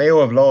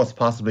 Mayo have lost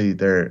possibly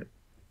their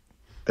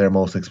their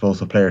most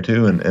explosive player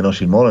too, in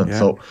Oisin Mullen. Yeah.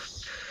 So,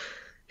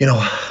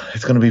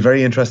 it's going to be a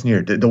very interesting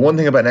year. The one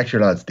thing about next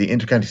year, lads, the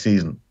inter-county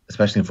season,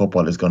 especially in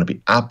football, is going to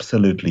be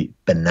absolutely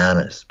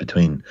bananas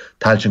between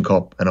Tailteann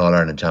Cup and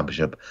All-Ireland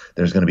Championship.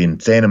 There's going to be an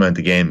insane amount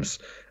of games.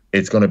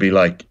 It's going to be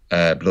like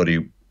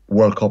bloody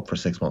World Cup for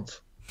 6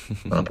 months.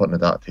 And I'm putting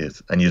it that to you.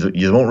 And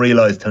you won't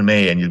realise till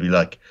May, and you'll be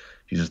like,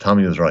 Jesus,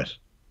 Tommy was right.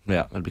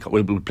 Yeah,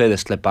 we'll play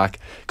this clip back.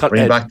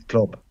 Bring back the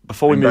club.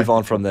 Before we move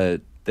on from the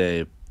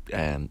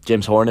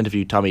James Horan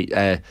interview, Tommy,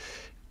 a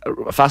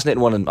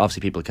fascinating one, and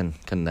obviously people can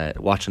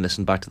watch and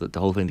listen back to the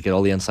whole thing to get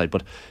all the insight.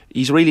 But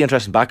he's a really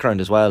interesting background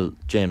as well,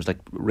 James. Like,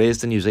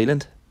 raised in New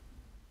Zealand.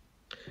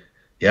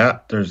 Yeah,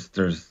 there's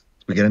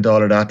we get into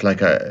all of that.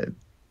 Like, I've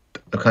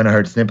kind of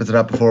heard snippets of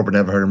that before, but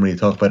never heard him really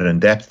talk about it in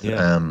depth.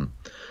 Yeah.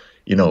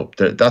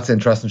 That's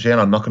interesting, Shane.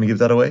 I'm not going to give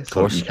that away,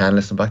 so you can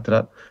listen back to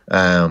that.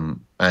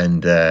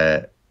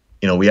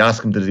 We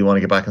asked him, does he want to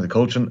get back into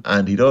coaching,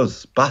 and he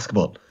does.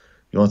 Basketball.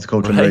 He wants to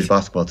coach underage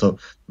basketball. So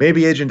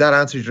maybe, Adrian, that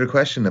answers your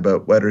question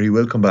about whether he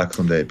will come back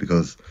someday,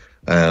 because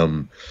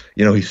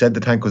he said the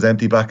tank was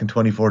empty back in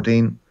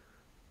 2014.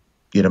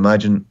 You'd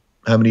imagine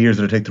how many years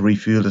did it take to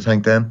refuel the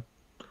tank then?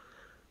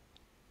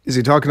 Is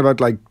he talking about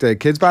like the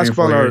kids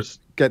basketball or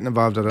getting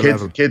involved at a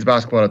level? Kids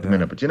basketball at the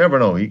minute, but you never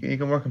know. He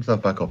can work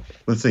himself back up.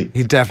 We'll see.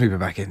 He'll definitely be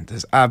back in.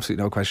 There's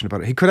absolutely no question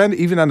about it. He could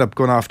even end up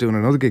going off doing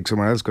another gig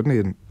somewhere else, couldn't he?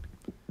 And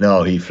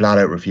no, he flat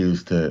out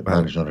refused to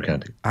manage another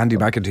county. Andy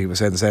McEntee was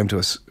saying the same to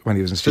us when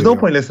he was in studio. There's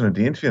no point listening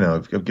to the interview now.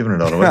 I've given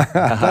it all away.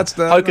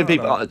 How can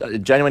people,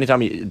 genuinely,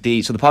 Tommy,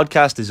 so the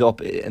podcast is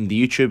up and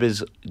the YouTube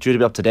is due to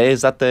be up today.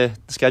 Is that the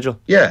schedule?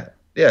 Yeah.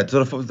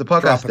 So the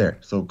podcast there.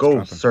 So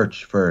go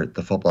search for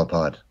the Football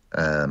Pod.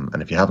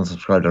 And if you haven't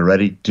subscribed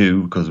already,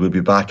 do, because we'll be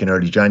back in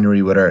early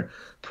January with our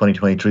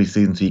 2023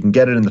 season. So you can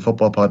get it in the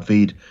Football Pod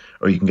feed,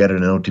 or you can get it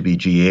in OTB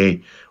GA,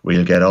 where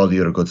you'll get all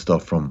the other good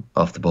stuff from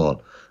Off the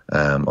Ball.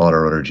 All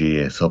our other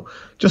GA. So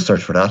just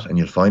search for that and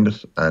you'll find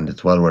it, and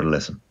it's well worth a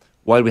listen.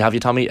 While we have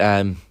you, Tommy,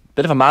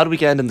 bit of a mad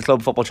weekend in the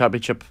Club Football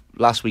Championship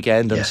last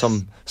weekend, and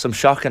some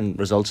shocking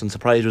results and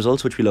surprise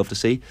results, which we love to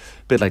see.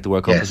 A bit like the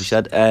World Cup, as we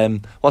said.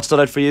 What stood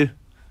out for you?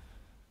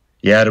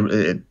 Yeah,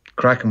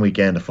 cracking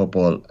weekend of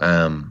football.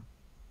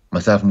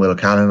 Myself and Will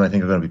O'Callaghan, I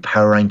think, are going to be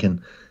power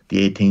ranking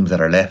the 8 teams that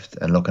are left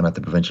and looking at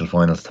the provincial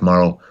finals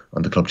tomorrow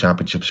on the Club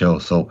Championship show.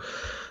 So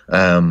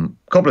a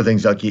couple of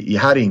things, like you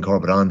had Iain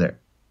Corbett on there.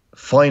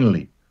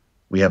 Finally,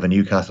 we have a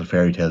Newcastle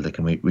fairy tale that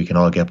we can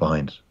all get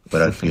behind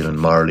without feeling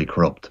morally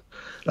corrupt.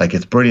 Like,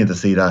 it's brilliant to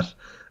see that.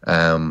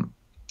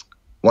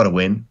 What a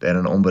win. They had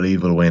an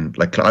unbelievable win.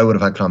 Like, I would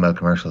have had Clonmel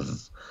Commercials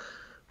as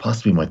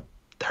possibly my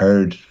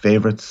third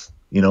favourites,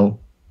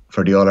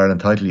 for the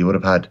All-Ireland title. You would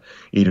have had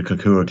either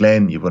Kilcoo or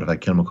Glen, you would have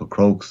had Kilmacud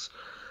Crokes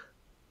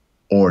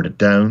or the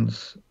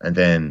Downs, and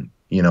then,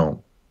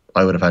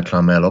 I would have had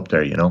Clonmel up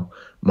there,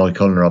 Mike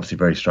Cullen are obviously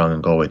very strong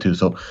in Galway too.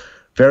 So,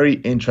 very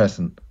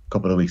interesting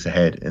couple of weeks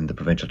ahead in the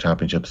provincial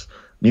championships.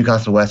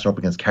 Newcastle West are up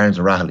against Cairns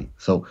O'Rahilly.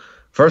 So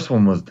first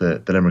one was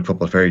the Limerick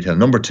football fairy tale.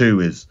 Number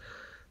 2 is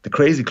the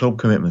crazy club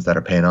commitments that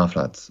are paying off,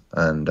 lads.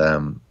 And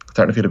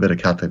starting to feel a bit of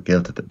Catholic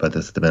guilt about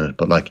this at the minute.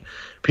 But like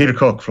Peter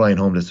Cook flying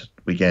home this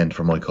weekend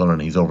for Mike Cullen.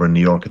 He's over in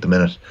New York at the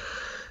minute.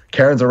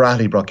 Cairns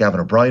O'Rahilly brought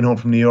Gavin O'Brien home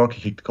from New York.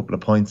 He kicked a couple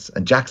of points.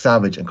 And Jack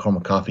Savage and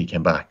Cormac Coffey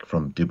came back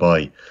from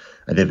Dubai.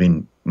 And they've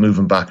been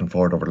moving back and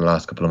forth over the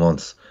last couple of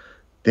months.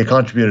 They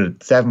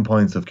contributed 7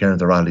 points of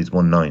Cairns O'Rahilly's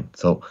 1-9.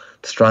 So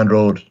the Strand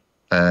Road,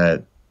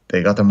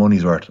 they got their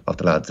money's worth off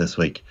the lads this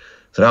week.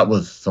 So that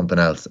was something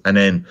else. And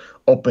then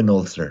up in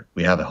Ulster,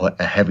 we have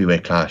a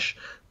heavyweight clash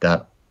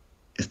that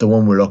is the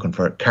one we're looking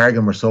for.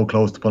 Carrigan were so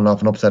close to pulling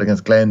off an upset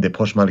against Glen. They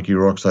pushed Malachy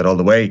O'Rourke side all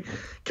the way.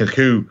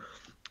 Kilcoo,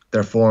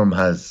 their form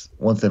has,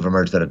 once they've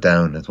emerged out of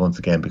down, has once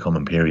again become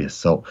imperious.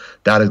 So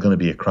that is going to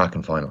be a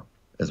cracking final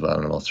as well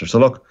in Ulster. So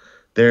look,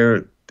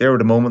 there were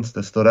the moments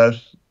that stood out.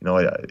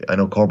 I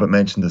know Corbett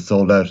mentioned the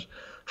sold out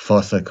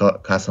Fossa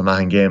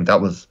Castlemahan game. That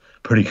was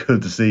pretty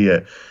good to see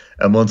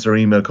a Munster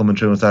email coming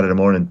through on Saturday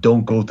morning.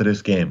 Don't go to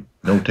this game.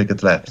 No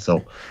tickets left.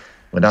 So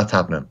when that's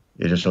happening,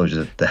 it just shows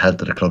you the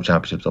health of the club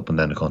championships up and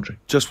down the country.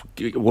 Just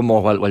one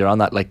more while you're on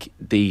that, like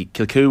the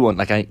Kilcoo one,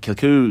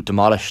 Kilcoo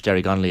demolished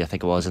Derry Gonley, I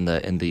think it was, in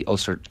the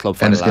Ulster club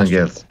final last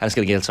year.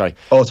 Enniskillen Gaels, sorry.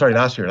 Oh, sorry,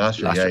 last year.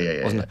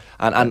 Yeah. Wasn't it?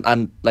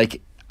 And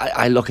like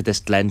I look at this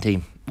Glen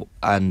team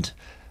and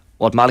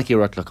what Malachy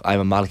O'Rourke, look, I'm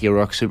a Malachy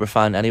O'Rourke super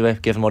fan anyway,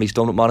 given what he's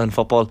done with Monaghan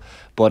football.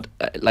 But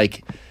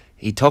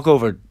he took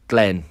over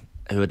Glen,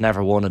 who had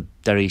never won a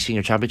Derry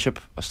Senior Championship.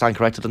 I stand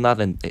corrected on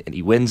that, and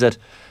he wins it.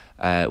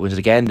 Wins it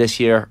again this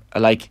year.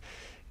 Like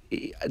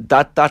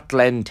that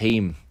Glen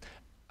team,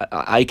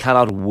 I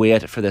cannot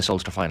wait for this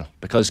Ulster final,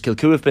 because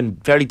Kilcoo have been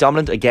fairly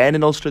dominant again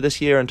in Ulster this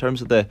year in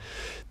terms of the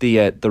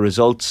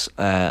results.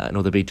 I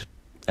know they beat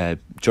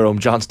Jerome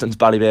Johnston's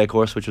Ballyhale, of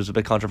course, which was a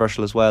bit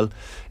controversial as well,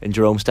 and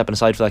Jerome stepping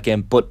aside for that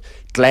game. But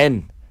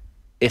Glen,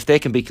 if they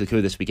can beat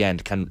Kilcoo this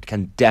weekend,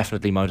 can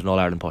definitely mount an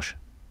All-Ireland push.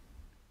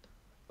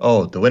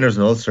 Oh, the winners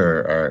in Ulster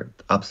are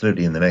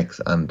absolutely in the mix,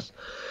 and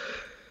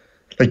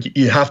Like,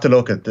 you have to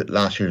look at the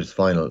last year's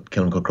final,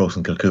 Kilmacud Crokes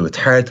and Kilcoo. It's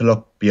hard to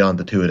look beyond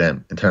the two of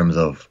them in terms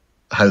of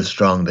how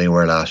strong they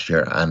were last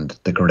year and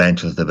the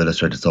credentials they've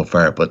illustrated so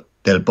far. But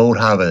they'll both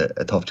have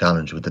a tough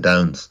challenge with the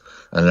Downs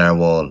and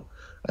Larwall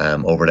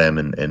over them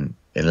in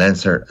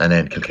Leinster, and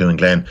then Kilcoo and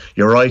Glen.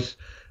 You're right,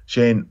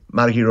 Shane.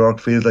 Malachy Rourke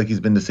feels like he's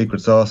been the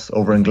secret sauce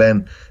over in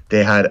Glen.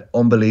 They had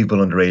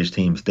unbelievable underage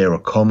teams. They were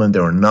coming, they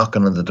were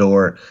knocking on the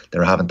door, they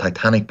were having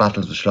titanic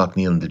battles with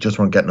Schlockneal, and they just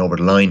weren't getting over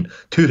the line.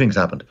 Two things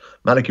happened.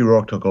 Malachy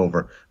Rourke took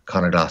over,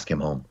 Conor Glass came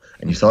home.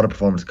 And you saw the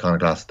performance of Conor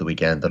Glass at the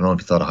weekend. I don't know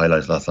if you saw the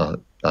highlights last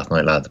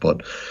night, lads,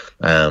 but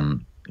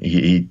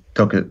he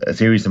took a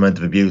serious amount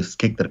of abuse,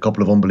 kicked at a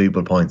couple of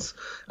unbelievable points,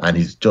 and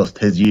his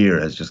year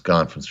has just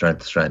gone from strength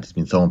to strength. It's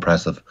been so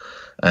impressive.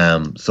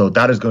 So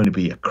that is going to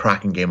be a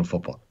cracking game of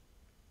football.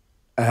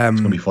 It's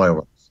going to be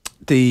fireworks.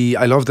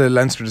 I love the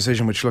Leinster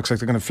decision, which looks like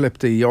they're going to flip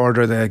the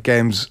order of the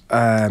games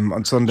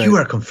on Sunday. You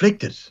are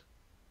conflicted.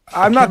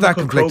 I'm not that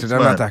conflicted.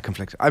 I'm not that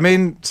conflicted. I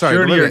mean, sorry.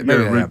 Surely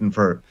you're rooting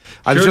for.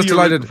 I was just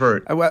delighted.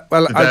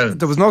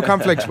 There was no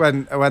conflict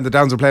when the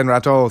Downs were playing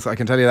Rathdowell. I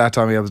can tell you that,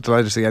 Tommy. I was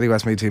delighted to see any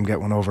Westmeath team get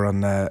one over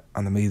on the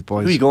Meath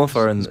boys. Who are you going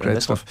for in great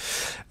this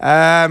stuff?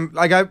 I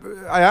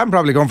am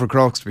probably going for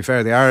Crokes. To be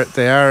fair, they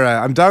are.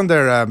 I'm down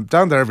there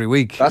every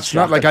week. That's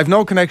not like I've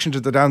no connection to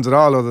the Downs at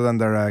all, other than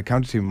their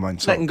county team of mine.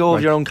 So, letting go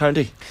of your own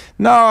county.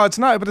 No, it's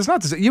not. But it's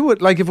not. You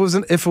would like if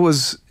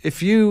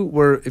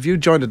you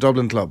joined a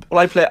Dublin club.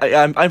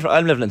 Well,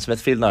 I'm living in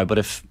Smithfield now, but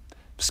if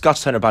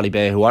Scottstown or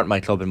Ballybay, who aren't my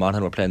club in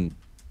Monaghan, were playing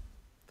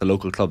the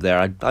local club there,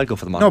 I'd go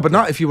for the Monaghan. No, but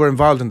not if you were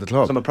involved in the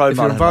club. So I'm a proud if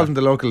you're involved in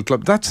the local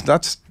club, that's don't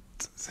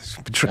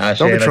be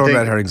throwing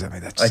red herrings at me.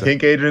 I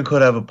think Adrian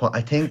could have a point. I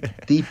think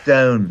deep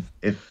down,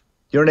 if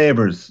your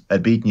neighbours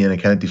had beaten you in a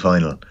county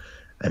final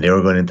and they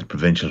were going into the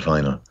provincial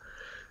final,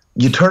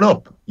 you turn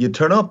up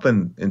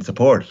in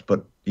support,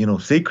 but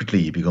secretly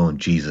you'd be going,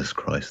 Jesus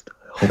Christ.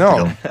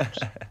 No,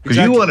 because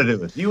you want to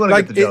do it. You want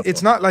to get the job.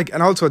 It's not like,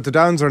 and also the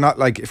Downs are not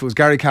like, if it was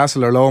Gary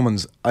Castle or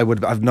Lomans,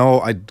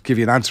 I'd give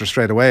you an answer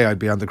straight away. I'd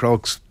be on the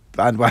Crokes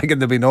bandwagon.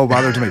 There'd be no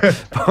bother to me.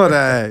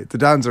 But the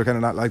Downs are kind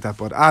of not like that.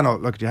 But no,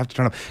 look, you have to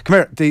turn up.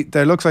 Come here.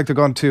 There looks like they're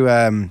going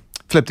to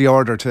flip the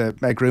order to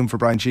make room for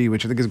Brian Shee,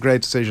 which I think is a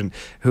great decision.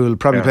 Who will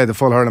probably play the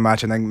full hurling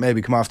match and then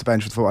maybe come off the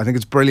bench with the full. I think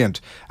it's brilliant,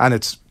 and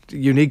it's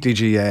uniquely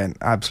GA, and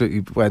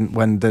absolutely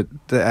when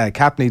the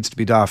cap needs to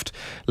be doffed,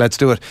 let's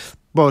do it.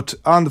 But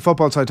on the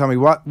football side, Tommy,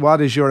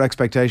 what is your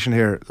expectation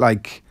here?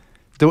 Like,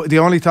 the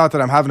only thought that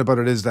I'm having about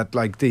it is that,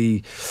 like,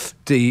 the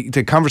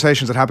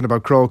conversations that happen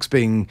about Crokes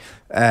being,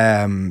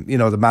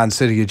 the Man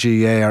City of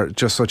GA are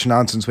just such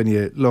nonsense when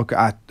you look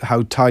at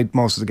how tight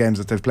most of the games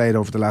that they've played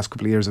over the last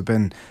couple of years have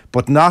been.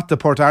 But not the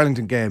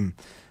Portarlington game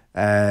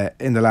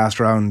in the last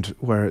round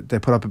where they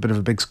put up a bit of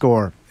a big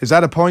score. Is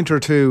that a pointer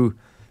to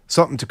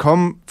something to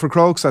come for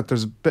Crokes, that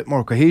there's a bit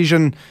more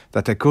cohesion,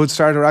 that they could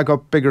start to rack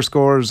up bigger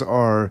scores,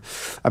 or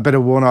a bit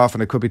of one-off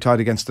and it could be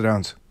tied against the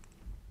Downs?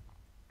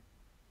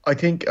 I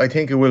think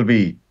it will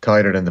be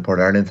tighter than the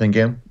Portarlington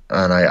game,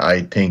 and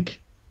I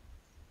think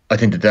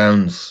the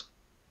Downs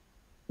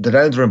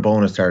are in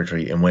bonus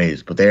territory in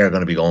ways, but they are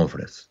going to be going for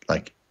this.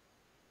 Like,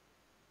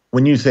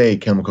 when you say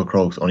Kilmacud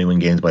Crokes only win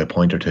games by a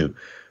point or two,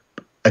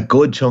 a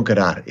good chunk of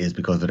that is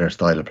because of their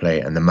style of play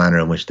and the manner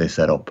in which they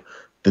set up.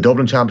 The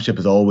Dublin Championship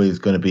is always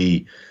going to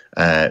be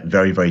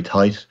very, very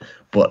tight,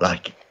 but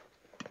like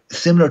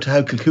similar to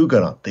how Kilcoo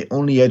got on, they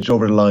only edged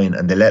over the line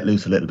and they let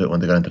loose a little bit when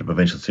they got into the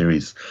provincial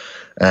series.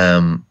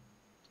 It's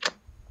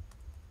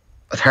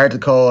hard to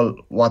call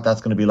what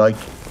that's going to be like,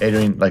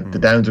 Adrian. Like, the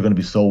Downs are going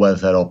to be so well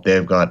set up.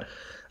 They've got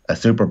a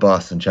super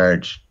boss in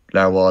charge,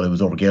 Larwall, who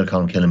was over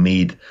Gaelcon killing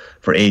Meath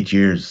for 8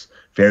 years.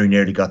 Very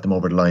nearly got them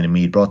over the line in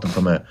Meath, brought them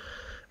from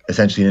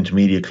essentially an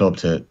intermediate club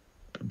to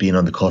being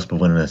on the cusp of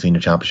winning a senior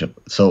championship.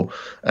 So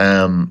they're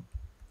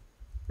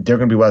going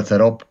to be well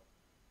set up.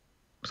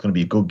 It's going to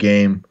be a good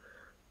game.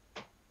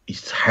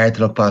 It's hard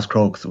to look past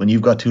Crokes when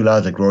you've got two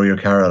lads like Rory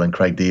O'Carroll and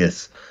Craig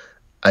Diaz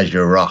as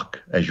your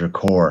rock, as your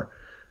core,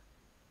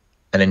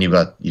 and then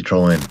you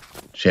throw in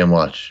Shane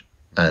Walsh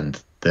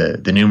and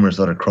the numerous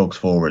other Crokes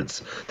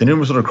forwards, the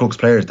numerous other Crokes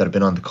players that have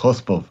been on the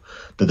cusp of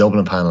the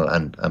Dublin panel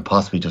and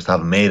possibly just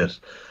haven't made it.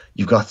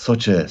 You've got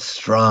such a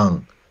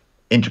strong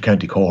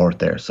inter-county cohort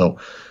there. So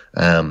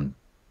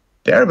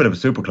they are a bit of a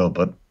super club,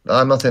 but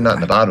I'm not saying that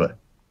in a bad way.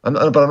 I'm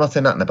not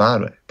saying that in a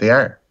bad way. They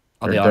are.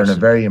 They're in a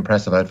very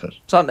impressive outfit.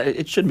 So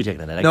it shouldn't be taken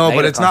in a negative. No,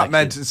 but it's not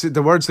meant.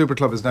 The word super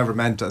club is never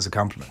meant as a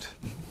compliment.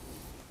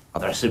 Oh,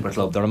 they're a super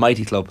club. They're a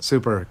mighty club.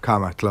 Super,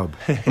 club.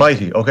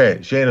 Mighty. Okay,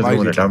 Shane is the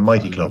winner. They're a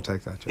mighty club. I'll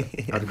take that,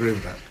 yeah. I'd agree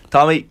with that.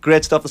 Tommy,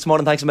 great stuff this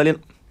morning. Thanks a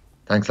million.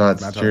 Thanks,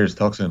 lads. Cheers.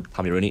 Talk soon.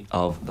 Tommy Rooney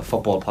of the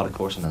Football Pod, of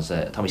course, and as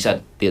Tommy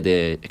said,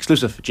 the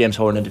exclusive James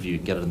Horan interview, you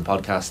can get it in the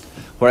podcast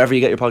wherever you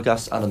get your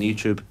podcasts and on the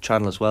YouTube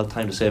channel as well.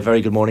 Time to say a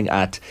very good morning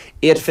at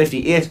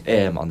 8:58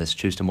 a.m. on this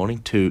Tuesday morning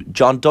to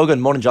John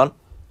Duggan. Morning, John.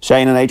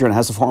 Shane and Adrian,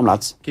 how's the form,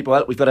 lads? Keep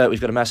well. We've got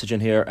a message in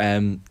here.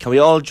 Can we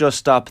all just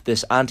stop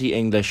this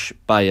anti-English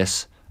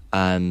bias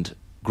and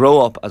grow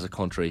up as a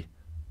country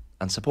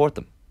and support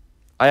them?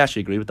 I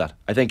actually agree with that.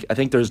 I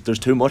think there's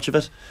too much of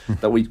it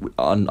that we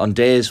on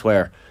days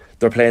where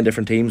they're playing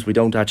different teams, we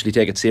don't actually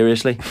take it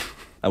seriously,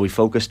 and we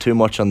focus too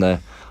much on the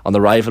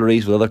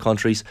rivalries with other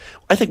countries.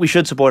 I think we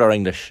should support our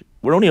English.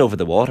 We're only over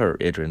the water,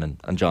 Adrian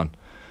and John.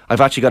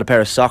 I've actually got a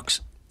pair of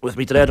socks with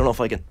me today. I don't know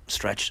if I can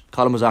stretch.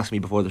 Colin was asking me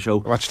before the show.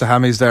 Watch the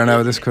hammies there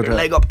now. This could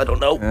leg up. I don't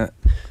know. Yeah.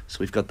 So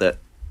we've got the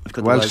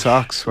Welsh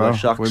socks. Well,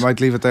 we might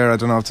leave it there. I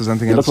don't know if there's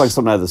anything else. You look like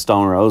something out of the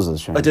Stone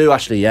Roses, Shane. I do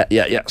actually.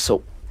 Yeah.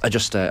 So I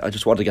just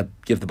wanted to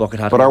give the bucket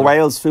hat. But are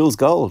Wales fool's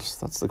gold?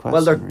 That's the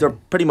question. Well, they're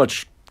pretty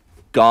much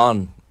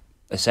gone,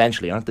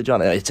 essentially, aren't they,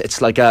 John?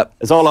 It's like a.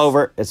 It's all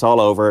over. It's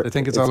all over. I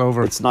think it's all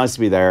over. It's nice to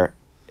be there.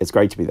 It's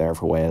great to be there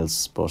for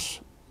Wales, but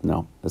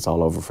no, it's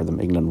all over for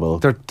them. England will.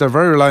 They're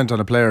very reliant on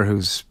a player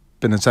who's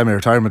been in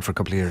semi-retirement for a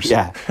couple of years.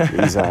 Yeah,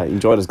 he's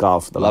enjoyed his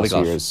golf the last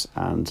few years,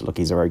 and look,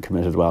 he's a very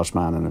committed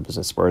Welshman and was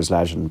a Spurs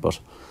legend. But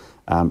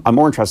I'm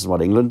more interested in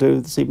what England do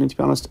this evening, to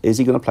be honest. Is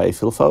he going to play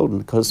Phil Foden?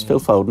 Because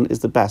Phil Foden is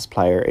the best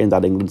player in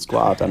that England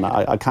squad, and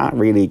I can't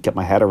really get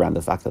my head around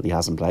the fact that he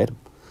hasn't played him.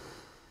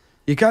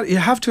 You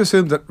have to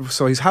assume that.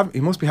 So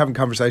he must be having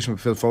conversation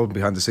with Phil Foden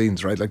behind the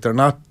scenes, right? Like, they're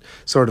not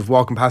sort of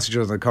walking past each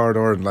other in the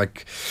corridor and,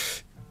 like,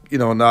 you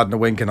know, nodding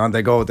and winking, on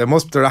they go. There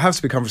has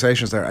to be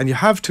conversations there, and you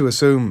have to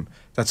assume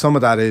that some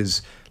of that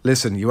is,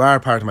 listen, you are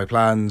part of my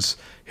plans.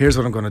 Here's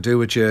what I'm going to do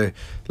with you.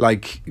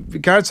 Like,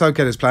 Gareth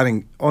Southgate is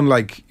planning,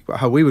 unlike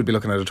how we would be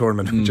looking at a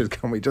tournament, which is,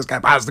 can we just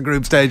get past the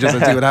group stages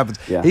and see what happens?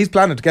 Yeah. He's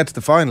planning to get to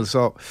the final.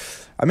 So,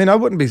 I mean, I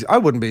wouldn't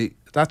be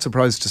that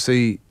surprised to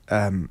see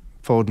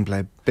Foden play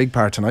a big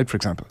part tonight, for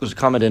example. There's a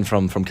comment in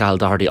from Cahill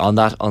Doherty on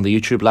that on the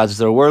YouTube, lads. Is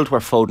there a world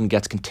where Foden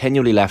gets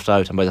continually left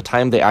out, and by the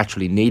time they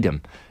actually need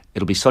him,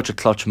 it'll be such a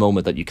clutch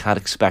moment that you can't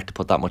expect to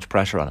put that much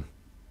pressure on him?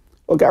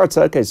 Well, Gareth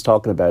Southgate's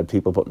talking about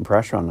people putting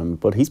pressure on him,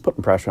 but he's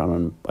putting pressure on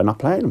him by not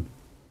playing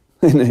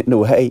him, in a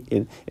way,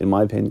 in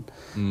my opinion.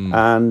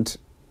 And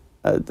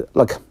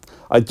look,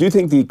 I do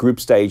think the group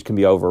stage can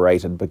be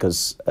overrated,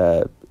 because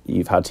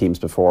you've had teams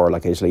before,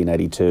 like Italy in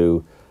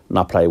 '82,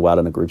 not play well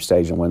in a group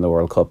stage and win the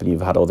World Cup, and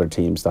you've had other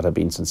teams that have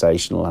been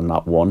sensational and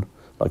not won,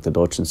 like the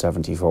Dutch in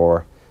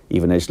 '74.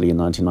 Even Italy in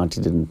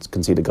 1990 didn't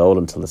concede a goal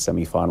until the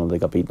semi-final. They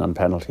got beaten on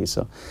penalties.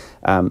 So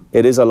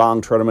it is a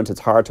long tournament. It's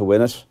hard to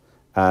win it.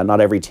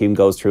 Not every team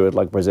goes through it,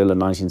 like Brazil in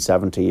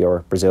 1970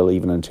 or Brazil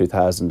even in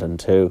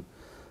 2002.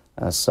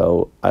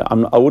 So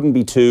I wouldn't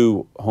be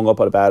too hung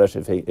up about it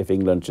if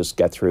England just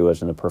get through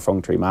it in a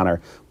perfunctory manner.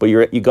 But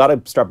you got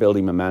to start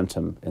building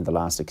momentum in the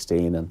last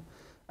 16. And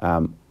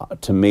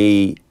to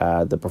me,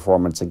 the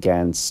performance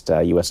against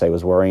USA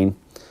was worrying.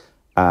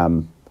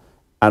 And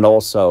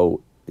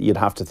also, you'd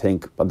have to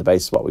think, on the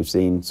basis of what we've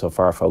seen so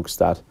far, folks,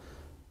 that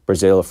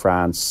Brazil,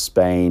 France,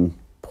 Spain,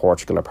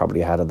 Portugal are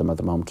probably ahead of them at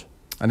the moment.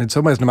 And in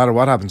some ways, no matter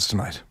what happens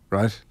tonight,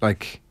 right?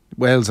 Like,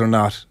 Wales are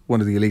not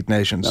one of the elite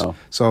nations. No.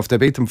 So if they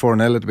beat them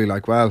 4-0, it'd be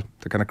like, well,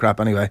 they're kind of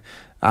crap anyway.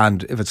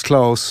 And if it's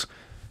close,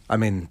 I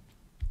mean,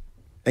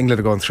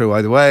 England are going through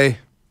either way.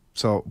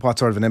 So what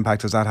sort of an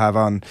impact does that have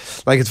on...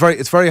 Like,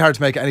 it's very hard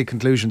to make any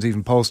conclusions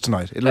even post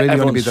tonight. It'll really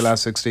only be the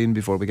last 16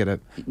 before we get a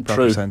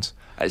proper sense.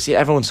 I see,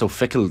 everyone's so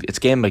fickle. It's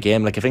game by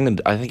game. Like, I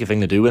think if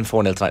England do win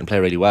 4-0 tonight and play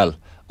really well,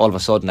 all of a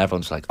sudden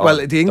everyone's like, oh,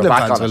 well, the England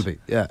fans will be,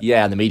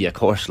 yeah, and the media, of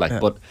course. Like,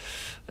 but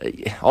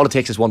all it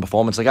takes is one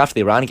performance. Like, after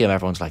the Iran game,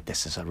 everyone's like,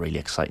 this is a really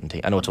exciting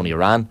team. I know it's only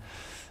Iran,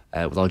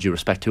 with all due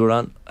respect to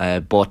Iran,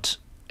 but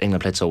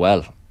England played so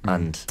well.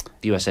 And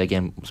the USA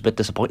game was a bit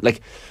disappointing.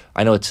 Like,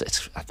 I know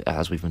it's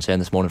as we've been saying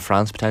this morning,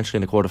 France potentially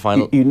in the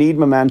quarter-final. You need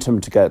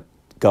momentum to get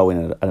going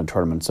in a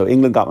tournament. So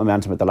England got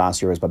momentum at the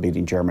last Euros by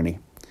beating Germany,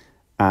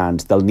 and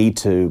they'll need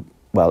to.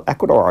 Well,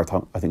 Ecuador,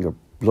 I think, are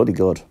bloody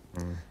good.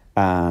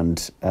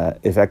 And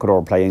if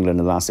Ecuador play England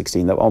in the last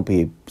 16, that won't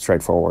be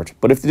straightforward.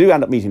 But if they do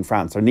end up meeting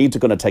France, they're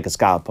going to take a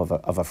scalp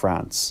of a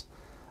France,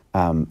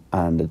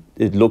 and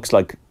it looks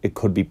like it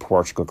could be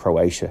Portugal,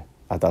 Croatia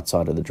at that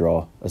side of the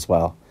draw as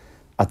well.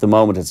 At the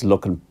moment, it's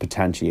looking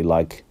potentially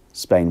like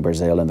Spain,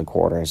 Brazil in the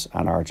quarters,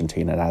 and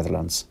Argentina,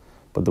 Netherlands.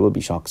 But there will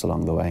be shocks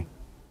along the way.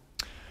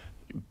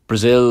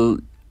 Brazil,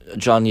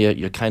 John,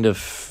 you kind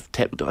of...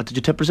 did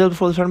you tip Brazil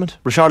before the tournament?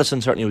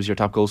 Richarlison certainly was your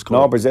top goal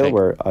scorer. No,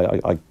 Brazil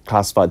I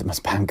classified them as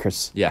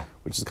bankers. Yeah.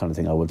 Which is the kind of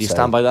thing I would say. Do you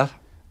stand by that?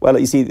 Well,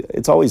 you see,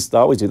 they always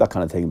do that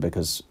kind of thing,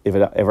 because if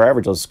it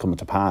ever does come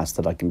to pass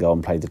that I can go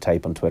and play the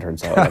tape on Twitter and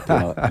say,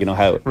 you know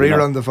how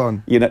rerun the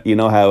fun. You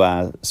know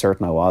how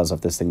certain I was of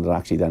this thing that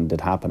actually then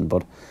did happen.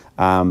 But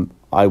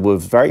I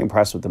was very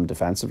impressed with them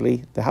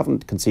defensively. They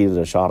haven't conceded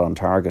a shot on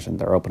target in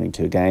their opening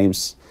 2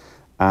 games,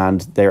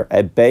 and they're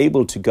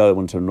able to go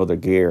into another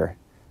gear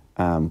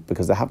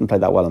because they haven't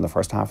played that well in the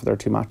first half of their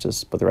 2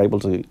 matches, but they're able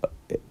to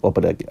up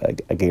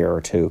it a gear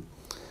or 2.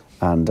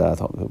 And I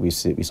thought we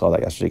saw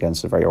that yesterday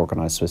against a very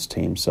organised Swiss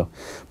team. So,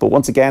 but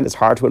once again, it's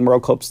hard to win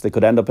World Cups. They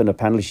could end up in a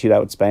penalty shootout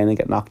with Spain and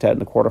get knocked out in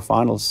the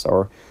quarterfinals,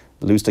 or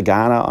lose to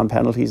Ghana on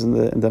penalties in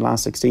the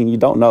last 16. You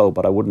don't know,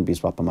 but I wouldn't be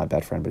swapping my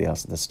bet for anybody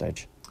else at this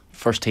stage.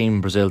 First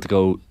team Brazil to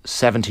go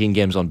 17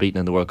 games unbeaten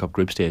in the World Cup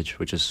group stage,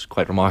 which is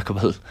quite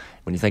remarkable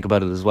when you think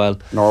about it as well.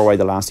 Norway,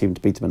 the last team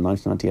to beat them in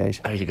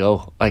 1998. There you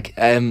go. Like,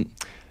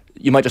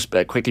 You might just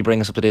quickly bring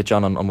us up to date,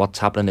 John, on what's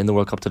happening in the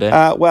World Cup today.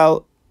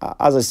 Well,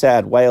 as I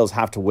said, Wales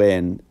have to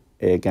win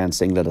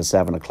against England at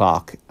 7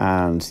 o'clock,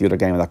 and the other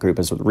game of that group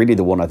is really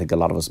the one I think a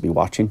lot of us will be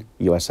watching,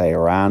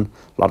 USA-Iran.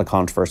 A lot of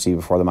controversy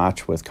before the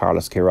match with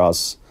Carlos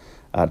Queiroz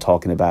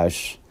talking about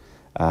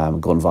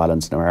gun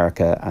violence in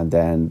America, and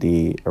then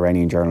the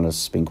Iranian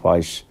journalists being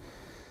quite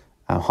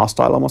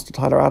hostile almost to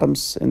Tyler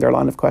Adams in their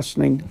line of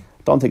questioning.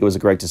 Don't think it was a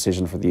great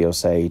decision for the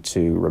USA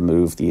to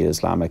remove the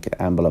Islamic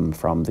emblem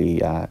from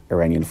the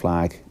Iranian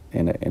flag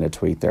in a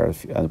tweet there,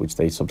 which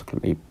they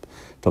subsequently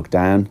took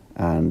down,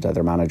 and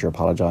their manager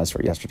apologised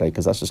for it yesterday,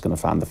 because that's just going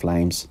to fan the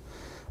flames.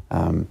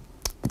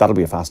 But that'll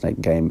be a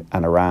fascinating game,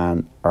 and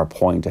Iran are a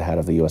point ahead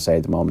of the USA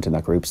at the moment in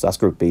that group. So that's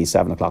Group B,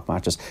 7 o'clock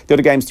matches. The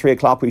other game's 3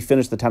 o'clock. We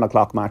finished the 10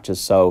 o'clock matches,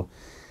 so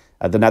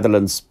the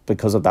Netherlands,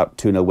 because of that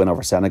 2-0 win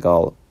over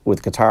Senegal,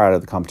 with Qatar out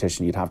of the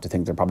competition, you'd have to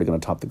think they're probably going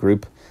to top the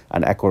group,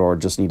 and Ecuador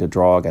just need a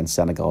draw against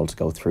Senegal to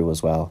go through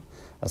as well,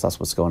 as that's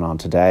what's going on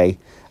today.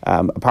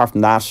 Apart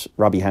from that,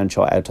 Robbie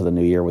Henshaw out to the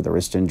new year with a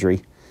wrist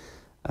injury,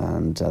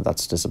 and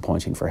that's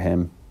disappointing for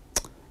him.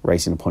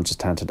 Racing the Punches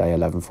 10 today,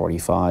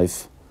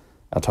 11:45.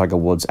 Tiger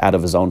Woods out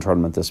of his own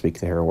tournament this week,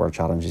 the Hero World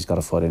Challenge. He's got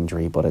a foot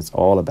injury, but it's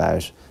all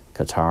about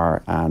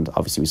Qatar, and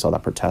obviously we saw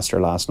that protester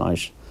last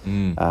night.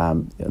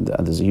 And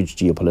there's a huge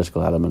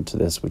geopolitical element to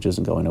this which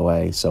isn't going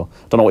away. So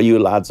don't know what you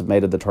lads have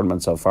made of the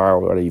tournament so far,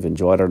 whether you've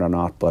enjoyed it or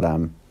not, but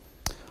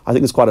I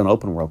think it's quite an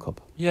open World Cup.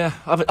 Yeah,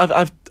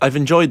 I've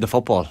enjoyed the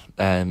football.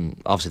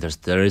 Obviously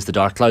there is the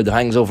dark cloud that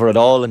hangs over it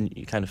all, and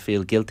you kind of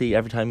feel guilty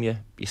every time you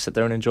sit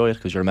there and enjoy it,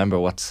 because you remember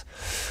what's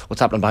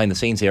happening behind the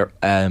scenes here.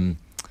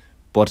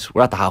 But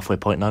we're at the halfway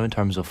point now in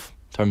terms of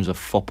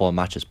football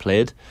matches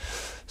played.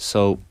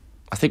 So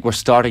I think we're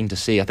starting to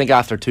see, I think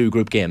after 2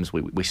 group games,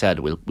 we said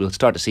we'll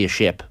start to see a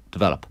shape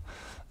develop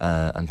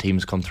and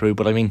teams come through.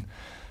 But I mean,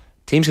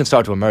 teams can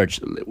start to emerge.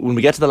 When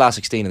we get to the last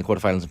 16 in the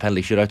quarterfinals and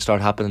penalty shootouts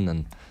start happening,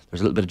 and there's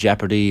a little bit of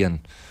jeopardy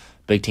and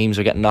big teams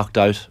are getting knocked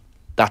out,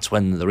 that's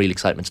when the real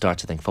excitement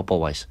starts, I think,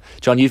 football-wise.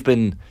 John, you've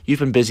been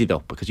busy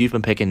though, because you've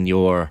been picking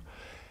your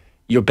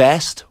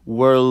best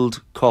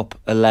World Cup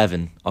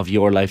 11 of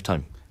your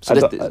lifetime. So I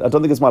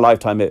don't think it's my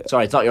lifetime.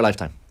 Sorry, it's not your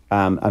lifetime.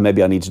 And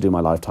maybe I need to do my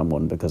lifetime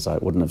one, because I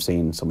wouldn't have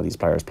seen some of these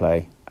players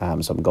play.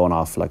 So I'm going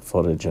off like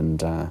footage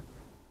and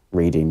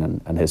reading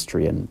and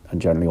history and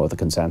generally what the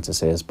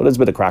consensus is. But it's a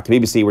bit of crack. The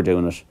BBC were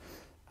doing it,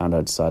 and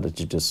I decided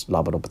to just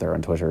lob it up there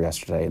on Twitter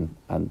yesterday,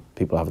 and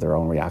people have their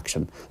own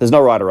reaction. There's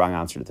no right or wrong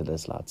answer to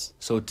this, lads.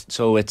 So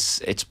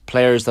it's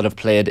players that have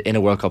played in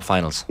a World Cup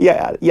finals.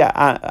 Yeah,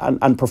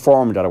 and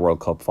performed at a World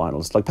Cup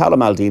finals. Like Paolo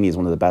Maldini is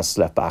one of the best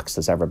left backs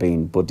there's ever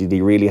been, but did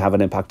he really have an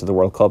impact at the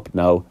World Cup?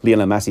 No.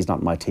 Lionel Messi's not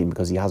in my team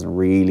because he hasn't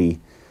really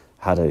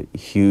had a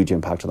huge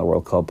impact on the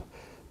World Cup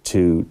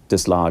to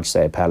dislodge,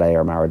 say, Pele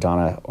or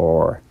Maradona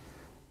or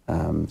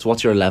so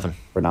what's your 11?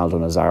 Ronaldo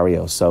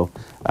Nazario. So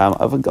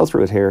I'll go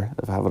through it here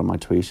if I have it on my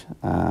tweet.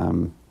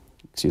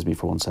 Excuse me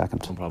for 1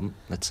 second. No problem.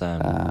 Let's.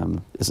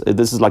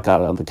 This is like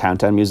on the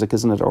countdown music,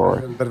 isn't it? Or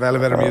a bit of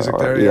elevator music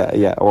there.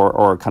 Yeah.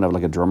 Or kind of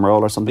like a drum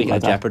roll or something. Speaking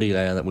like of Jeopardy,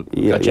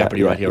 we've got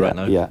Jeopardy right here, right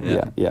now.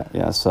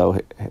 Yeah. So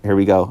here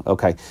we go.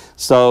 Okay.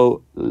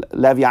 So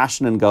Lev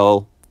Yashin in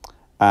goal.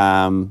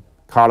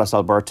 Carlos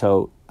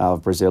Alberto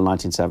of Brazil,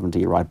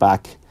 1970, right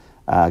back.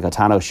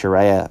 Gaetano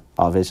Scirea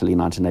of Italy,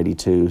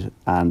 1982,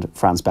 and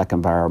Franz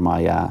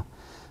Beckenbauer,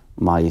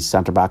 my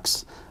centre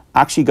backs.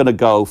 Actually going to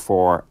go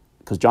for,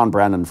 because John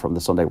Brennan from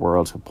the Sunday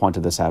World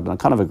pointed this out, and I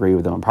kind of agree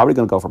with him. I'm probably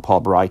going to go for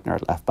Paul Breitner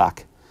at left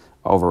back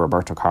over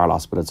Roberto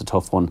Carlos, but it's a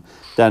tough one.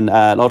 Then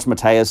Lothar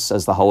Matthäus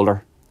as the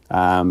holder.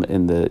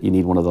 You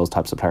need one of those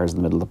types of players in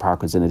the middle of the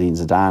park with Zinedine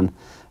Zidane.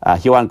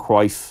 Johan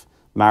Cruyff,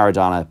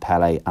 Maradona,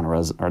 Pele, and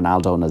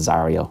Ronaldo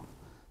Nazario,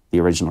 the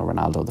original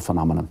Ronaldo, the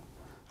phenomenon.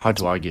 Hard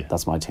to argue.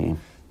 That's my team.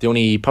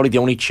 Probably the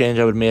only change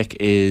I would make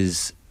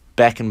is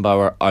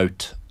Beckenbauer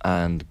out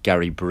and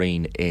Gary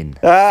Breen in.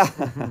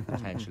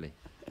 Potentially.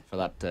 For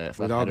that.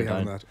 We'd all be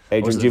having that.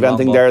 Adrian, do you have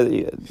anything there?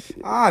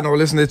 No,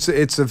 listen,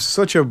 it's of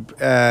such a...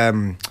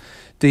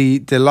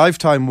 the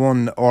lifetime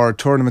one or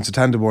tournaments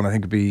attended one, I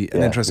think would be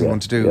an interesting one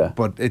to do. Yeah.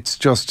 But it's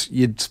just,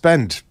 you'd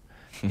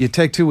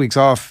take 2 weeks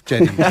off,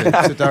 JD,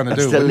 to sit down and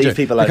do. Still leave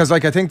people out. Because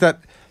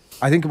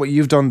I think what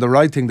you've done the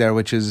right thing there,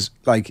 which is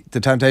like the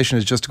temptation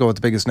is just to go with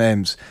the biggest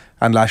names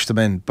and lash them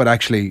in. But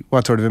actually,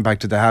 what sort of impact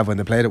did they have when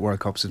they played at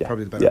World Cups is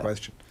probably the better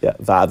question. Yeah,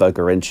 Vava,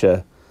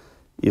 Garincha,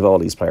 you've all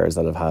these players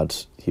that have had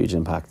huge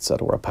impacts at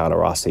World. Paolo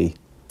Rossi,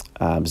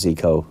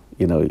 Zico,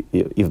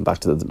 even back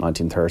to the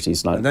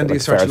 1930s. And then do you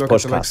start to look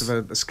at the likes of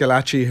a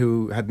Scalacci,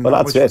 who had not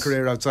much of a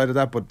career outside of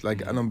that, but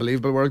like an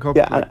unbelievable World Cup.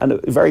 Yeah,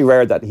 and very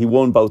rare that he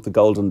won both the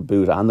Golden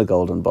Boot and the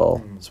Golden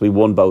Ball. So he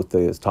won both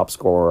the top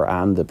scorer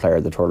and the player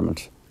of the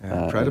tournament.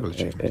 Incredible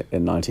achievement.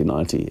 In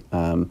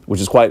 1990,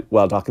 which is quite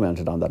well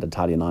documented on that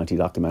Italian 90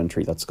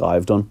 documentary that Sky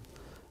have done.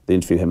 They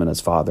interview him and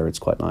his father. It's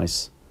quite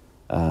nice.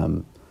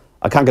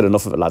 I can't get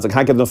enough of it, lads. I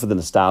can't get enough of the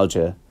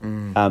nostalgia.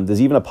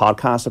 There's even a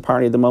podcast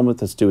apparently at the moment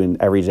that's doing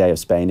every day of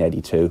Spain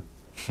 '82.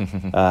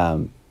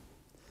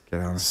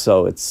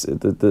 So it's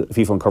the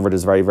FIFA Uncovered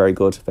is very, very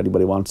good if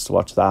anybody wants to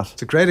watch that.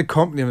 It's a great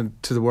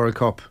accompaniment to the World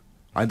Cup.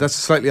 And that's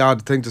a slightly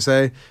odd thing to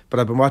say, but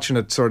I've been watching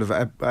it sort of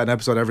an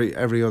episode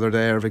every other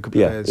day, every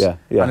couple of days.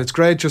 Yeah. And it's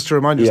great just to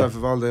remind yourself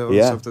of all the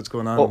other stuff that's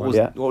going on.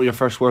 What were your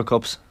first World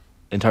Cups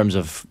in terms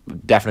of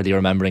definitely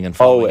remembering and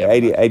following?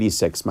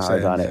 86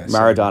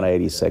 Maradona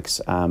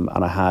 86. And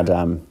I had...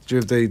 Do you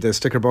have the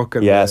sticker book?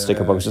 And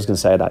sticker book. I was just going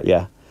to say that,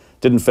 yeah.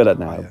 Didn't fill it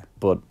now,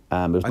 but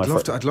it was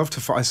I'd love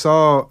to. I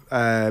saw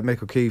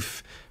Mick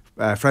O'Keefe,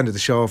 friend of the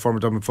show, former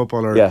Dublin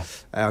footballer,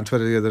 on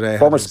Twitter the other day.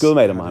 Former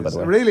schoolmate of mine, by the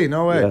way. Really?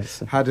 No way. Yes.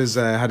 Had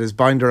his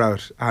binder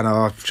out,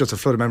 and just a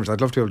flood of memories. I'd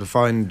love to be able to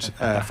find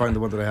the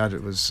one that I had.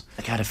 It was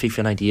I had a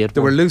FIFA 98.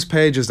 There were loose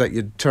pages that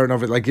you'd turn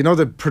over, like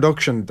the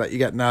production that you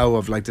get now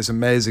of like this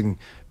amazing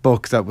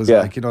book that was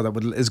like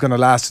that is going to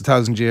last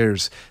 1,000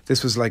 years.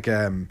 This was like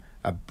a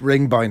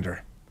ring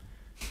binder,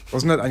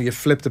 wasn't it? And you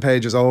flip the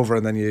pages over,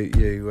 and then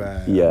you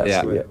I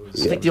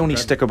think the only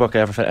sticker book I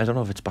ever found, I don't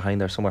know if it's behind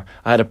there somewhere,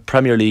 I had a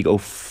Premier League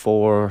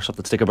 04 or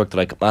something sticker book that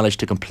I managed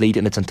to complete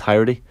in its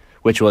entirety,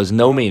 which was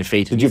no mean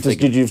feat. Did you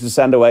have to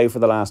send away for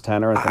the last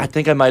tenner? I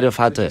think I might have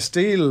had to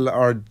steal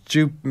or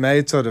dupe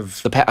made sort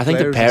of. I think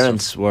the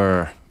parents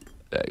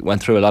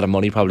went through a lot of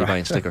money probably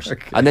buying stickers.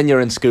 Okay. And then you're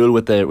in school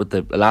with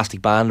the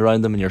elastic band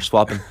around them, and you're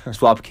swapping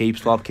swap keep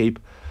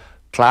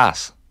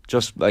class.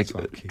 Just like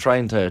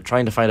trying to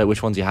find out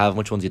which ones you have and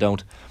which ones you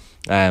don't.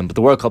 But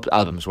the World Cup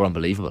albums were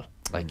unbelievable.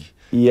 Like,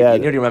 you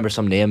nearly remember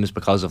some names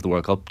because of the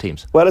World Cup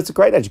teams. Well, it's a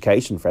great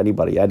education for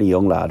anybody, any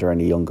young lad or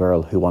any young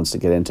girl who wants to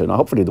get into it. Now,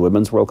 hopefully the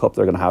Women's World Cup,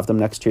 they're going to have them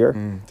next year.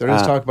 There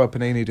is talk about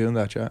Panini doing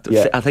that,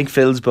 I think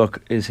Phil's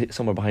book is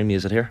somewhere behind me.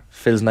 Is it here?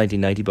 Phil's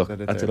 1990 book.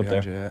 That's it up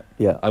there.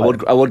 Yeah. I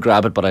would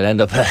grab it, but I'd end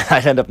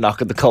up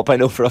knocking the cup. I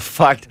know for a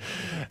fact.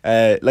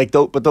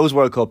 But those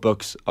World Cup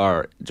books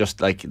are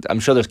just like, I'm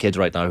sure there's kids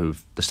right now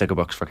who've the sticker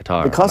books for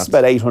Qatar. It costs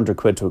about 800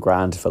 quid to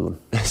 $1,000 to fill them.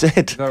 Is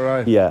it? Is that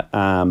right? Yeah.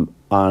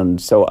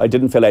 And so I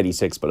didn't fill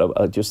 86, but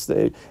I just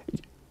and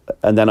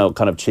then I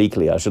kind of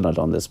cheekily, I shouldn't have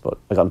done this, but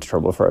I got into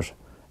trouble for it.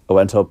 I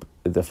went up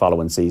the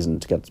following season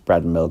to get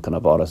bread and milk, and I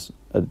bought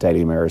a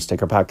Daily Mirror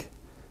sticker pack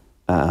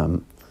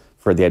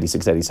for the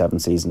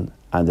 86-87 season,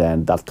 and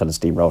then that kind of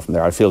steamrolled from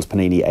there. I filled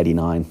Panini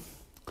 89.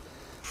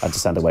 I had to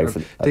send away for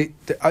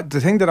the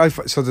thing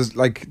that so there's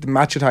like the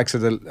match attacks are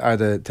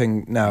the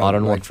thing now,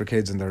 modern like one for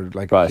kids, and they're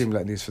like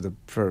accumulating these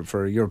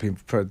for European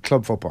for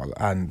club football,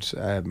 and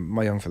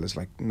my young fella's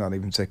like not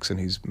even 6 and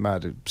he's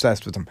mad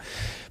obsessed with them,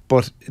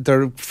 but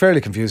they're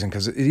fairly confusing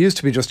because it used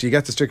to be just you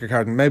get the sticker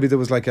card and maybe there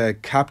was like a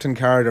captain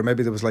card or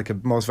maybe there was like a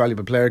most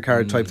valuable player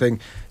card type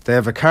thing. They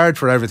have a card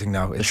for everything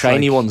now. The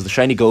shiny ones, the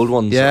shiny gold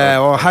ones. Yeah,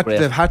 they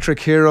have hat-trick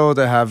hero.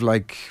 They have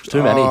like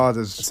too many.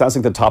 It sounds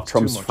like the top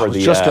trumps for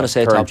the just going to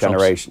say current top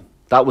generation.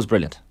 That was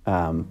brilliant.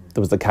 There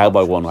was the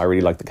cowboy one. I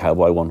really liked the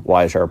cowboy one.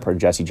 Wyatt Earp and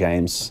Jesse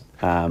James.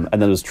 And then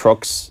there was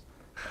trucks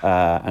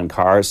and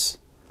cars.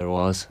 There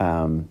was.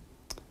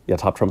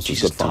 Top trumps was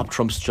good fun. Top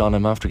trumps, John.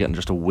 I'm after getting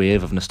just a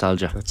wave of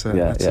nostalgia. That's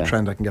a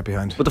trend I can get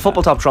behind. But the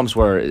football top trumps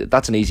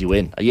that's an easy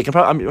win. You can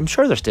probably, I'm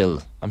sure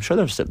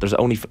there's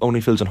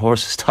only Fields and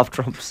Horses top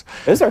trumps.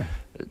 Is there?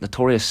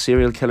 Notorious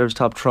serial killers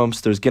top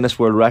trumps. There's Guinness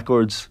World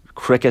Records,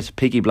 cricket,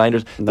 Peaky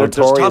Blinders. There's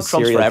top trumps for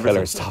everything.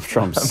 Killers, top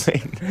trumps. I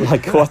mean,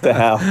 like what the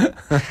hell?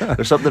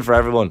 There's something for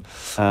everyone.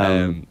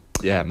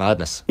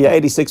 Madness. Yeah,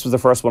 86 was the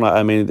first one.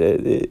 I mean,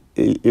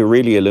 it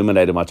really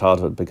illuminated my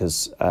childhood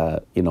because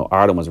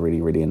Ireland was really,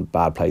 really in a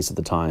bad place at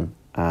the time,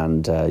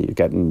 and you're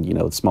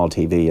getting small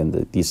TV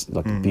and these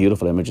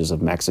beautiful images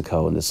of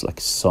Mexico and this like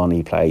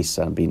sunny place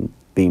and being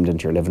beamed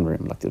into your living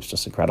room. Like it was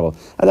just incredible.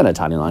 And then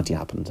Italia 90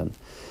 happened, and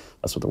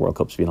that's what the World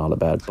Cup's been all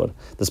about. But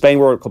the Spain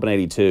World Cup in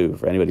 82,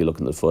 for anybody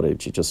looking at the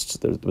footage,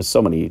 there was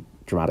so many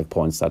dramatic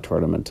points that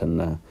tournament,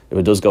 and if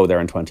it does go there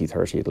in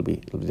 2030, it'll be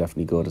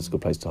definitely good. It's a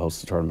good place to host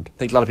the tournament. I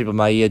think a lot of people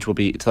my age will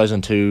be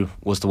 2002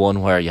 was the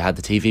one where you had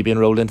the TV being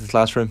rolled into the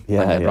classroom.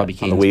 Robbie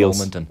Keane's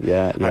moment.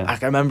 And I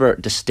remember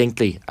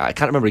distinctly. I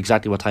can't remember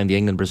exactly what time the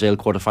England-Brazil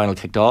quarter-final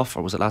kicked off,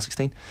 or was it last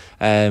 16?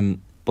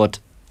 But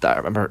I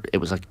remember it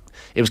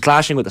was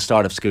clashing with the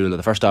start of school, or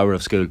the first hour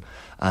of school,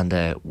 and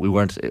we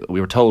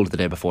were told the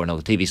day before, no,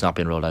 the TV's not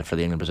being rolled out for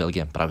the England-Brazil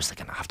game. But I was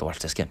thinking, I have to watch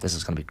this game. This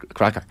is going to be a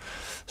cracker.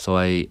 So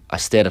I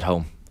stayed at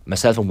home.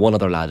 Myself and one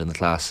other lad in the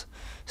class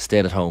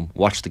stayed at home,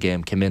 watched the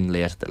game, came in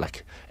late,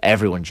 like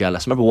everyone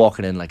jealous. I remember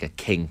walking in like a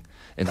king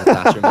in the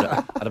classroom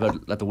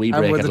at the wee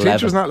break at 11. The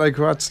teacher's not like,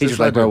 what's the teacher's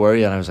like, where were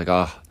you? And I was like,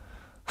 I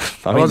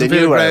wasn't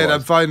feeling great,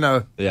 I'm fine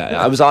now. Yeah,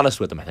 I was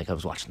honest with them. I think I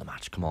was watching the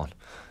match, come on.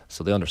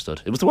 So they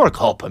understood. It was the World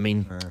Cup. I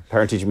mean,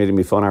 parent-teacher meeting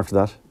be fun after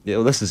that. Yeah,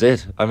 well, this is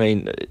it. I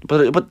mean,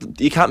 but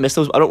you can't miss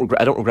those. I don't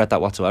regret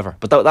that whatsoever.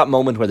 But that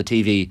moment where the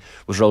TV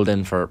was rolled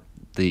in for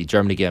the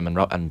Germany game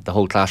and the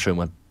whole classroom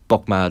went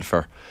buck mad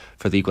for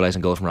the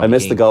equalising goal from Robbie Keane. I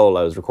missed Keane. the goal.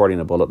 I was recording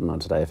a bulletin on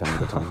Today FM at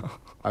the time.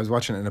 I was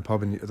watching it in a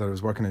pub that I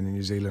was working in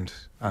New Zealand,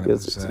 and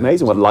it's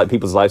amazing what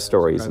people's life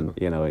stories, and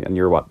and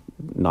you're what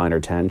 9 or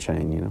 10,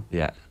 Shane.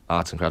 Yeah. Oh,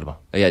 it's incredible.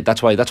 Yeah,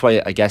 that's why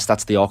I guess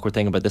that's the awkward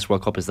thing about this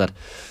World Cup is that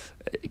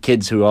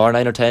kids who are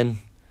 9 or 10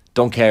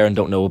 don't care and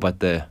don't know about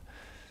the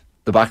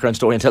the background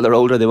story until they're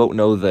older. They won't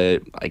know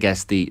the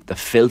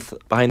filth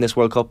behind this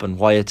World Cup and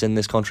why it's in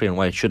this country and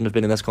why it shouldn't have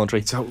been in this country.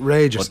 It's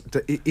outrageous.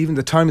 Even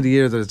the time of the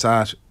year that it's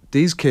at,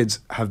 these kids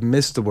have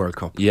missed the World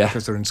Cup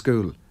because they're in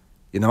school.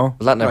 You know,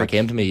 well, that never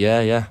came to me.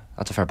 Yeah,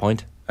 that's a fair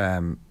point.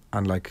 And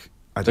like,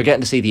 they're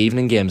getting to see the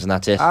evening games and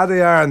that's it.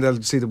 They are, and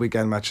they'll see the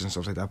weekend matches and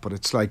stuff like that. But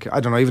it's like, I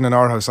don't know, even in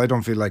our house, I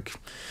don't feel like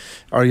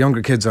our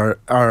younger kids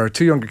our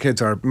two younger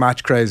kids are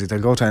match crazy. They'll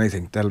go to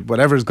anything.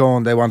 Whatever's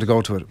going, they want to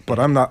go to it. But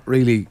I'm not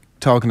really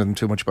talking to them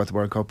too much about the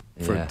World Cup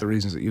for the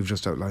reasons that you've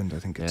just outlined. I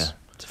think it's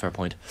a fair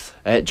point.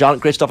 John,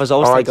 great stuff as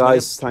always. All right,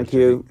 guys, thank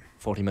you.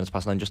 14 minutes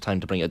past 9, just time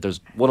to bring it.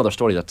 There's one other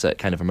story that's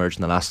kind of emerged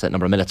in the last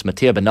number of minutes.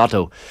 Mattia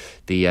Binotto,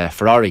 the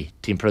Ferrari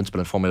team principal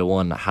in Formula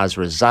 1, has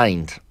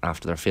resigned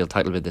after their failed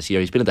title bid this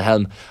year. He's been at the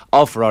helm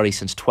of Ferrari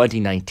since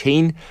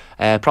 2019.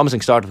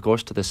 Promising start, of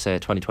course, to this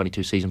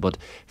 2022 season, but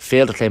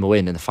failed to claim a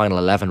win in the final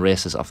 11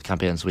 races of the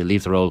campaign, so we'll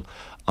leave the role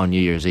on New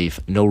Year's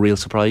Eve. No real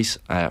surprise.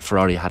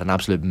 Ferrari had an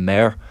absolute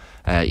mare.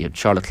 You had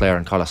Charles Leclerc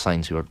and Carlos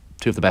Sainz, who are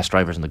two of the best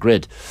drivers in the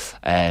grid,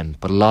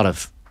 but a lot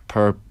of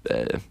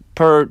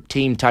per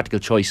team tactical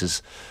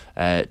choices,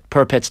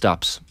 per pit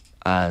stops,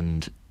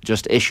 and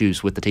just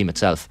issues with the team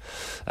itself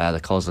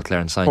that caused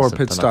Leclerc and Sainz. Or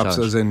pit stops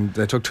as in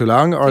they took too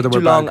long, or they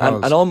were bad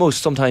calls? And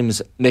almost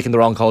sometimes making the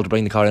wrong call to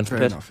bring the car in for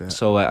pit. Enough, yeah.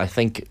 So I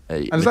think.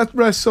 And does that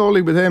rest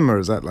solely with him, or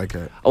is that like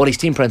a? Oh, well, he's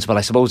team principal.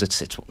 I suppose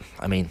it's.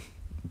 I mean,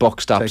 buck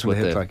stops with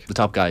the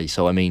top guy.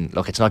 So I mean,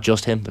 look, it's not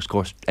just him. There's of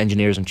course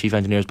engineers and chief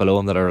engineers below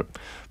him that are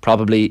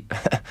probably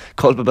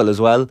culpable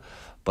as well.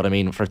 But I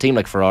mean, for a team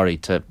like Ferrari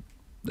to,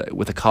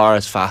 with a car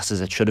as fast as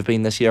it should have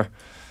been this year,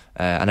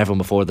 and everyone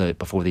before the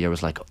year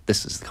was like,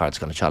 this is the car that's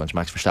going to challenge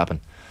Max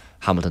Verstappen.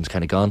 Hamilton's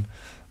kind of gone,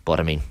 but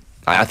I mean,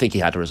 I think he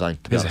had to resign.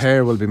 To be honest, his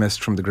hair will be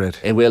missed from the grid.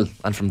 It will,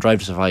 and from Drive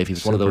to Survive, he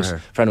was one of those.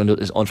 For anyone who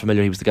is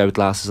unfamiliar, he was the guy with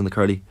glasses and the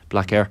curly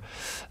black hair,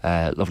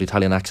 lovely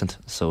Italian accent.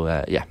 So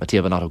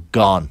Mattia Binotto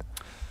gone.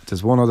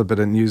 There's one other bit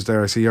of news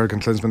there. I see Jurgen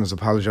Klinsmann has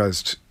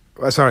apologised.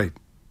 Sorry.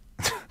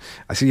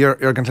 I see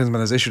Jurgen Klinsmann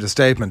has issued a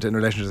statement in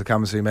relation to the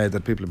comments he made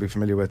that people will be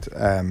familiar with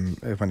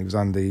when he was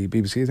on the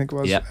BBC, I think it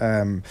was,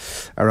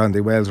 around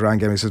the Wales-Iran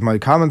game. He says, my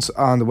comments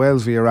on the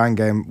Wales v Iran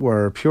game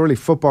were purely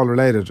football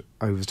related.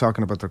 I was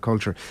talking about their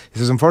culture. He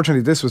says,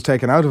 unfortunately, this was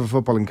taken out of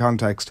a footballing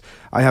context.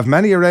 I have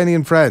many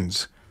Iranian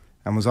friends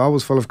and was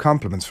always full of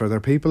compliments for their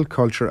people,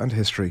 culture and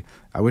history.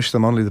 I wish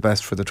them only the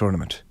best for the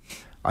tournament.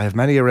 I have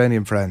many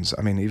Iranian friends.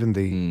 I mean, even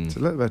it's a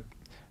little bit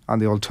on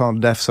the old tone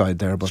deaf side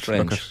there, but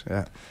strange. Look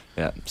at,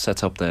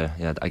 sets up the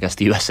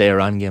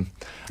USA-Iran game.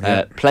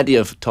 Plenty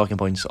of talking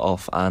points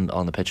off and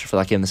on the pitch for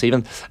that game this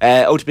evening.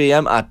 OTB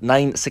AM at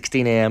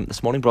 9:16 AM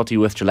this morning, brought to you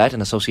with Gillette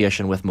in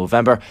association with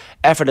Movember.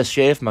 Effortless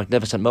shave,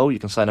 magnificent mo. You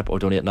can sign up or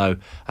donate now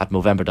at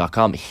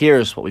Movember.com.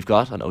 Here's what we've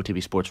got on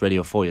OTB Sports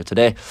Radio for you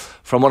today.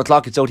 From 1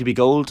 o'clock, it's OTB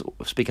Gold,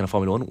 speaking of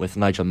Formula 1, with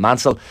Nigel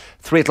Mansell.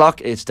 3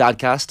 o'clock, it's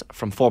Dadcast.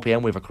 From 4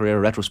 PM, we have a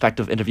career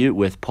retrospective interview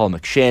with Paul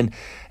McShane.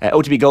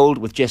 OTB Gold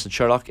with Jason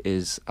Sherlock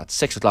is at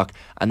 6 o'clock.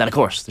 And then, of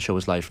course, the show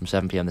is live from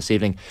 7 PM this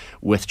evening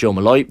with Joe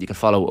Malloy. You can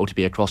follow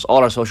OTB across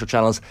all our social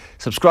channels.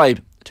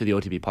 Subscribe to the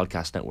OTB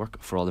Podcast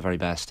Network for all the very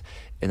best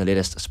in the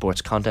latest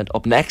sports content.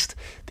 Up next,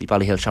 the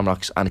Ballyhale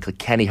Shamrocks and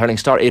Kilkenny hurling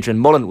star Adrian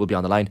Mullen will be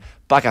on the line.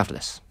 Back after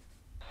this.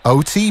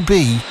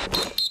 OTB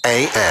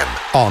AM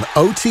on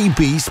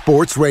OTB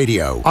Sports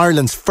Radio,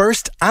 Ireland's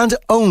first and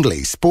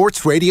only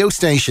sports radio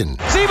station.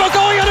 Zibo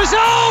going on his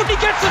own, he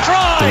gets the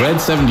try. The Red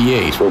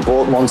 78. We're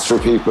both Munster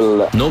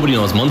people. Nobody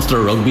knows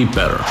Munster rugby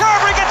better.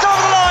 Carberry gets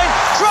over the line,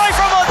 try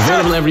from Munster.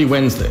 Available every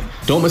Wednesday.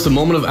 Don't miss a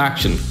moment of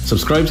action.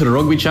 Subscribe to the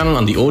rugby channel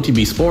on the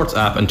OTB Sports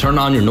app and turn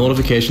on your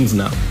notifications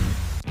now.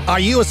 Are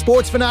you a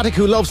sports fanatic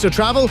who loves to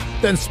travel?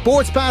 Then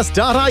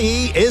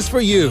sportspass.ie is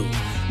for you.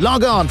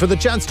 Log on for the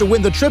chance to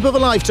win the trip of a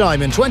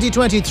lifetime in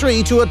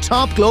 2023 to a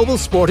top global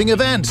sporting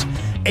event.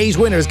 8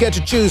 winners get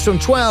to choose from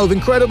 12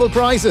 incredible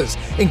prizes,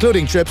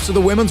 including trips to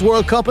the Women's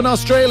World Cup in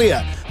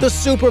Australia, the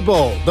Super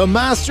Bowl, the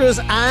Masters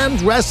and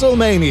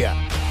WrestleMania.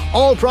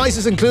 All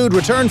prizes include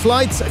return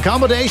flights,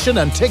 accommodation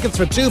and tickets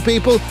for 2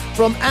 people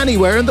from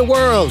anywhere in the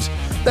world.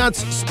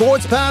 That's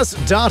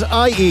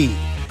sportspass.ie.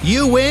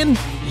 You win,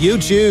 you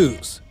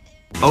choose.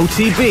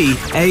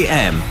 OTB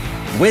AM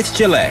with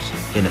Gillette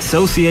in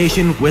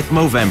association with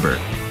Movember.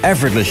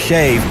 Effortless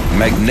shave,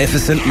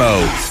 magnificent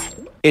mo.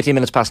 18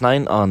 minutes past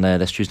 9 on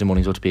this Tuesday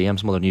morning's OTB AM.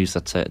 Some other news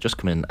that's just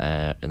come in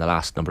the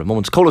last number of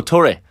moments. Colo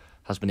Touré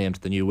has been named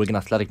the new Wigan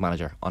Athletic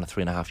manager on a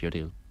 3.5-year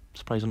deal.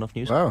 Surprising enough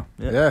news. Wow,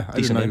 yeah, I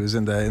didn't know he was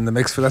in the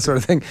mix for that sort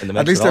of thing.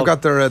 At least they've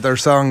got their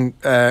song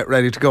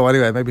ready to go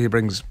anyway. Maybe he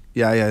brings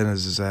in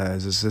as his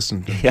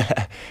assistant.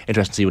 Yeah,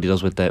 interesting to see what he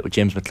does with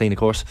James McLean, of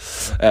course,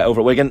 over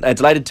at Wigan.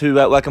 Delighted to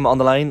welcome on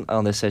the line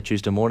on this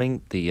Tuesday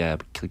morning the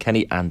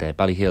Kilkenny and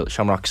Ballyhale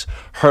Shamrocks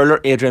hurler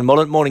Adrian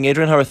Mullen. Morning,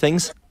 Adrian. How are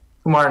things?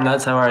 Good morning,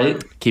 lads. How are you?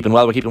 Keeping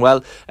well. We're keeping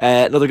well.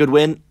 Another good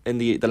win in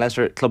the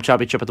Leinster Club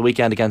Championship at the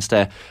weekend against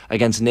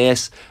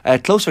Naas.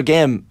 Closer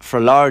game for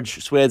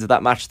large swathes of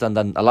that match than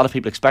a lot of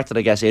people expected,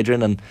 I guess,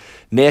 Adrian. And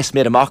Naas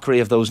made a mockery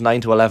of those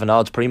 9-11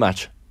 odds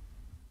pre-match.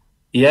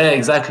 Yeah,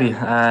 exactly.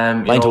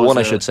 9-1,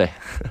 I should say.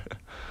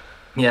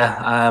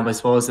 Yeah, I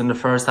suppose in the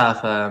first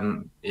half,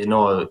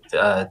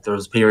 there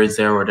was periods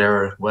there where they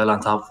were well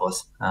on top of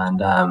us, and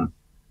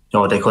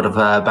they could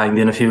have banged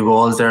in a few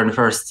goals there in the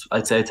first,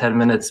 I'd say, 10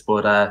 minutes.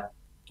 But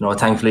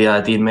thankfully,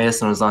 Dean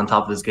Mason was on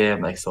top of his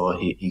game, so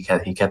he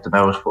kept them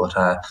out. But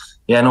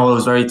it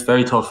was very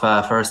very tough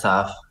first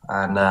half,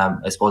 and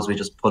I suppose we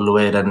just pulled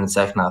away then in the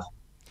second half.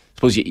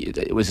 Was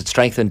it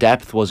strength and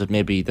depth? Was it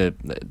maybe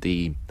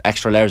the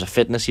extra layers of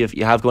fitness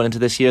you have going into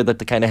this year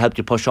that kind of helped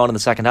you push on in the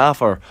second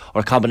half, or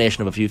a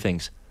combination of a few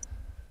things?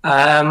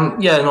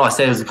 I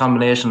say it was a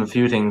combination of a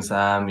few things.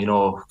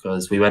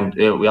 Because we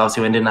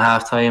obviously went in at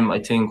half time. I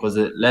think was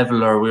it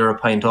level or we were a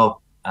point up,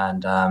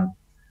 and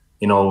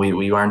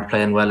we weren't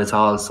playing well at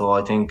all. So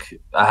I think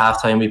at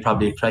half time we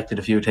probably corrected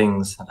a few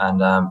things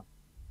and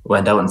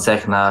went out in the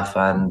second half,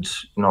 and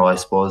I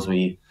suppose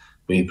we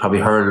probably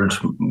hurled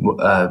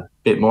a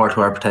bit more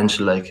to our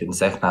potential, like in the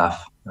second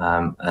half,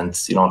 and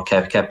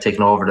kept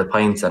taking over the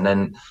points, and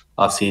then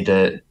obviously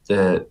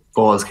the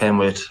goals came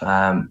with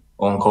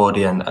Owen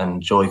Cody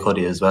and Joey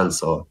Cuddy as well,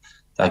 so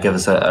that gave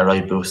us a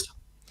right boost.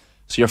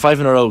 So you're 5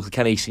 in a row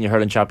Kenny Senior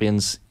Hurling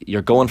Champions.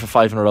 You're going for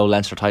 5 in a row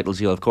Leinster titles.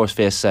 You'll of course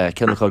face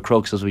Kilmacud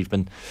Crokes, as we've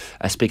been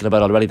speaking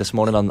about already this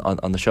morning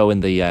on the show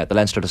in the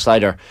Leinster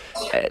Decider.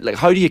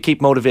 How do you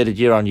keep motivated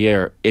year on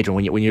year,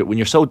 Adrian, when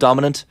you're so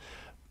dominant?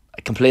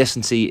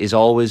 Complacency is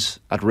always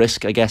at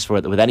risk, I guess,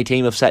 with any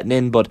team of setting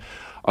in. But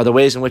are there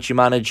ways in which you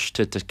manage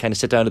to kind of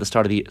sit down at the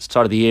start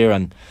of the year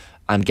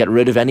and get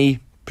rid of any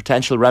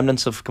potential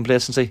remnants of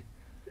complacency?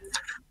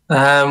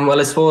 Well,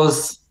 I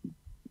suppose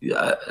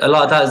a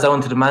lot of that is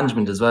down to the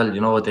management as well.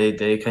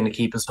 They kind of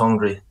keep us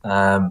hungry,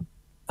 and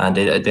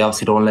they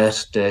obviously don't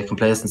let the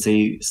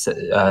complacency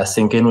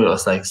sink in with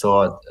us.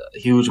 So a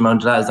huge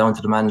amount of that is down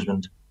to the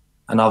management,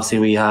 and obviously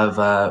we have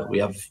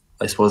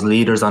I suppose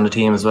leaders on the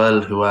team as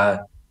well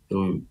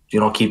who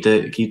keep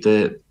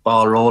the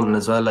ball rolling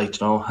as well.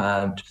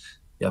 And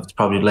you have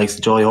probably the likes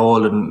of Joy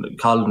Hole and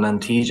Colin and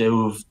TJ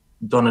who've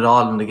done it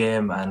all in the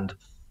game, and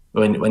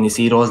when you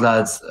see those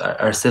lads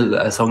are still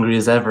as hungry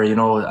as ever,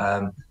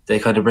 they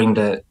kind of bring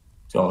the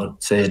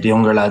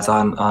younger lads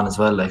on as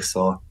well.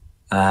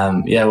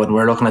 When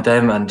we're looking at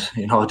them and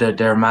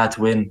they're mad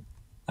to win,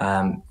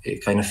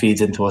 it kind of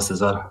feeds into us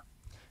as well.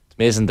 It's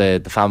amazing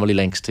the family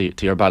links to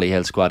your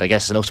Ballyhale squad. I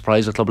guess it's no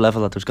surprise at club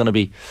level that there's going to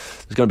be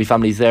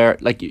families there.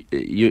 Like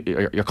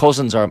your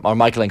cousins are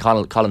Michael and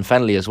Colin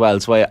Fennelly as well.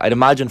 So I'd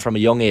imagine from a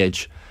young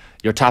age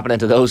you're tapping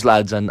into those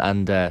lads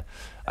and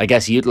I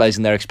guess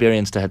utilising their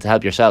experience to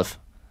help yourself.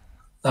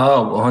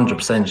 Oh,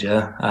 100%,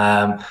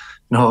 yeah.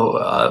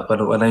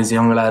 When I was a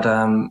younger lad,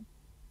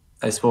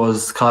 I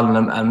suppose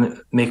Colin and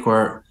Mick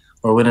were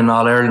winning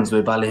All Irelands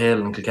with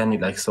Ballyhale and Kilkenny,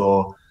 to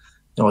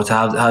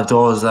have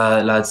those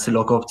lads to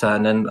look up to,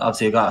 and then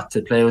obviously I got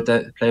to play with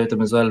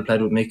them as well.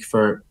 Played with Mick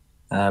for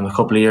a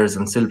couple of years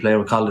and still play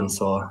with Colin.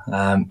 So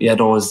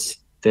those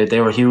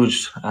they were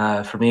huge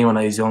for me when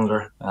I was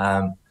younger.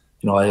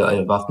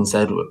 I've often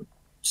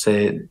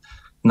say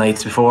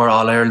nights before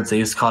All Irelands, I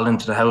used to call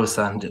into the house,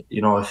 and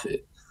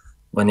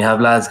when you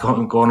have lads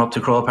going up to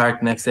Crow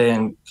Park the next day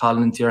and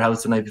calling into your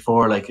house the night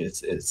before,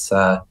 it's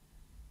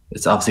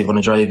obviously going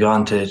to drive you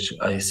on to,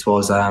 I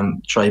suppose,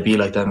 try to be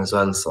like them as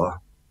well. So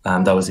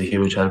that was a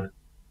huge help.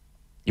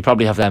 You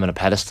probably have them on a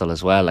pedestal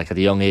as well. At a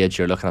young age,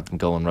 you're looking at them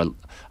going, "Well,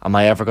 am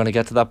I ever going to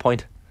get to that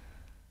point?"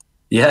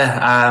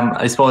 Yeah,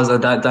 I suppose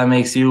that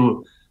makes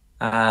you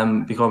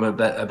become a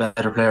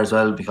better player as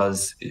well,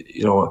 because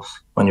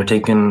when you're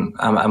thinking,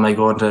 am I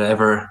going to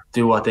ever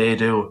do what they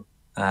do,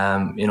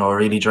 it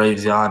really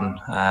drives you on,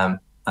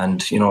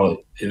 and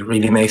it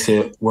really makes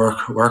you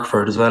work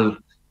for it as well,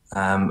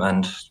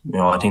 and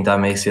I think that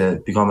makes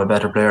you become a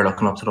better player,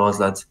 looking up to those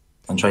lads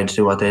and trying to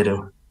do what they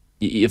do.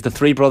 You have the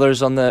 3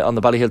 brothers on the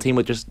Ballyhale team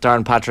with just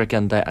Darren, Patrick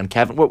and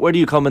Kevin. Where do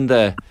you come in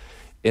the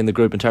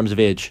group in terms of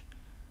age?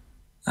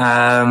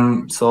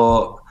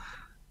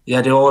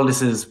 The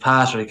oldest is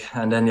Patrick,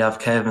 and then you have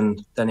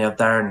Kevin, then you have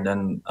Darren,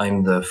 then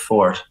I'm the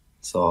 4th.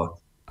 So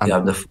you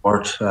have the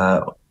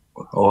 4th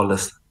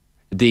oldest.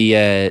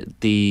 The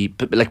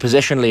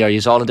positionally, are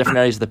you all in different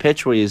areas of the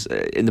pitch? Were you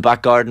in the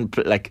back garden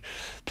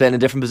playing in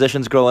different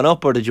positions growing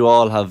up, or did you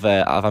all have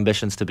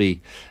ambitions to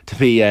be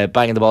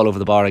banging the ball over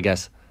the bar, I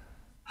guess?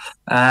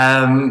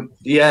 I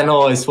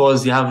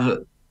suppose you have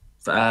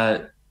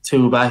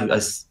 2 back.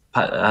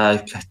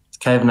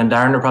 Kevin and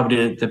Darren are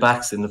probably the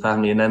backs in the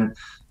family, and then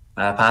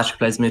Patrick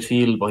plays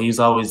midfield, but he's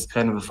always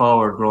kind of a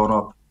forward growing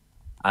up.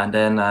 And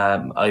then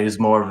I was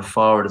more of a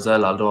forward as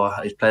well, although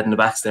I played in the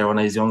backs there when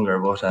I was younger.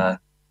 But I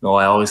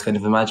always kind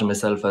of imagine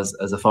myself as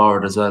a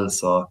forward as well.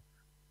 So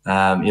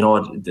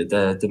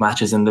the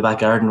matches in the back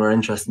garden were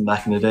interesting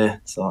back in the day.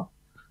 So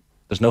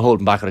there's no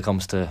holding back when it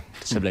comes to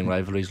sibling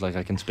rivalries.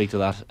 I can speak to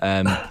that.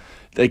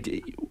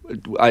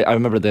 I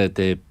remember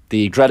the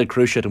dreaded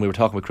Cruciate, and we were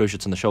talking about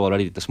Cruciates on the show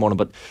already this morning.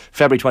 But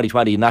February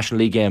 2020 National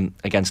League game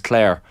against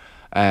Clare,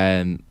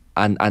 and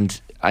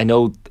I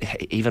know,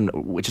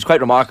 which is quite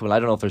remarkable. I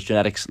don't know if there's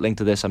genetics linked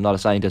to this. I'm not a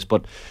scientist,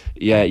 but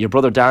yeah, your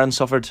brother Darren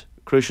suffered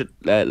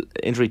cruciate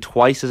injury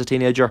twice as a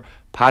teenager.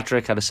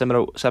 Patrick had a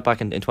similar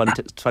setback in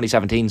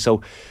 2017.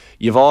 So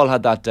you've all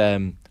had that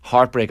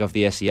heartbreak of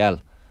the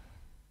ACL.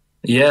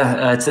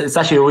 Yeah, it's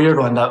actually a weird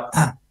one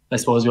that I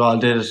suppose we all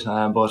did.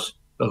 But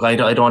look,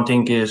 I don't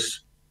think it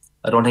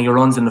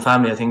runs in the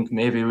family. I think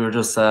maybe we were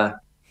just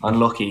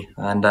unlucky.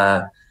 And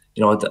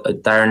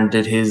Darren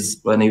did his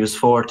when he was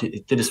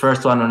 40. Did his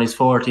first one when he was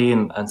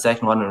 14, and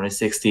second one when he was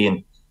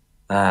 16.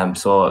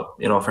 So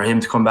for him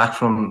to come back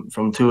from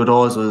two of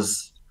those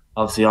was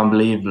obviously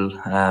unbelievable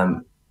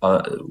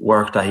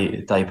work that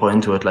he put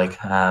into it.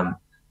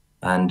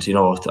 And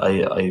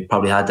I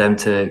probably had them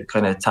to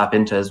kind of tap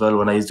into as well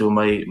when I was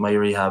doing my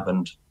rehab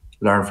and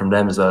learn from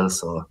them as well.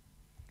 So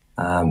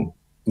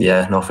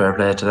fair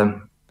play to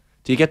them.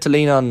 Do you get to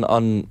lean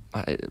on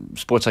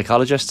sports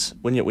psychologists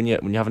when you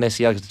have an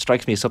ACL? 'Cause it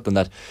strikes me as something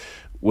that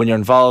when you're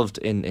involved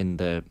in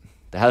the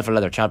Hell for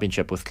Leather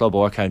Championship with club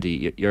or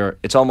county,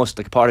 it's almost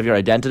like a part of your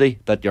identity,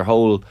 that your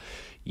whole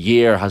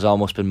year has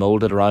almost been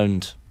moulded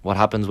around what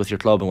happens with your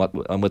club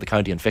and with the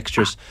county and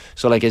fixtures.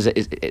 So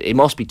it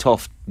must be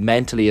tough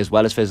mentally as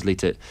well as physically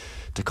to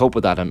cope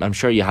with that. I'm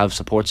sure you have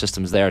support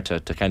systems there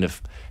to kind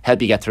of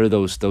help you get through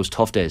those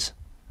tough days.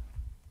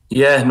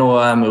 Yeah, no,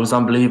 it was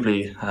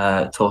unbelievably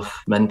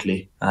tough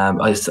mentally.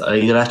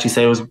 I'd actually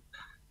say it was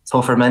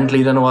tougher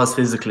mentally than it was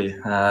physically.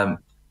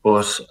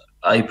 But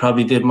I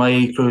probably did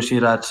my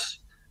cruciate at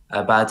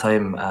a bad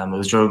time. It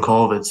was during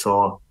COVID,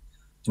 so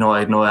I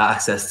had no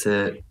access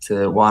to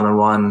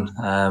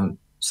one-on-one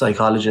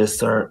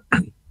psychologists or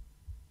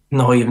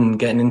not even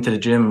getting into the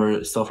gym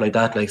or stuff like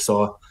that. I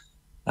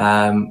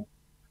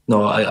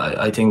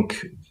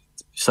think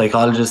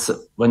psychologists,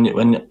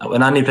 when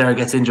any player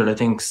gets injured, I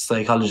think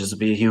psychologists would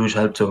be a huge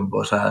help to him.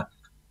 But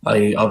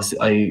I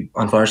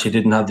unfortunately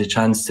didn't have the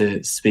chance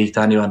to speak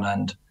to anyone,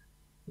 and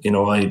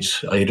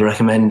I'd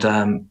recommend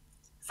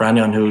for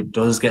anyone who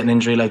does get an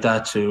injury like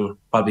that to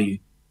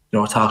probably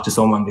talk to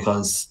someone,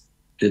 because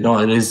it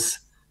is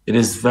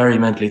very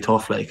mentally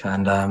tough.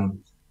 And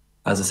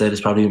as I said, it's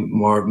probably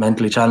more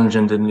mentally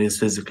challenging than it is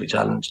physically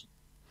challenging.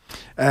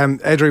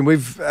 Adrian,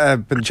 we've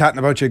been chatting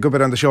about you a good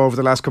bit on the show over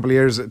the last couple of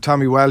years.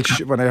 Tommy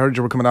Welsh, when I heard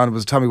you were coming on, it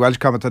was a Tommy Welsh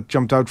comment that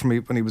jumped out for me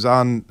when he was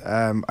on.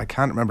 I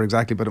can't remember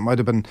exactly, but it might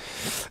have been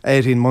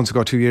 18 months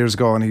ago, 2 years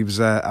ago, and he was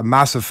a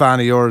massive fan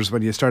of yours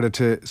when you started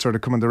to sort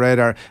of come on the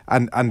radar.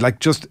 And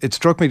it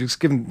struck me, just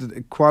given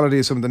the quality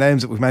of some of the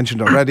names that we've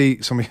mentioned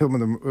already, some of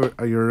them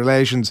are your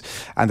relations,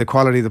 and the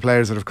quality of the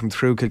players that have come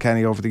through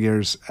Kilkenny over the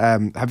years.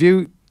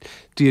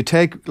 Do you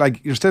take,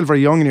 you're still very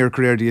young in your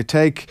career, do you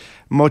take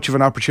much of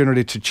an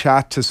opportunity to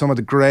chat to some of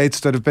the greats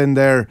that have been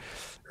there?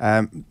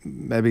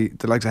 Maybe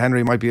the likes of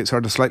Henry might be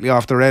sort of slightly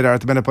off the radar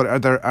at the minute, but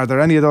are there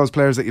any of those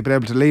players that you've been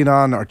able to lean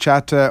on or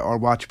chat to or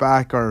watch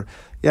back, or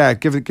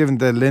given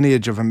the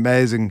lineage of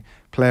amazing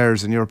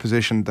players in your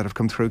position that have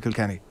come through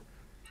Kilkenny?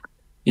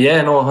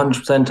 Yeah, no,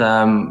 100%.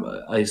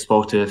 I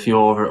spoke to a few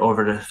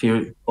over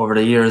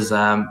the years,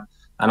 and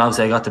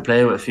obviously I got to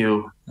play with a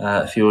few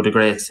of the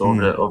greats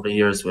over the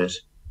years with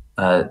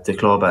the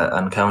club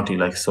and county. You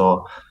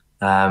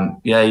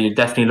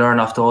definitely learn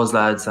off those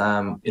lads.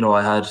 I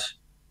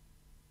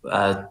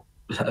had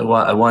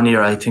one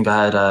year, I think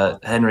I had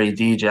Henry,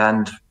 DJ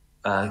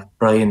and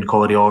Brian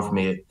Cody over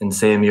me in the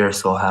same year.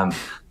 So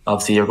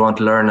obviously you're going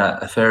to learn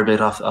a fair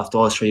bit off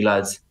those three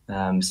lads.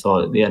 They're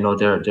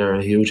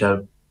a huge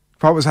help.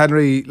 What was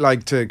Henry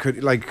like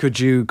could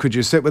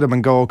you sit with him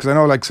and go, because I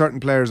know certain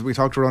players, we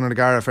talked to Ronan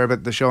O'Gara a fair bit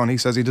at the show, and he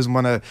says he doesn't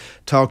want to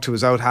talk to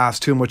his out halves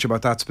too much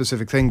about that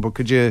specific thing, but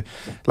could you,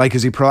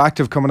 is he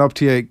proactive coming up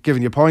to you,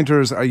 giving you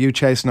pointers? Are you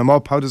chasing him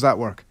up? How does that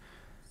work?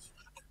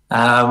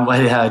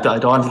 I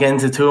don't want to get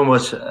into too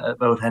much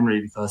about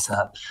Henry, because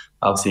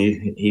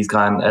obviously he's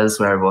gone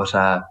elsewhere,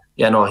 but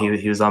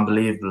he was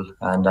unbelievable,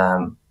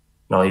 and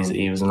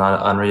he was an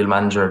unreal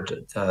manager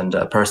and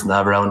a person to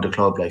have around the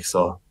club, he's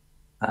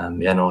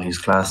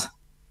class.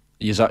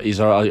 He's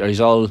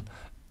all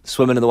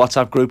swimming in the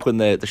WhatsApp group when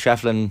the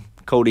Shefflin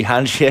Cody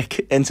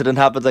handshake incident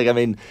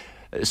happened.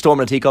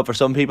 Storming a teacup for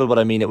some people, but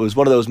it was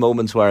one of those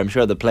moments where I'm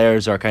sure the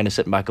players are kind of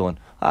sitting back going,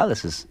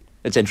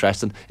 it's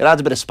interesting. It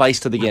adds a bit of spice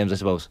to the games, I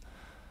suppose.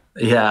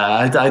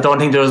 Yeah, I don't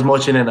think there was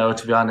much in it now,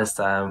 to be honest.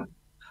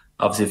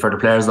 Obviously for the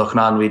players looking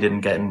on, we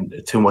didn't get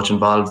too much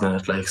involved in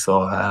it. I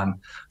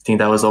think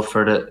that was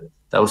for the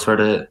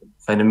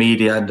kind of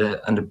media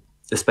and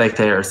the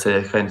spectators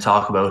to kind of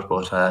talk about,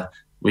 but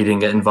we didn't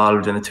get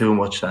involved in it too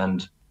much.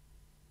 And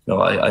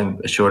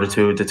I'm sure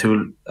the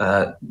two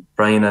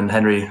Brian and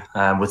Henry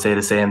would say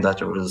the same, that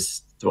there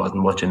wasn't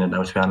much in it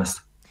now, to be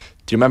honest.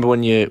 Do you remember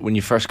when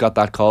you first got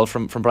that call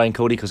from Brian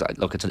Cody? Because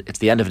look, it's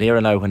the end of an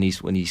era now when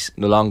he's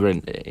no longer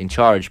in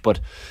charge. But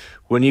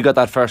when you got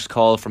that first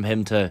call from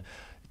him to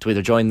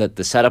either join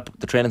the setup,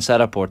 the training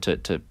setup, or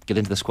to get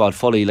into the squad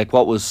fully,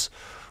 what was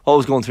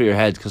going through your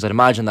head? Because I'd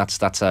imagine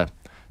that's a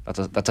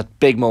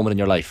big moment in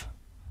your life.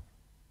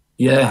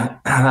 Yeah,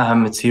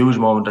 it's a huge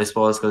moment, I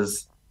suppose,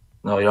 because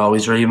you're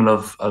always dreaming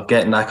of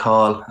getting that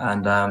call,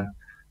 and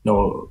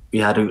we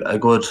had a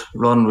good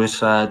run with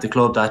the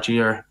club that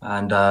year,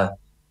 and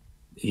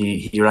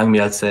he rang me,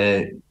 I'd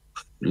say,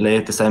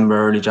 late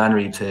December, early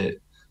January to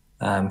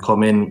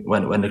come in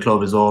when the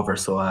club is over.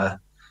 So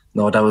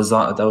no, that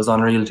was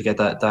unreal to get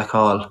that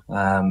call,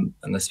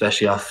 and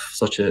especially off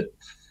such a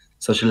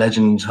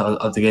legend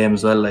of the game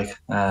as well. Like,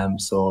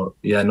 so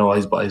yeah, no, I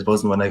was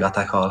buzzing when I got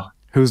that call.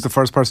 Who's the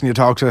first person you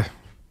talked to?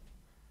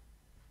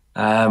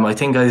 I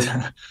think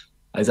I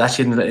was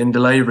actually in the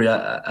library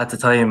at the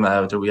time.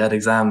 We had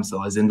exams, so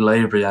I was in the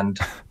library, and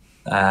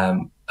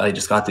I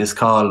just got this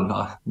call.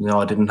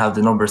 I didn't have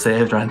the number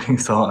saved or anything,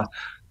 so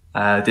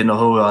I didn't know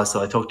who it was.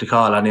 So I took the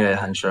call anyway,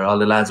 and sure, all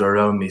the lads were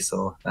around me.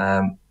 So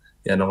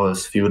it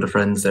was a few of the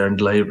friends there in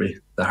the library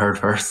that heard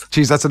first.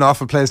 Jeez, that's an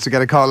awful place to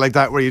get a call like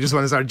that where you just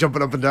want to start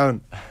jumping up and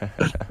down.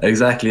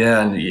 Exactly,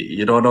 yeah, and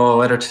you don't know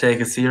whether to take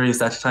it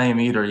serious at the time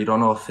either. You don't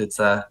know if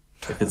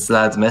it's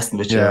lads messing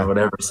with you or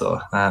whatever. So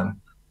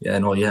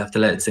you have to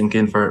let it sink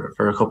in for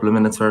a couple of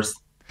minutes first.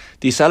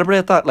 Do you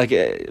celebrate that? Like,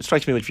 it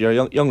strikes me, if you're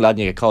a young lad and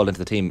you get called into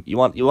the team, you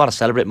want to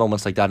celebrate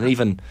moments like that, and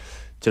even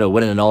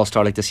winning an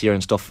All-Star like this year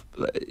and stuff.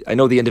 I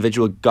know the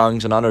individual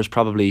gongs and honours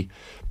probably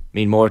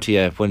mean more to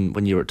you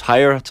when you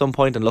retire at some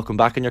point and looking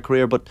back in your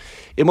career, but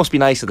it must be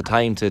nice at the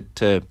time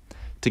to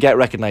get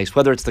recognised,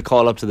 whether it's the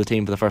call up to the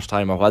team for the first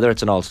time or whether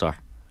it's an All-Star.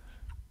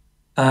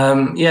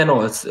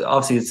 It's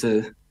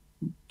obviously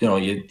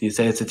you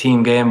say it's a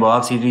team game, but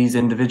obviously these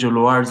individual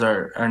awards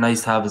are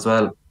nice to have as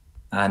well.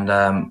 And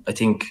I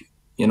think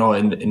in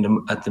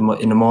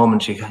the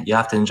moment you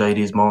have to enjoy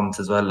these moments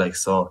as well. Like,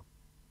 so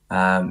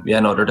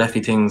there are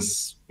definitely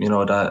things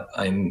that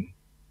I'm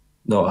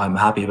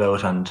happy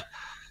about, and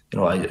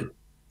I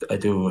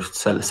do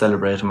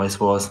celebrate them, I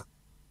suppose.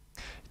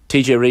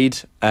 TJ Reid,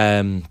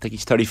 I think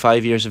he's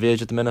 35 years of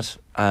age at the minute,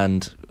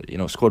 and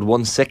scored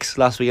 1-6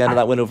 last weekend in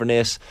that win over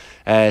Naas.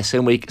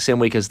 Same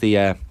week as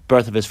the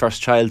birth of his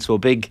first child, so a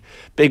big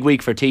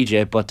week for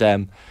TJ. But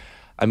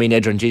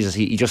Adrian, Jesus,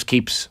 he just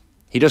keeps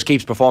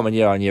performing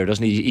year on year,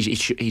 doesn't he?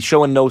 He's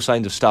showing no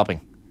signs of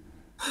stopping.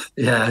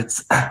 Yeah,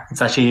 it's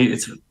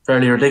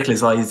fairly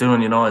ridiculous what he's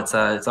doing.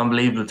 It's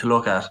unbelievable to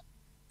look at,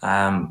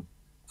 and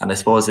I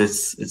suppose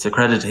it's a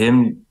credit to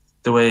him,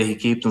 the way he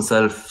keeps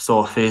himself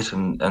so fit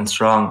and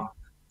strong,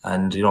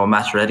 and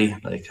match ready.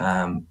 Like,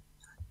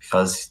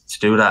 because to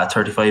do that at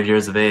 35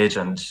 years of age,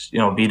 and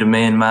be the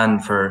main man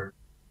for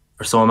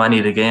so many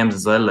of the games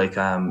as well, like,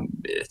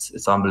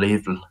 it's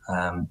unbelievable.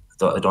 I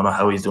don't know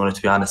how he's doing it,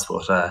 to be honest,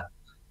 but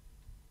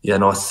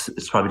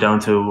it's probably down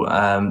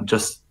to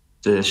just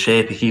the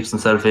shape he keeps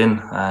himself in,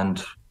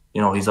 and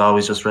he's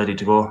always just ready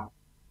to go.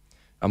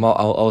 I'm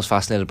always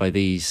fascinated by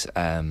these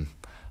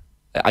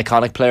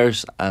iconic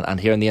players and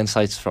hearing the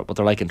insights for what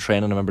they're like in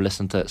training. I remember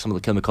listening to some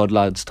of the Kilmacud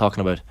lads talking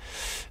about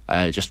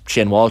just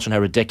Shane Walsh and how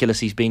ridiculous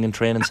he's been in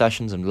training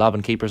sessions and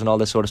lobbing keepers and all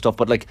this sort of stuff.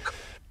 But like,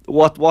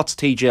 what's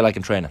TJ like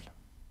in training?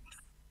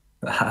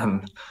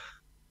 When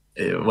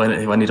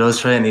he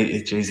does train,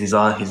 he's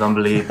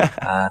unbelievable.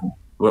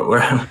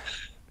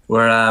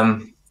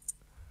 we're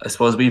I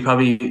suppose we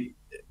probably,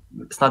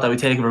 it's not that we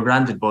take it for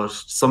granted, but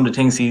some of the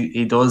things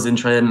he does in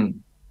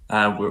training,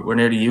 we're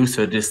nearly used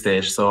to at this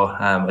stage. So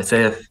I'd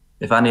say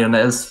if anyone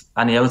else,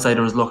 any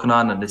outsider was looking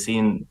on and they've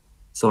seen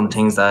some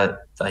things that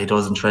he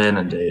does in training,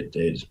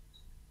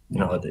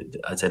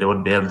 I'd say they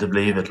wouldn't be able to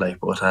believe it. Like,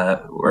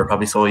 but we're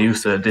probably so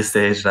used to it at this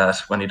stage that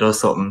when he does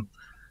something,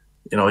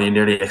 you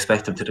nearly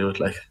expect him to do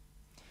it. Like,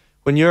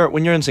 when you're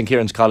in St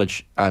Kieran's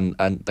College and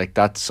like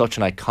that's such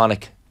an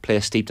iconic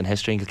place steeped in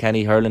history in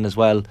Kilkenny, hurling as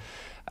well.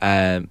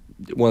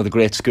 One of the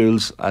great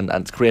schools, and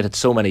it's created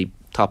so many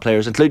top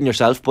players, including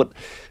yourself. But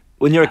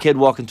when you're a kid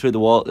walking through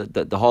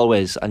the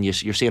hallways and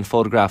you're seeing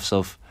photographs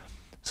of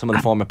some of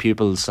the former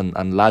pupils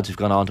and lads who've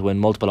gone on to win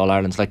multiple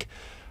All-Irelands, like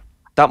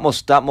that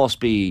must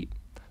be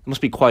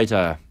quite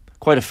a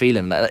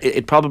feeling.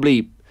 It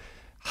probably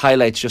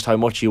highlights just how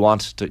much you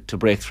want to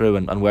break through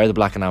and wear the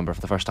black and amber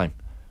for the first time.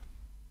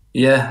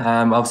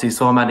 Yeah, obviously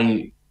so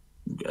many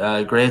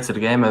greats of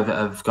the game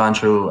have gone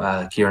through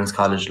Kieran's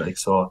College, like,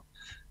 so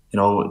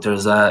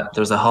there's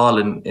a hall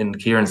in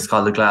Kieran's, it's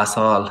called the Glass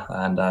Hall,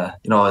 and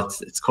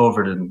it's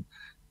covered in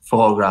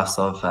photographs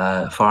of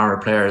former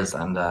players,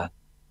 and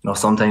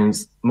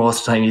sometimes,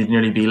 most of the time, you'd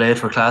nearly be late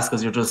for class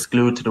because you're just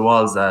glued to the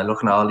walls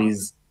looking at all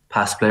these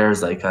past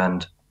players, like,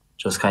 and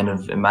just kind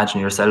of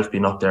imagine yourself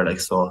being up there, like.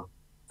 So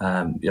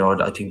I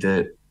think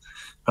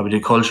probably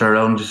the culture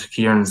around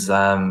Kieran's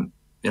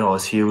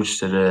is huge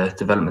to the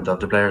development of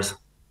the players.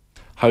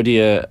 How do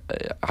you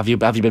have you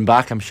been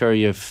back? I'm sure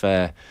you've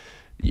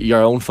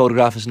your own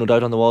photograph is no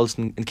doubt on the walls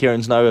in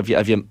Kieran's now. Have you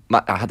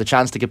had the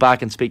chance to get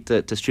back and speak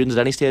to students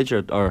at any stage,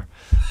 or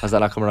has that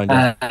not come around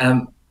yet?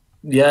 I'm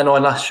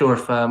not sure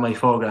if my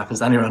photograph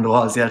is anywhere on the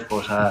walls yet,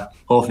 but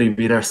hopefully it'll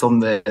be there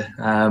someday.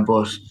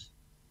 But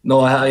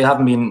no, I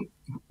haven't been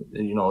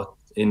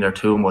in there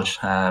too much.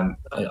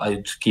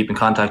 I keep in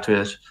contact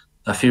with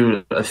a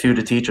few of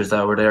the teachers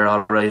that were there,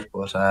 all right,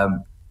 but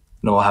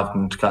no, I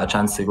haven't got a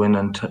chance to go in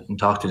and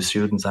talk to the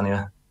students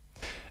anyway.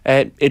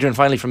 Adrian,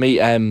 finally for me,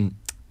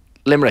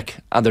 Limerick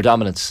and their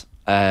dominance.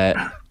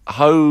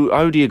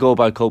 How do you go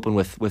about coping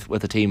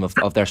with a team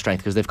of their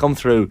strength? Because they've come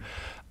through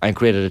and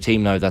created a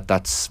team now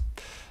that's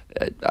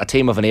a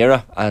team of an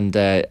era, and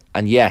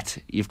yet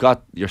you've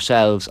got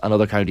yourselves and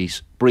other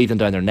counties breathing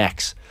down their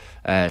necks,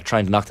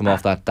 trying to knock them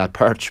off that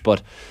perch.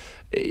 But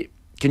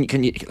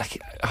can you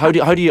like how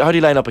do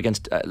you line up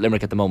against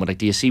Limerick at the moment? Like,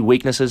 do you see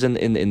weaknesses in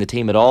the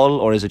team at all,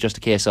 or is it just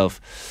a case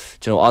of,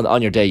 you know,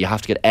 on your day you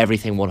have to get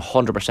everything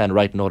 100%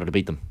 right in order to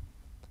beat them?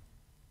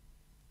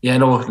 Yeah,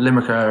 no,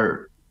 Limerick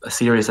are a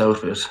serious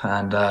outfit,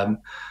 and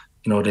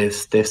you know, they've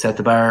set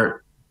the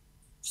bar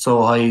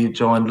so high,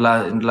 Joe, in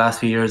the last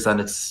few years,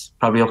 and it's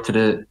probably up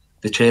to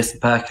the chase the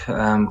pack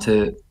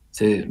to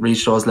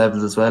reach those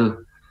levels as well.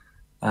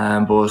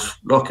 But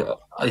look,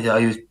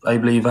 I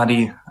believe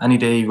any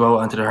day you go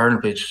onto the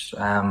hurling pitch,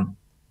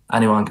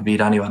 anyone can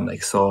beat anyone.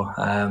 Like, so,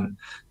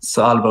 it's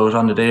all about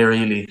on the day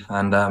really,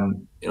 and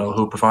you know,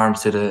 who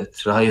performs to the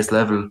highest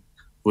level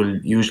will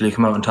usually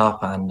come out on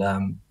top. And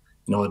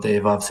you know,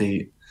 they've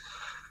obviously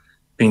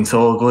been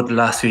so good the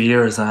last few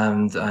years,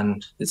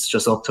 and it's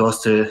just up to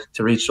us to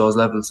reach those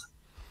levels.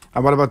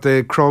 And what about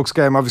the Crokes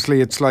game?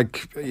 Obviously, it's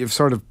like you've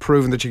sort of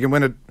proven that you can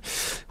win it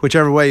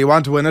whichever way you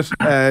want to win it.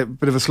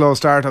 Bit of a slow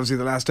start, obviously,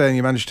 the last day, and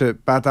you managed to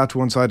bat that to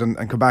one side and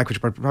come back,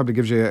 which probably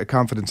gives you a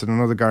confidence in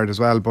another guard as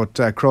well. But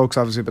Crokes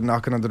obviously been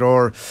knocking on the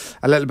door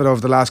a little bit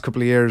over the last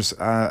couple of years,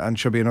 and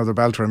should be another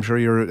belter. I'm sure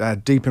you're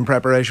deep in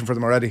preparation for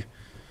them already.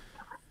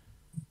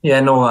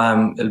 Yeah,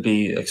 no, it'll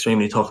be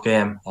extremely tough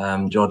game.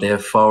 You know, they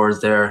have forwards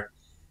there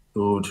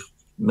who'd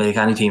make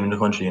any team in the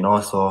country, you know.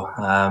 So,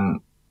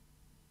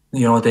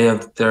 you know,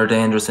 they're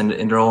dangerous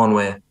in their own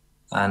way.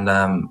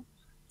 And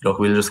look,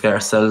 we'll just get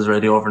ourselves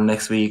ready over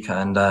next week,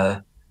 and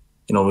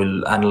you know,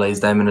 we'll analyse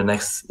them in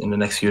the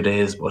next few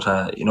days.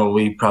 But you know,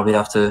 we probably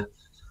have to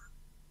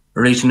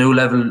reach a new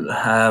level,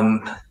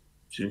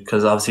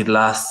 because obviously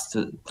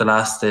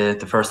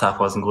the first half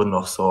wasn't good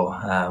enough. So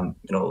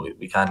you know,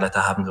 we can't let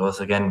that happen to us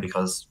again,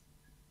 because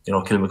you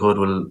know, Kilmacud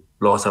will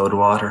blow us out of the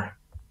water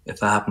if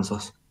that happens to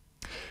us.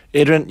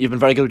 Adrian, you've been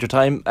very good with your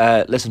time.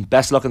 Listen,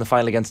 best of luck in the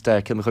final against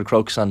Kilmacud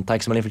Crokes, and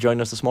thanks a million for joining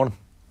us this morning.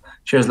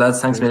 Cheers, lads.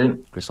 Thanks a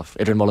million. Great stuff.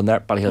 Adrian Mullen there,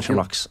 Ballyhale,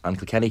 Shamrocks and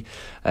Kilkenny.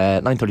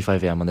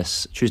 9:35 AM on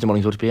this Tuesday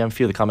morning's OTBAM. A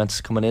few of the comments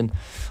coming in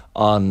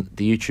on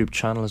the YouTube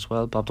channel as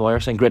well. Bob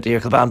Dwyer saying, great to hear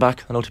Kilbane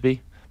back on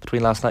OTB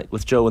between last night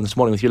with Joe and this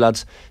morning with you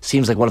lads.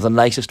 Seems like one of the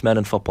nicest men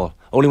in football.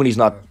 Only when he's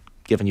not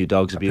giving you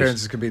dogs abuse.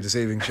 Appearances can be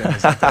deceiving, Shane.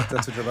 That's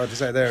what you're about to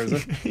say there, is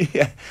it?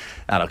 Yeah.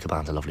 I know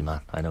Kilbane's a lovely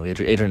man. I know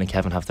Adrian and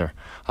Kevin have their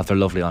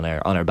lovely on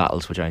air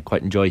battles, which I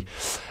quite enjoy.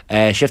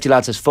 Shifty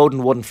Lad says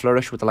Foden wouldn't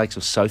flourish with the likes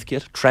of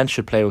Southgate. Trent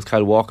should play with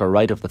Kyle Walker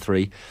right of the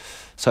three.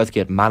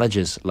 Southgate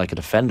manages like a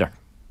defender,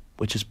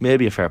 which is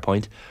maybe a fair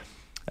point.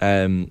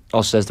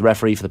 Also says the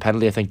referee for the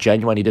penalty, I think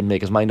genuinely didn't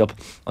make his mind up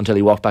until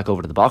he walked back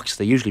over to the box.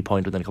 They usually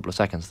point within a couple of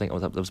seconds. I think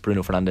that was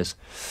Bruno Fernandes,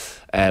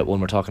 one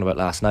we're talking about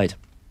last night.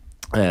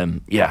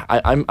 Yeah,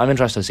 I'm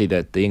interested to see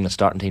the England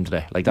starting team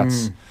today. Like,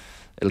 that's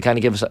it'll kind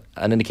of give us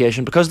an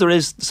indication, because there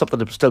is something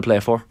to still play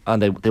for, and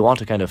they want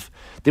to kind of,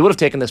 they would have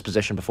taken this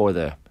position before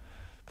the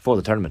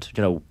tournament,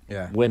 you know.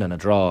 Win and a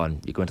draw,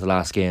 and you go into the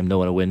last game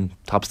knowing a win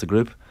tops the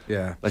group.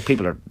 Yeah, like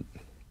people are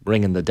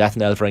ringing the death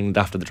knell for England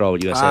after the draw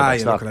with USA. But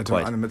it's not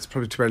quite. And it's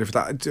probably too early for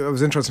that. It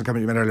was interesting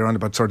comment you made earlier on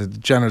about sort of the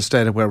general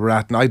state of where we're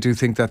at, and I do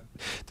think that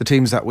the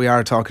teams that we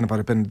are talking about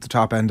have been at the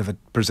top end of it.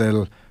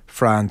 Brazil,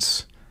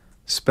 France,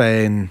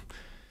 Spain.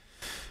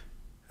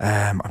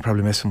 I'm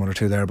probably missing one or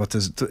two there, but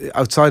there's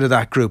outside of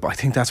that group, I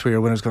think that's where your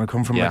winner's going to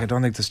come from. Yeah. Like, I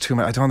don't think there's too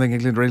many. I don't think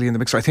England really in the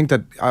mix. I think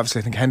that obviously,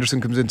 I think Henderson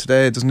comes in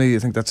today, doesn't he? I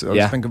think that's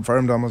it's been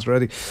confirmed almost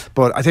already.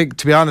 But I think,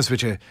 to be honest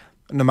with you,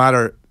 no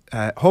matter,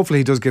 hopefully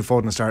he does give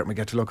Foden a start and we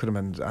get to look at him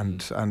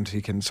and he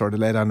can sort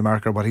of lay down the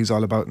marker what he's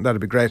all about, and that'd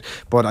be great.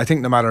 But I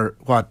think no matter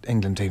what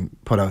England team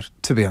put out,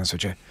 to be honest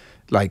with you,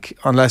 like,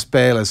 unless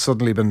Bale has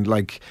suddenly been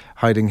like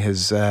hiding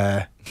his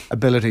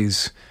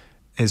abilities,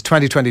 his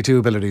 2022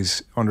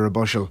 abilities under a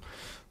bushel,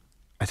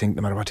 I think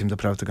no matter what team they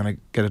put out, they're going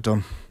to get it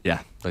done.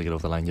 Yeah, they'll get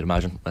over the line. You'd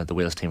imagine the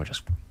Wales team are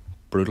just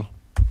brutal.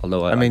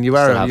 Although I mean, you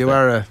are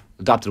a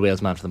adopted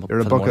Wales man for them.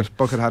 You're a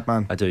bucket hat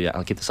man. I do, yeah.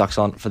 I'll keep the socks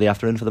on for the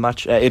afternoon for the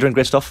match. Adrian,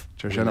 great stuff.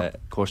 Sure,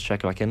 of course,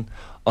 check back in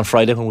on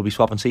Friday when we'll be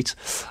swapping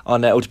seats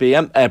on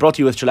OTB AM. Brought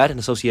to you with Gillette in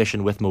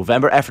association with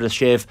Movember. Effortless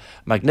shave,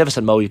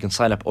 magnificent mow. You can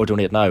sign up or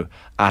donate now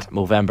at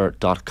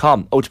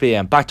Movember.com. OTB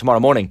AM back tomorrow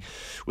morning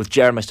with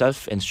Ger and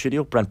myself in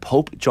studio. Brent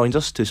Pope joins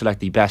us to select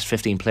the best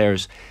 15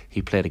 players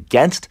he played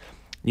against.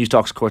 News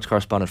Talk's courts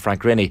correspondent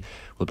Frank Rooney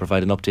will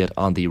provide an update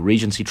on the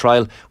Regency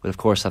trial. We'll of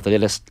course have the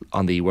latest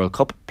on the World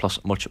Cup, plus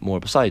much more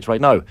besides. Right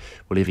now,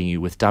 we're leaving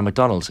you with Dan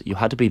McDonald's You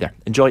Had to Be There.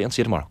 Enjoy and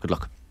see you tomorrow. Good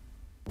luck.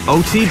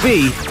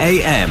 OTB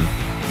AM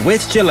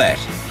with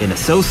Gillette in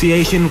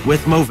association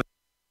with Movember.